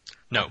Covenant?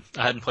 No,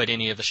 I hadn't played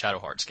any of the Shadow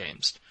Hearts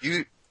games.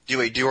 Do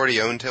you already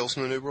own Tales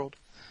from the New World?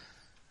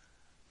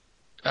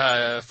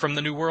 From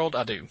the New World,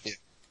 I do. Yeah.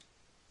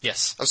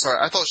 Yes. I'm sorry,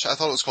 I thought it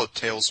was called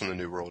Tales from the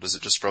New World. Is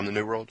it just from the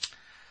New World?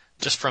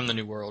 Just from the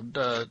New World.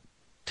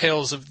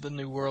 Tales of the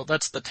New World.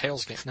 That's the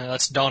Tales game. No,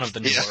 that's Dawn of the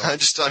New World.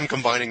 Yeah, I'm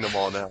combining them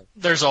all now.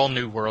 There's all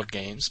New World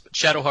games, but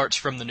Shadow Hearts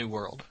from the New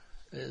World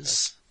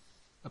is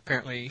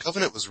apparently...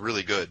 Covenant was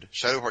really good.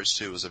 Shadow Hearts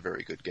 2 was a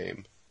very good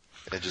game.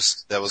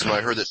 That was when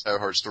I heard that Shadow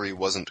Hearts 3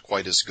 wasn't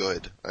quite as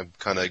good. I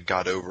kind of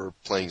got over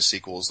playing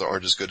sequels that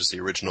aren't as good as the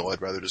original.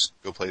 I'd rather just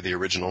go play the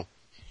original.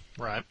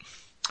 Right.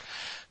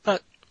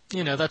 But,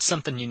 that's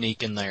something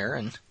unique in there,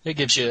 and it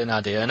gives you an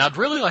idea. And I'd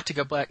really like to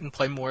go back and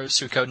play more of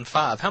Suikoden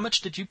 5. How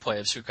much did you play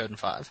of Suikoden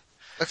 5?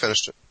 I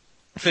finished it.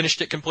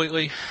 Finished it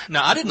completely?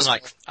 No, I didn't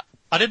like...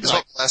 It's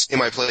the last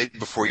game I played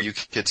before you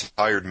kids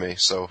hired me,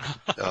 so...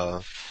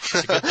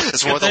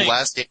 it's one of the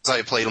last games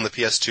I played on the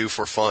PS2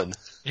 for fun.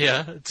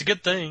 Yeah, it's a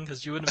good thing,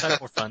 because you wouldn't have had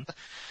more fun.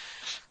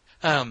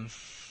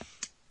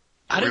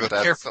 I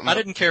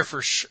didn't care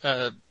for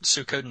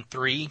Suikoden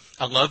 3.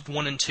 I loved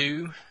 1 and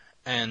 2,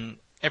 and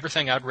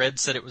everything I'd read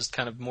said it was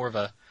kind of more of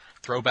a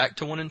throwback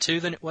to 1 and 2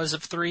 than it was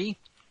of 3.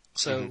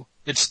 So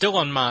it's still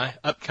on my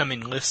upcoming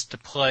list to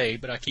play,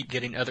 but I keep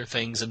getting other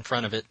things in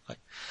front of it, like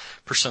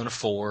Persona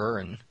 4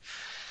 and...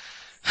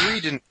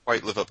 3 didn't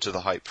quite live up to the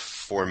hype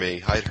for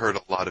me. I'd heard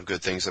a lot of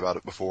good things about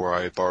it before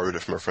I borrowed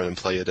it from a friend and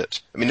played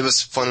it. I mean, it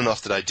was fun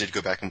enough that I did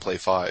go back and play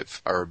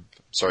 5.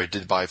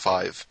 Did buy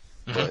 5.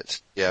 Mm-hmm.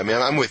 But, yeah, I mean,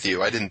 I'm with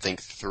you. I didn't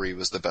think 3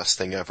 was the best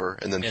thing ever,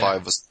 and then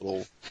 5 was a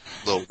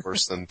little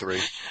worse than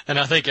 3. And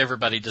I think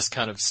everybody just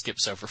kind of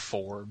skips over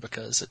 4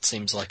 because it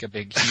seems like a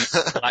big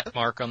huge black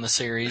mark on the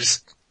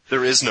series.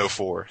 There is no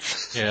 4.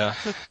 Yeah.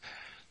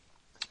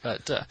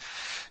 But,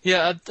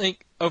 I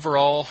think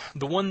overall,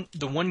 the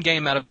one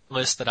game out of the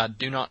list that I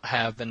do not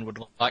have and would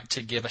like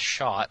to give a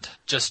shot,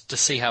 just to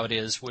see how it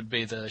is, would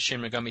be the Shin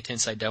Megami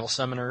Tensei Devil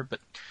Summoner, but,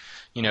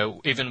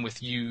 even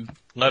with you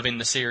loving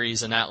the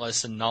series and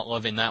Atlas and not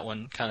loving that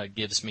one, kind of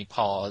gives me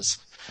pause.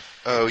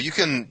 Oh, you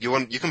can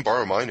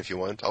borrow mine if you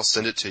want. I'll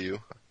send it to you.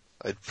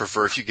 I'd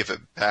prefer if you give it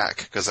back,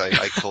 because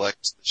I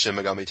collect Shin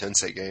Megami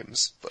Tensei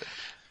games, but...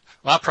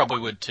 Well, I probably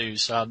would too,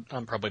 so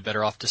I'm probably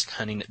better off just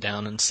hunting it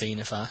down and seeing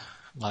if I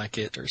like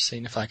it or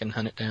seeing if I can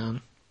hunt it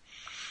down.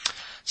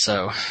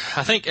 So,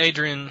 I think,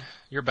 Adrian,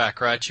 you're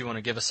back, right? You want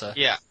to give us a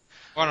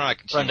Why don't I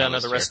continue run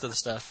down the rest of the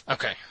stuff?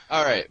 Okay.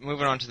 All right,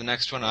 moving on to the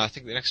next one. I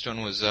think the next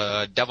one was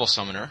Devil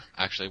Summoner,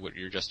 actually, what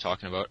you were just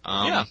talking about.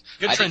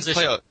 Good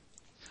transition.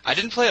 I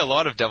didn't play a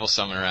lot of Devil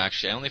Summoner,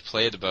 actually. I only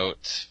played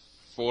about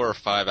 4 or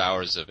 5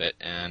 hours of it,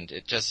 and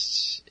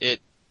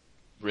it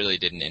really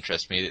didn't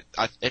interest me.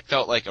 It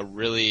felt like a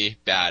really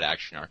bad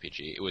action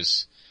RPG. It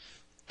was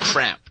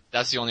cramped.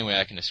 That's the only way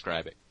I can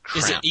describe it.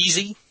 Cramped. Is it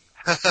easy?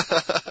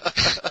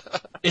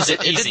 Is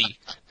it easy?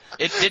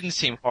 It didn't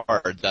seem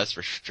hard, that's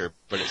for sure,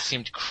 but it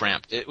seemed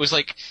cramped. It was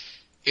like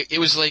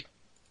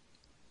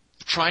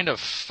trying to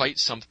fight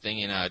something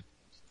in a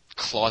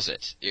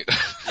closet. Yeah.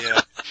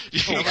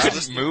 You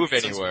couldn't move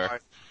anywhere.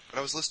 When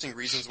I was listing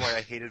reasons why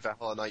I hated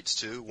Valhalla Knights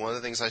 2, one of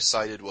the things I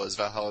cited was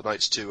Valhalla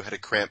Knights 2 had a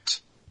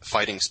cramped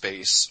fighting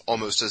space,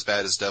 almost as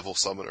bad as Devil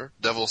Summoner.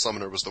 Devil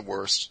Summoner was the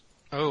worst.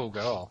 Oh,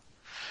 God.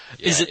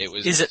 Yeah,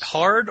 is it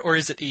hard or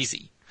is it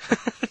easy?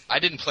 I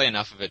didn't play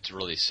enough of it to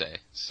really say,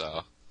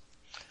 so.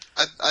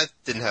 I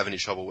didn't have any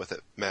trouble with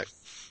it, Mac.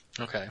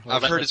 Okay. Well,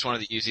 I've heard it's one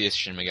of the easiest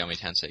Shin Megami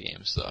Tensei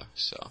games, though,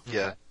 so.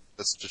 Yeah,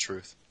 that's the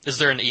truth. Is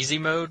there an easy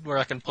mode where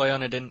I can play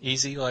on it in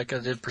easy like I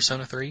did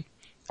Persona 3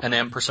 and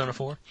then Persona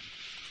 4?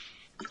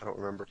 I don't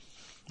remember.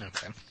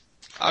 Okay.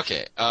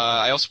 Okay,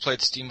 I also played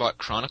Steambot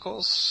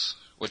Chronicles,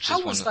 which How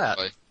is was one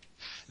that?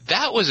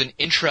 That was an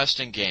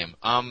interesting game.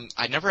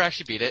 I never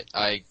actually beat it.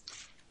 I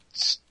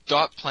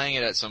stopped playing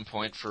it at some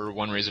point for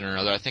one reason or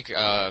another. I think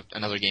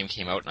another game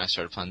came out and I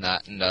started playing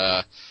that, and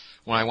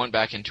when I went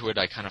back into it,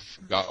 I kind of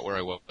forgot where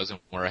I was and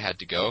where I had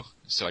to go,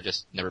 so I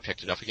just never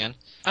picked it up again.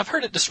 I've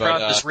heard it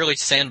described as really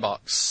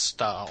sandbox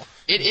style.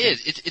 It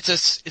is. It's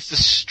the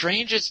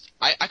strangest.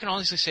 I can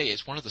honestly say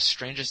it's one of the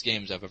strangest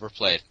games I've ever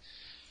played.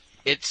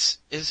 It's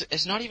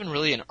not even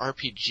really an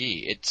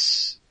RPG.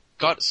 It's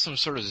got some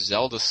sort of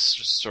Zelda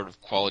sort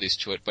of qualities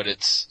to it, but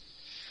it's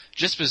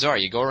just bizarre.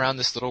 You go around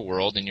this little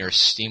world and you're a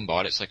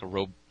Steambot. It's like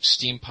a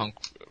steampunk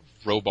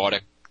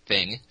robotic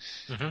thing.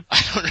 Mm-hmm.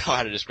 I don't know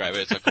how to describe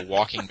it. It's like a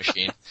walking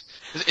machine.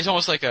 It's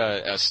almost like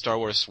a Star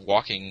Wars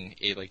walking,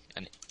 like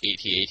an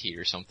AT-AT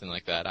or something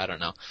like that. I don't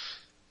know.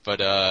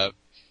 But,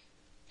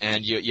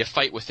 and you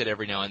fight with it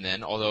every now and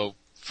then, although,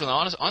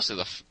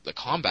 honestly, the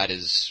combat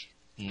is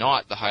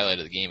not the highlight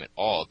of the game at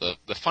all. The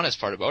funnest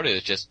part about it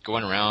is just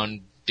going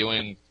around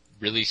doing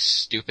really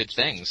stupid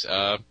things.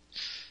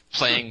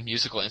 Playing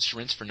musical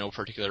instruments for no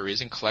particular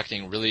reason,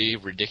 collecting really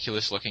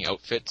ridiculous-looking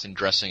outfits and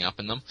dressing up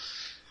in them.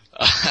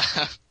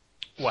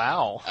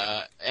 Wow.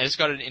 And it's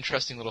got an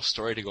interesting little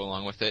story to go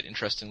along with it,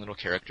 interesting little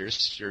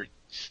characters.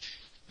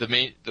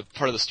 The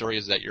part of the story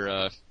is that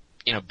you're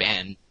in a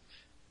band,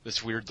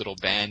 this weird little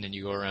band, and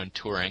you go around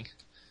touring.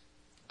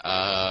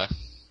 And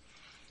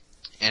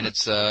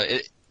it's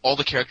all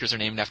the characters are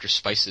named after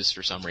spices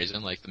for some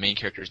reason. Like the main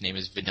character's name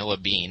is Vanilla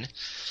Bean.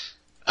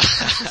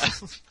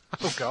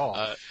 Oh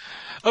God.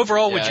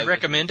 Overall, would you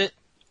recommend it?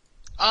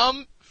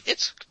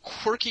 It's a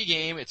quirky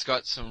game. It's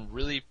got some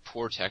really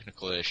poor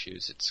technical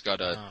issues. It's got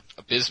a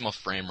abysmal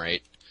frame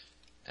rate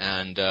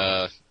and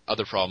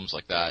other problems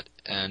like that.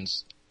 And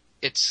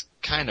it's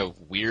kind of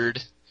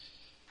weird.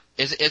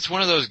 It's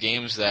one of those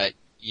games that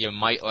you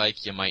might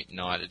like, you might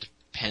not. It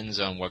depends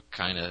on what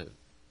kind of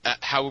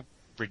how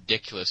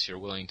ridiculous you're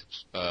willing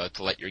to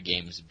let your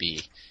games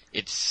be.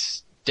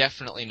 It's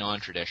definitely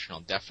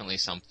non-traditional. Definitely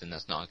something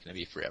that's not going to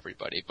be for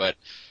everybody. But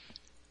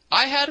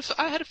I had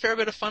a fair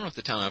bit of fun with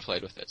the time I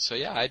played with it, so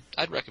yeah,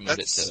 I'd recommend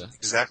it to. That's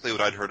exactly what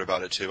I'd heard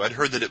about it too. I'd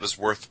heard that it was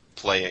worth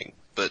playing,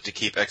 but to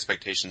keep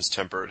expectations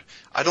tempered.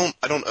 I don't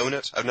own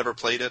it. I've never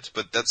played it,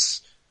 but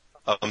that's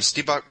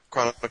Steambot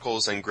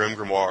Chronicles and Grim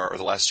Grimoire are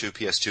the last two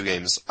PS2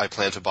 games I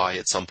plan to buy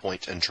at some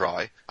point and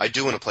try. I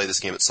do want to play this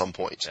game at some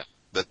point,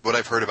 but what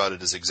I've heard about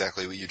it is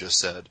exactly what you just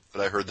said. But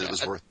I heard that it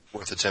was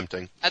worth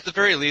attempting. At the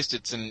very least,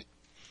 it's an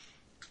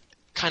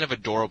kind of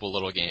adorable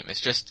little game.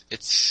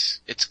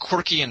 It's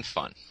quirky and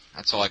fun.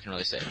 That's all I can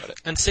really say about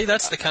it. And see,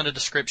 that's the kind of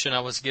description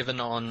I was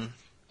given on,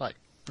 like,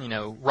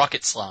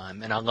 Rocket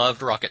Slime, and I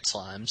loved Rocket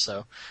Slime,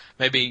 so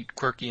maybe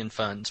quirky and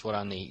fun's what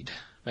I need.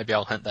 Maybe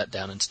I'll hunt that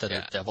down instead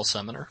of Devil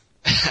Summoner.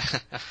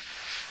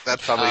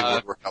 That probably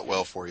would work out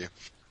well for you.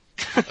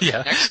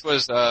 Yeah. Next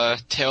was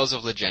Tales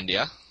of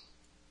Legendia,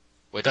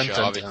 which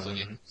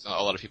obviously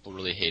a lot of people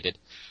really hated.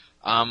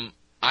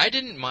 I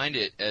didn't mind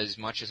it as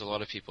much as a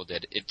lot of people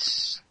did.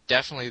 It's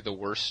definitely the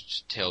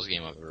worst Tales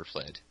game I've ever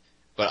played.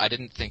 But I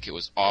didn't think it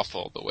was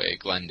awful the way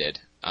Glenn did.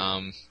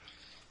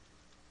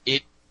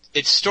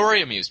 Its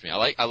story amused me.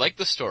 I like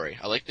the story.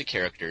 I like the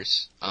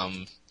characters.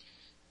 I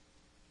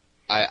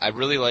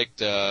really liked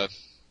the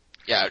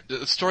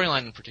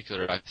storyline in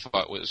particular. I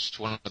thought was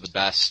one of the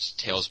best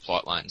Tales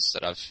plot lines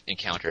that I've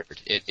encountered.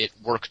 It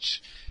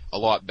worked a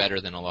lot better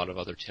than a lot of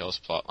other Tales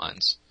plot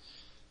lines.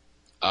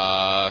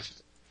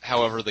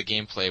 However, the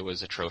gameplay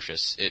was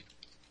atrocious. It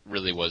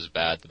really was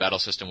bad. The battle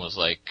system was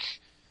like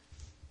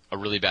a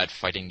really bad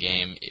fighting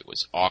game. It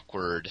was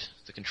awkward.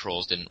 The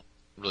controls didn't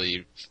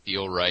really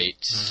feel right.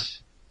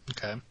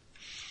 Okay.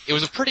 It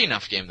was a pretty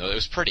enough game, though. It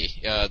was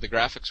pretty. The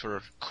graphics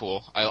were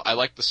cool. I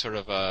liked the sort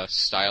of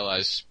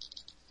stylized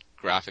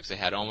graphics they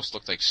had. It almost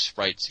looked like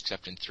sprites,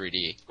 except in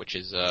 3D, which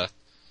is it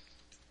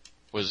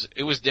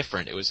was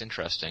different. It was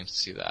interesting to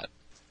see that.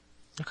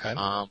 Okay.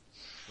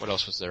 What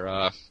else was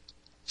there?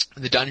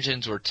 The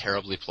dungeons were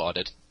terribly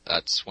plotted.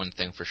 That's one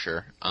thing for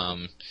sure.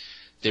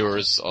 There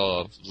was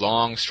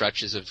long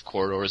stretches of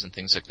corridors and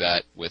things like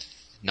that with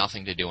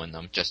nothing to do in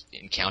them, just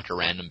encounter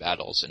random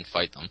battles and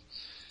fight them.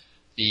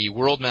 The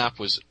world map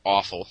was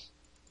awful.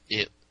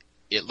 It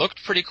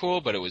looked pretty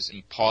cool, but it was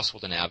impossible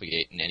to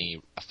navigate in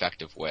any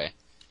effective way.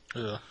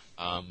 Yeah.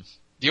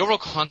 The overall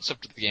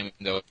concept of the game,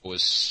 though,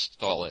 was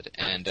solid,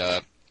 and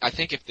I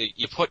think if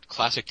you put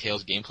classic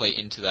Tales gameplay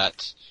into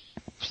that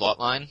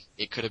plotline,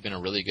 it could have been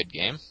a really good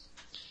game.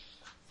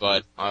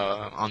 But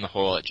on the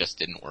whole, it just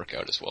didn't work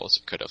out as well as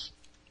it could have.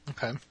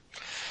 Okay.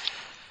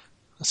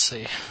 Let's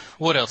see.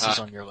 What else is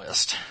on your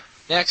list?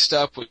 Next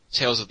up was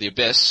Tales of the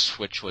Abyss,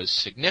 which was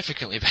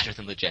significantly better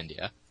than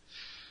Legendia.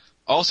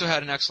 Also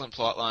had an excellent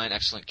plotline,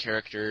 excellent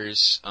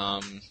characters.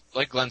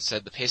 Like Glenn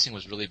said, the pacing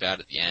was really bad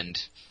at the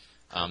end.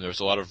 There was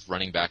a lot of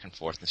running back and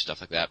forth and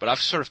stuff like that. But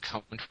I've sort of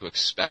come to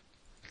expect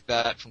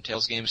that from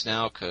Tales games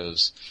now,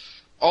 because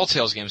all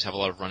Tales games have a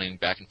lot of running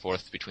back and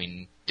forth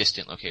between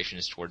distant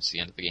locations towards the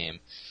end of the game.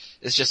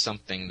 It's just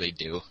something they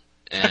do.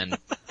 And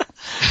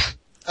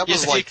that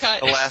was the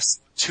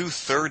last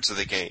 2/3 of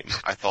the game,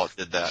 I thought,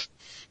 did that.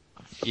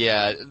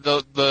 Yeah,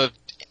 the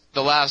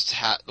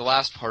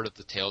last part of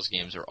the Tales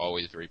games are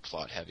always very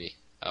plot heavy.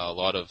 A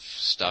lot of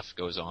stuff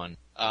goes on.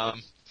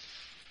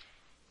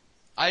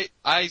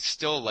 I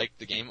still liked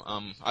the game.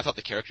 I thought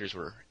the characters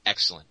were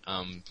excellent.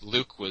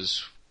 Luke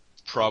was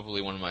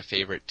probably one of my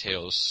favorite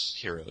Tales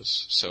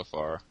heroes so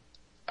far.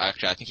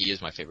 Actually, I think he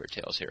is my favorite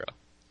Tales hero.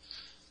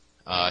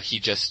 He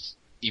just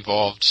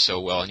evolved so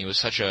well, and he was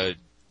such a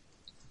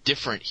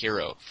different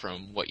hero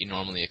from what you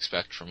normally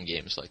expect from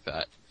games like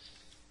that.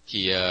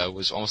 He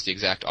was almost the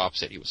exact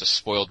opposite. He was a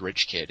spoiled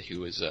rich kid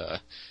who was,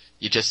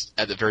 you just,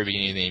 at the very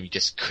beginning of the game, you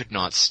just could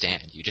not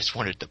stand. You just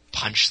wanted to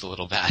punch the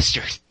little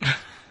bastard.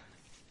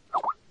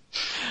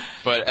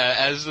 But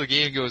as the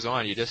game goes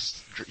on,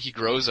 he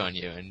grows on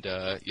you, and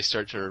you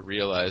start to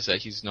realize that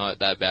he's not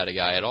that bad a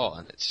guy at all,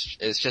 and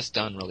it's just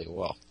done really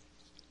well.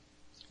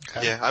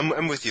 Okay. Yeah,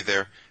 I'm with you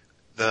there.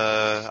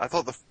 I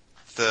thought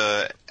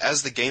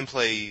as the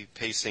gameplay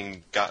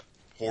pacing got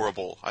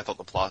horrible, I thought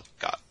the plot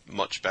got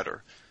much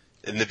better.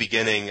 In the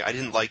beginning, I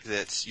didn't like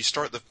that you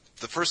start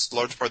the first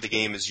large part of the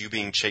game is you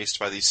being chased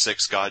by these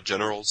 6 god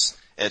generals,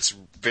 and it's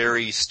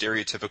very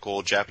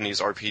stereotypical Japanese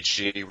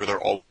RPG where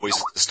they're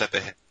always a step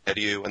ahead of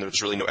you, and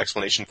there's really no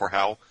explanation for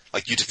how.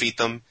 Like, you defeat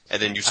them,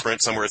 and then you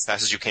sprint somewhere as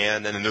fast as you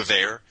can, and then they're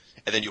there,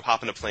 and then you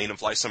hop in a plane and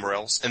fly somewhere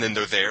else, and then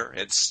they're there.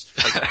 It's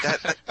like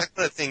that kind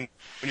of thing.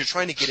 When you're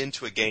trying to get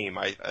into a game,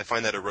 I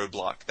find that a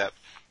roadblock,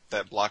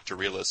 that block to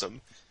realism.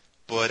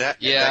 But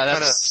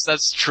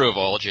that's true of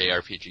all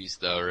JRPGs,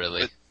 though,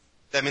 really.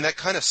 That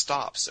kind of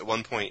stops at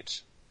one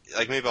point,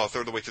 like maybe about a third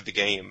of the way through the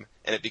game,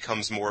 and it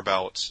becomes more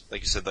about,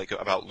 like you said, like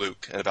about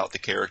Luke and about the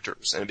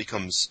characters, and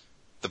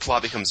the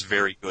plot becomes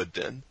very good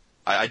then.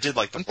 I did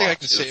like the plot. One thing I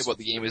can say about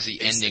the game is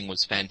the ending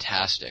was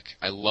fantastic.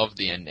 I loved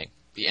the ending.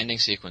 The ending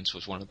sequence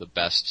was one of the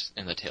best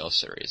in the Tales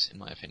series, in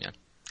my opinion.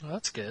 Well,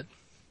 that's good.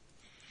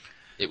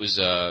 It was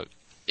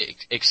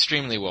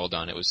extremely well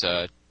done. It was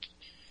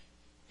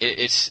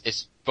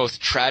it's both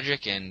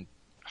tragic and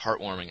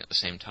heartwarming at the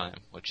same time,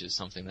 which is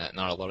something that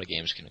not a lot of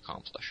games can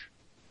accomplish.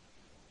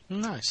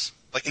 Nice.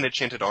 Like in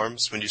Enchanted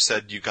Arms, when you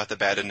said you got the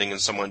bad ending and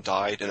someone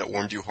died, and it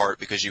warmed your heart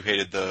because you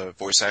hated the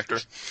voice actor.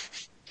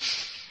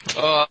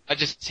 I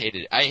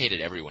hated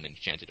everyone in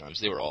Enchanted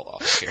Arms. They were all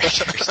awful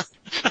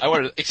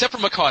characters. Except for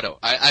Mikado.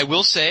 I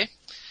will say,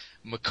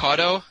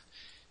 Mikado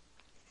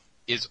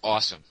is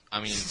awesome.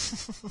 I mean,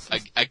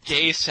 a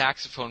gay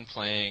saxophone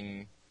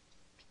playing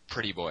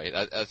pretty boy.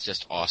 That's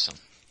just awesome.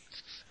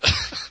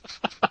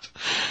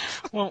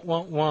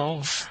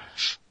 Well.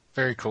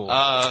 Very cool.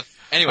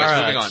 Anyways,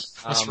 right. moving on.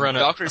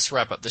 Let's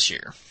wrap up this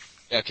year.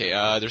 Okay,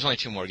 there's only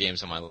 2 more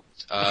games on my list.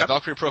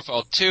 Valkyrie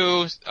Profile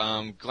 2,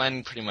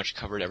 Glenn pretty much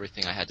covered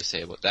everything I had to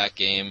say about that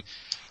game.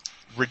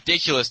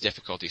 Ridiculous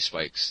difficulty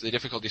spikes. The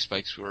difficulty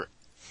spikes were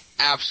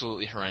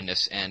absolutely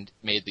horrendous and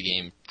made the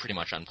game pretty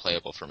much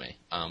unplayable for me.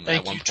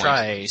 Thank you,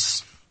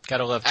 Trice.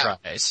 Gotta love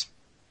Trice.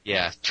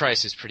 Yeah,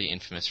 Trice is pretty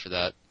infamous for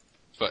that.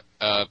 But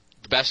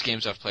the best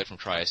games I've played from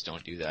Trice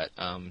don't do that.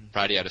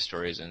 Variety Out of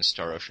Stories and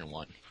Star Ocean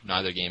 1.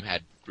 Neither game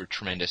had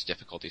tremendous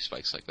difficulty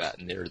spikes like that,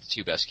 and they're the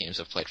 2 best games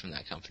I've played from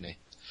that company.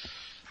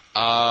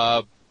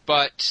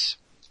 But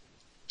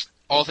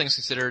all things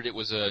considered, it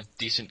was a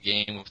decent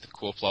game with a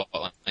cool plot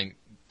line,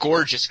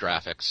 gorgeous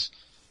graphics.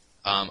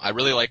 I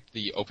really liked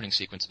the opening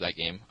sequence of that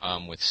game,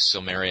 with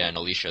Silmeria and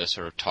Alicia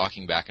sort of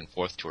talking back and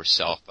forth to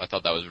herself. I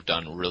thought that was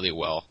done really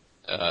well.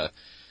 I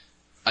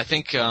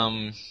think,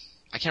 I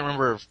can't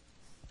remember.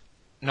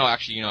 No,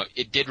 actually,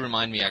 it did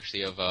remind me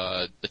actually of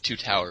The Two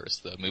Towers,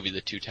 the movie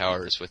The Two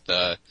Towers, with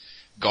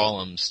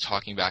Gollum's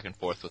talking back and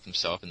forth with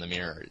himself in the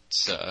mirror.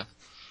 It's a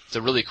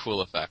really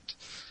cool effect.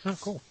 Oh,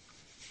 cool.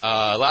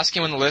 Last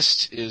game on the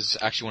list is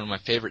actually one of my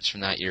favorites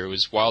from that year. It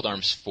was Wild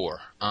Arms 4.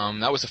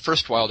 That was the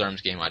first Wild Arms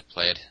game I'd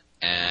played,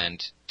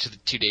 and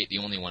to date the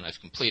only one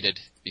I've completed,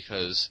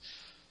 because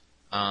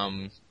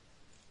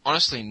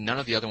honestly, none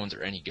of the other ones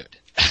are any good.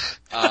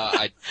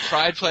 I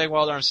tried playing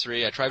Wild Arms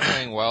 3, I tried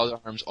playing Wild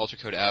Arms Ultra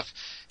Code F,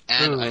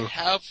 And I Ooh.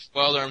 have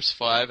Wild Arms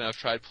 5, and I've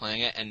tried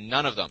playing it, and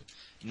none of them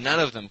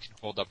can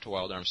hold up to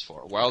Wild Arms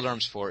 4. Wild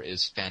Arms 4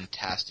 is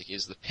fantastic. It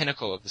is the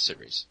pinnacle of the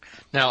series.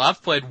 Now,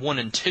 I've played 1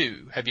 and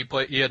 2. Have you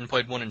played? You hadn't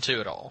played 1 and 2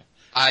 at all?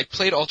 I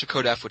played Ultra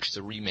Code F, which is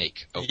a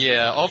remake of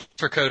Yeah,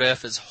 Ultra Code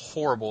F is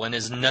horrible and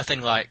is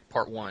nothing like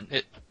Part 1.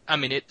 It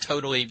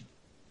totally...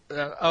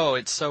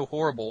 it's so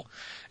horrible.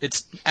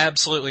 It's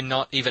absolutely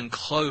not even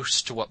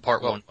close to what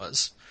Part 1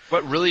 was.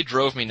 What really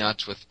drove me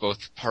nuts with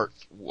both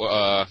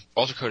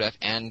Ultra Code F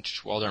and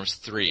Wild Arms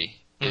 3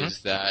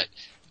 is that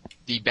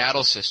the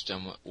battle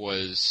system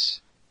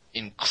was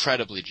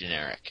incredibly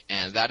generic,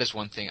 and that is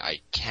one thing I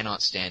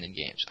cannot stand in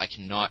games. I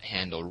cannot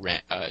handle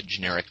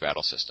generic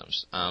battle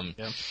systems.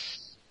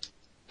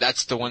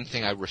 That's the one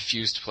thing I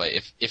refuse to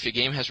play. If a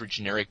game has a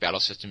generic battle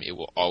system, it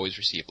will always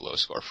receive a low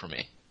score from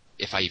me,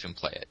 if I even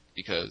play it,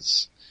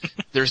 because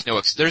there's no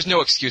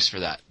excuse for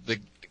that. The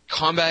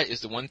combat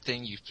is the one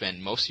thing you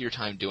spend most of your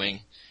time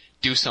doing.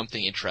 Do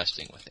something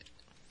interesting with it.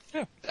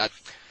 Yeah.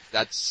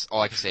 That's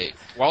all I can say.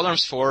 Wild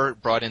Arms 4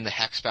 brought in the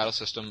Hex battle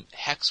system.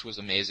 Hex was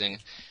amazing.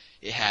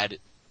 It had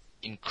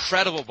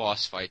incredible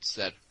boss fights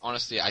that,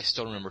 honestly, I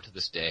still remember to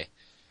this day.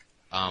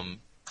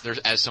 There's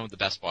as some of the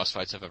best boss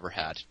fights I've ever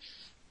had.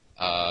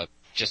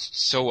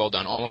 Just so well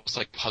done, almost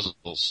like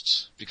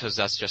puzzles, because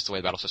that's just the way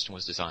the battle system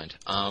was designed.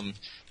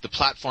 The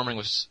platforming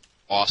was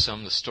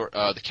awesome.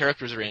 The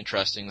characters are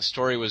interesting. The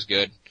story was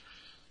good.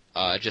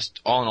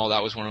 Just all in all,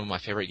 that was one of my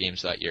favorite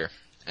games that year.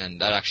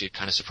 And that actually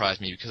kind of surprised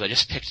me because I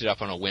just picked it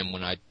up on a whim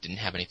when I didn't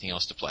have anything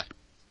else to play.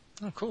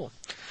 Oh, cool.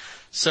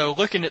 So,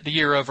 looking at the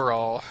year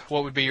overall,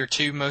 what would be your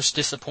 2 most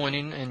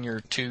disappointing and your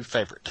 2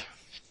 favorite?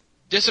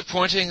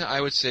 Disappointing,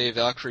 I would say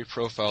Valkyrie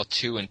Profile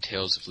 2 and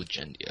Tales of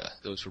Legendia.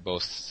 Those were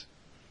both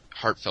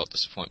heartfelt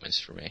disappointments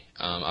for me.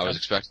 I was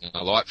expecting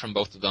a lot from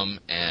both of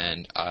them,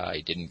 and I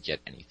didn't get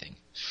anything.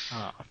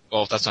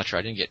 Well, that's not true.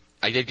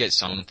 I did get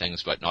some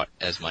things, but not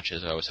as much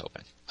as I was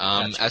hoping.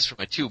 Gotcha. As for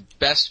my 2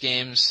 best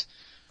games,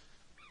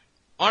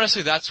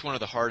 honestly, that's one of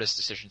the hardest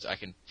decisions I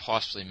can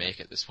possibly make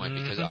at this point,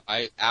 because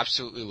I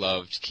absolutely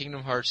loved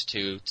Kingdom Hearts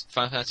 2,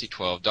 Final Fantasy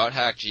 12, Dot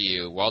Hack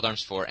GU, Wild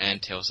Arms 4,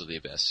 and Tales of the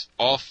Abyss.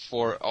 All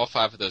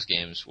 5 of those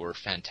games were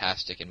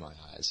fantastic in my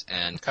eyes,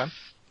 and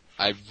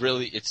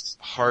it's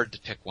hard to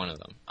pick one of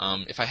them.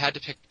 If I had to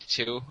pick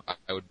 2,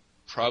 I would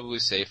probably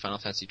say Final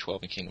Fantasy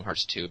 12 and Kingdom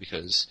Hearts 2,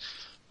 because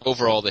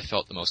overall they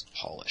felt the most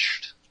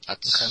polished.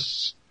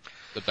 That's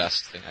the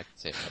best thing I can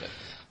say about it.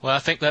 Well, I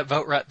think that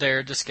vote right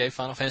there just gave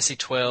Final Fantasy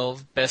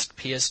XII Best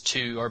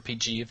PS2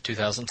 RPG of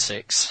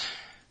 2006.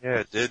 Yeah,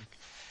 it did.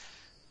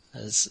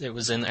 As it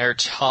was in our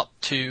top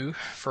 2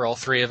 for all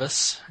 3 of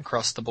us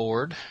across the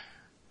board.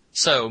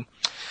 So,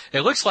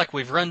 it looks like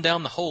we've run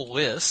down the whole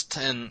list,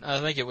 and I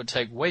think it would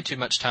take way too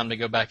much time to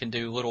go back and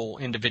do little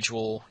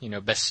individual,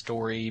 best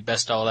story,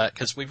 best all that,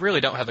 because we really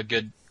don't have a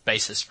good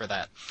basis for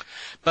that.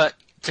 But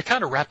to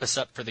kind of wrap us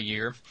up for the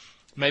year,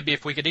 maybe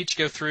if we could each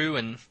go through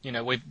and,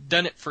 we've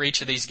done it for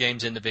each of these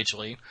games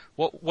individually.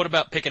 What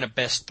about picking a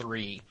best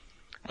 3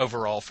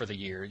 overall for the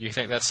year? Do you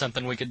think that's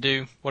something we could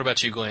do? What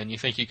about you, Glenn? You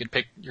think you could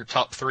pick your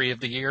top 3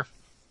 of the year?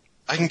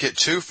 I can get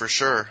 2 for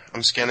sure.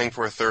 I'm scanning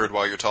for a third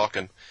while you're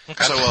talking.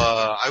 Okay. So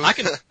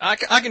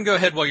I can go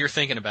ahead while you're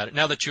thinking about it.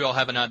 Now that you all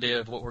have an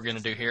idea of what we're going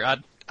to do here,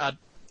 I'd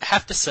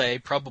have to say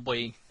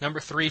probably number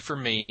 3 for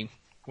me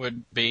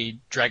would be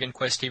Dragon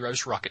Quest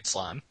Heroes Rocket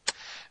Slime.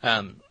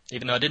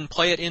 Even though I didn't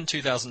play it in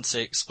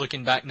 2006,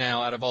 looking back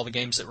now, out of all the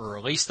games that were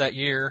released that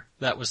year,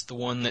 that was the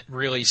one that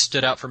really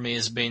stood out for me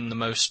as being the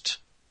most,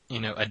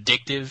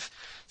 addictive,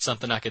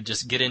 something I could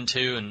just get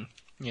into and,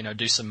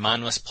 do some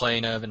mindless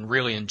playing of and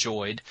really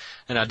enjoyed,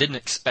 and I didn't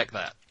expect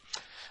that.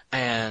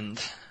 And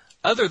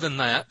other than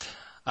that,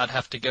 I'd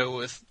have to go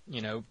with,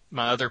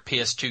 my other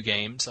PS2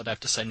 games. I'd have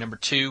to say number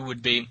 2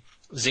 would be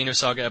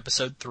Xenosaga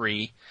Episode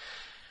 3,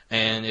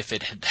 and if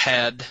it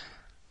had,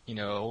 a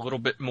little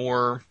bit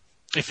more...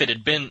 If it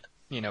had been,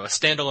 a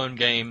standalone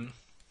game,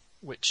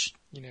 which,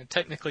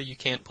 technically you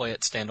can't play it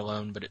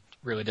standalone, but it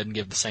really didn't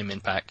give the same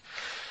impact,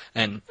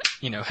 and,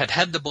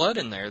 had the blood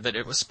in there that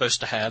it was supposed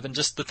to have, and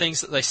just the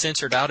things that they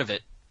censored out of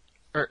it,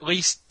 or at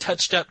least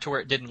touched up to where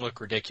it didn't look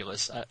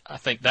ridiculous, I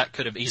think that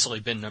could have easily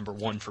been number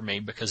 1 for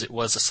me, because it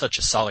was such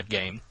a solid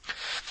game.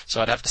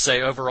 So I'd have to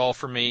say overall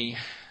for me,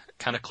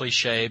 kind of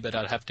cliche, but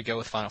I'd have to go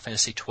with Final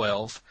Fantasy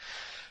XII.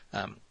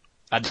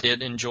 I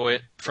did enjoy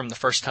it from the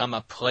first time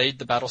I played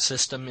the battle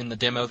system in the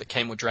demo that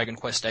came with Dragon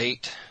Quest VIII.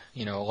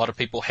 A lot of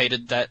people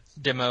hated that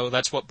demo.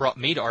 That's what brought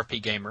me to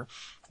RP Gamer,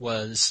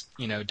 was,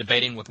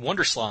 debating with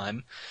Wonder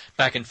Slime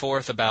back and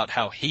forth about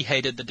how he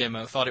hated the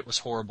demo, thought it was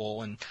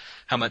horrible, and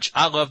how much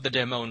I loved the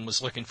demo and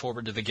was looking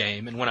forward to the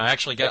game. And when I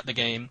actually got the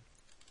game,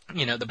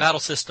 the battle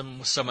system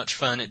was so much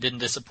fun, it didn't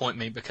disappoint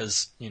me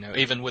because,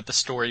 even with the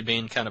story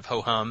being kind of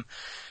ho-hum,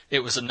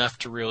 it was enough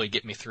to really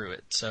get me through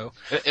it. So,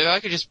 if I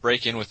could just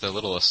break in with a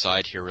little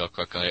aside here real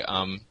quickly,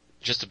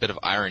 just a bit of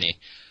irony.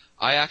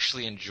 I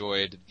actually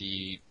enjoyed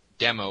the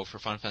demo for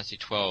Final Fantasy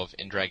XII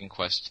in Dragon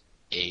Quest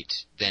VIII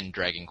than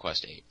Dragon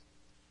Quest VIII.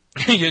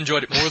 You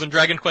enjoyed it more than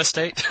Dragon Quest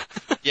VIII?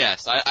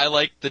 Yes, I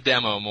like the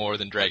demo more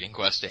than Dragon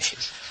Quest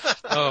VIII.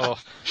 Oh.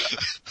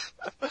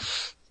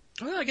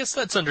 Well, I guess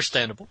that's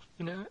understandable.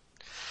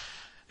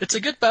 It's a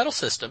good battle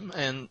system,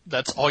 and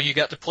that's all you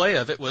got to play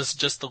of it was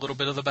just a little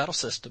bit of the battle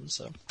system.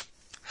 So,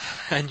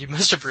 and you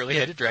must have really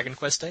hated Dragon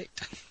Quest VIII.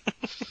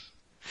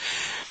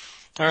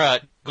 All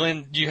right,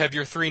 Glenn, do you have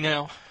your 3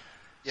 now?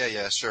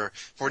 Yeah, sure.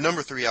 For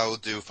number 3, I will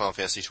do Final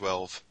Fantasy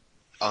XII.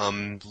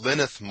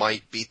 Lilith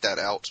might beat that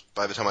out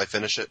by the time I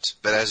finish it,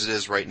 but as it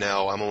is right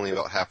now, I'm only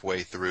about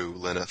halfway through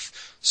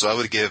Lilith, so I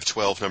would give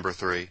 12 number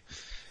 3.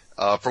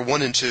 For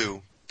 1 and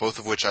 2, both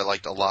of which I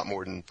liked a lot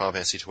more than Final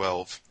Fantasy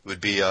XII,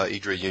 would be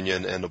Yggdrasil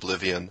Union and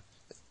Oblivion,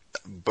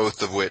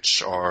 both of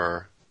which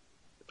are,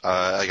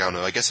 I don't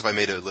know, I guess if I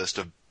made a list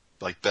of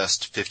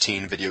best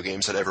 15 video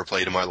games I'd ever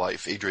played in my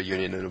life, Yggdrasil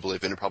Union and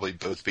Oblivion would probably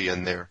both be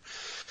in there.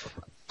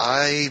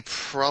 I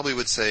probably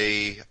would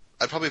say,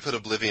 I'd probably put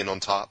Oblivion on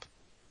top,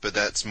 but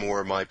that's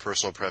more my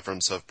personal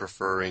preference of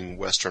preferring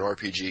Western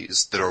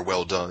RPGs that are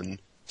well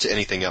done to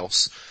anything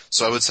else.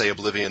 So I would say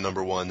Oblivion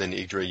number 1, then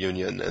Yggdrasil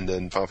Union, and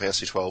then Final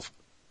Fantasy XII.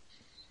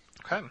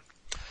 Okay.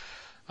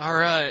 All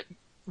right.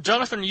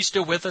 Jonathan, are you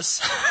still with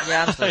us?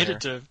 Yeah, I'm still here.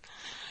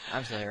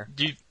 I'm still here.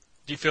 Do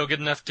you feel good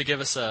enough to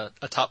give us a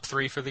top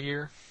 3 for the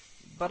year?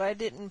 But I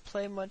didn't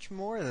play much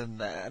more than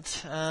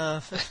that.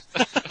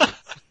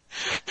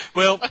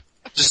 Well...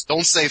 Just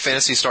don't say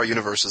Phantasy Star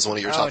Universe is one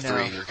of your top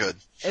 3, you're good.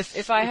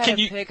 If I had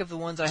a pick of the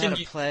ones I had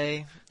to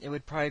play, it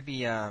would probably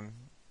be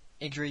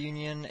Yggdrasil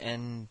Union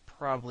and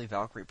probably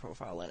Valkyrie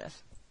Profile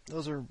Lilith.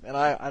 Those are, and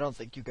I don't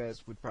think you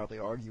guys would probably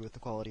argue with the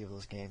quality of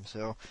those games,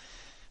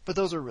 but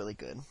those are really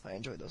good. I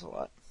enjoyed those a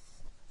lot.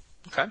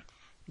 Okay,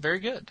 very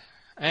good.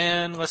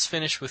 And let's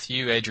finish with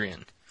you,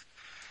 Adrian.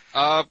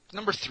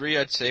 Number 3,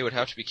 I'd say, would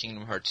have to be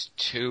Kingdom Hearts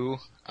 2.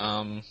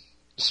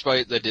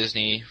 Despite the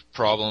Disney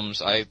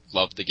problems, I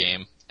loved the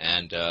game.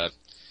 And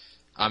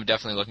I'm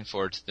definitely looking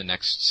forward to the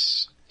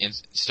next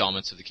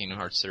installments of the Kingdom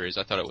Hearts series.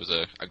 I thought it was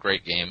a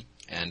great game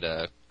and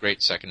a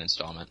great second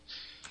installment.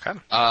 Okay.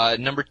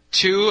 Number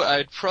 2,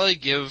 I'd probably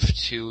give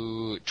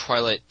to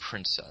Twilight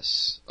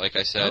Princess. Like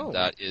I said,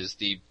 that is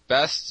the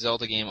best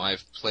Zelda game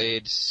I've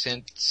played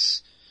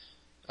since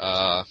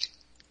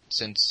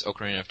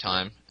Ocarina of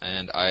Time,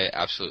 and I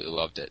absolutely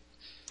loved it.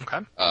 Okay.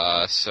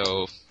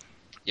 So...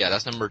 yeah,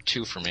 that's number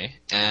 2 for me.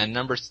 And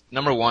number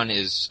 1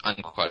 is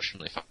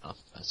unquestionably Final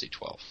Fantasy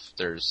XII.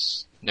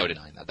 There's no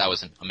denying that. That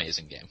was an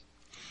amazing game.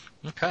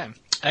 Okay,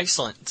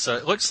 excellent. So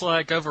it looks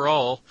like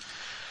overall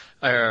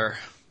our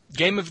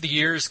game of the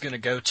year is going to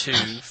go to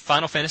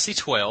Final Fantasy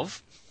XII.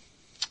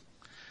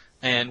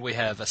 And we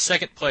have a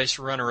second place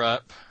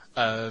runner-up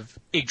of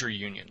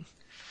Yggdrasil Union.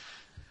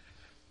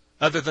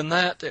 Other than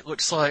that, it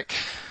looks like,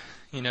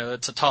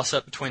 it's a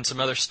toss-up between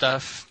some other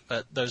stuff,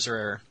 but those are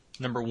our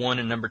number 1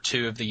 and number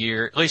 2 of the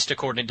year, at least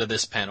according to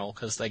this panel,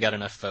 because they got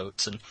enough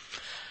votes, and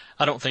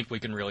I don't think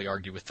we can really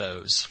argue with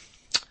those.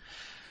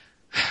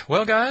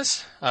 Well,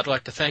 guys, I'd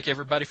like to thank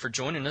everybody for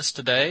joining us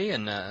today,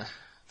 and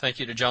thank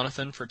you to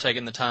Jonathan for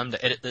taking the time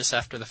to edit this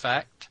after the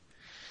fact.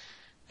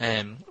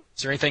 And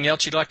is there anything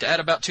else you'd like to add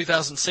about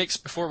 2006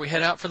 before we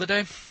head out for the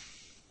day?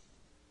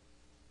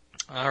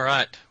 All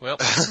right. Well,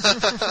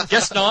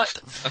 guess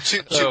not.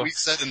 We've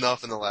said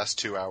enough in the last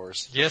 2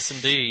 hours. Yes,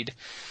 indeed.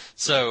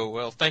 So,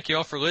 well, thank you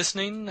all for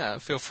listening.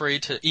 Feel free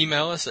to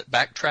email us at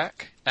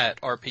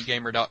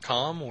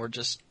backtrack@rpgamer.com or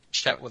just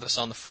chat with us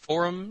on the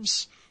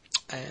forums.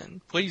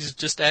 And please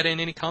just add in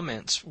any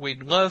comments.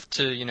 We'd love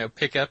to,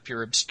 pick up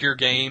your obscure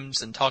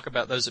games and talk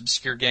about those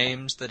obscure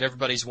games that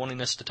everybody's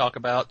wanting us to talk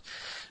about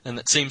and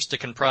that seems to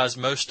comprise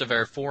most of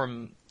our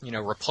forum,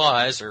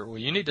 replies or, well,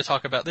 you need to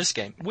talk about this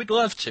game. We'd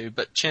love to,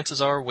 but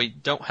chances are we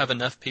don't have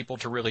enough people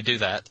to really do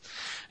that.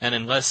 And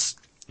unless...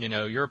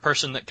 you're a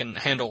person that can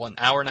handle an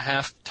hour and a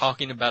half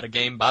talking about a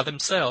game by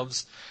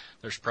themselves,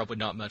 there's probably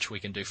not much we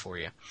can do for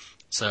you.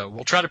 So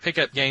we'll try to pick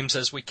up games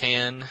as we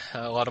can.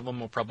 A lot of them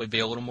will probably be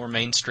a little more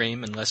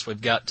mainstream unless we've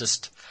got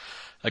just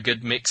a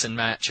good mix and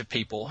match of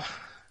people.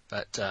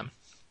 But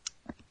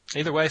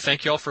either way,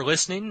 thank you all for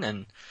listening,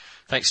 and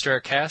thanks to our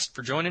cast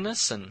for joining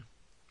us. And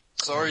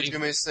sorry,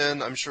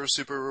 Jimmy-san. I'm sure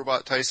Super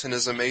Robot Tyson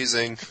is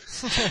amazing.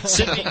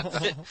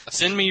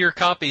 Send me your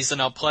copies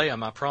and I'll play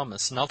them, I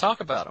promise, and I'll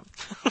talk about them.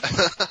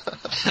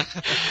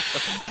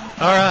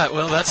 All right,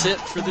 well, that's it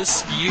for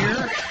this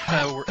year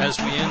as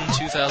we end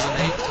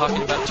 2008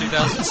 talking about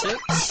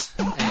 2006.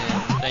 And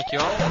thank you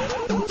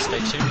all. Stay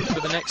tuned for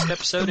the next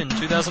episode in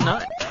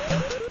 2009.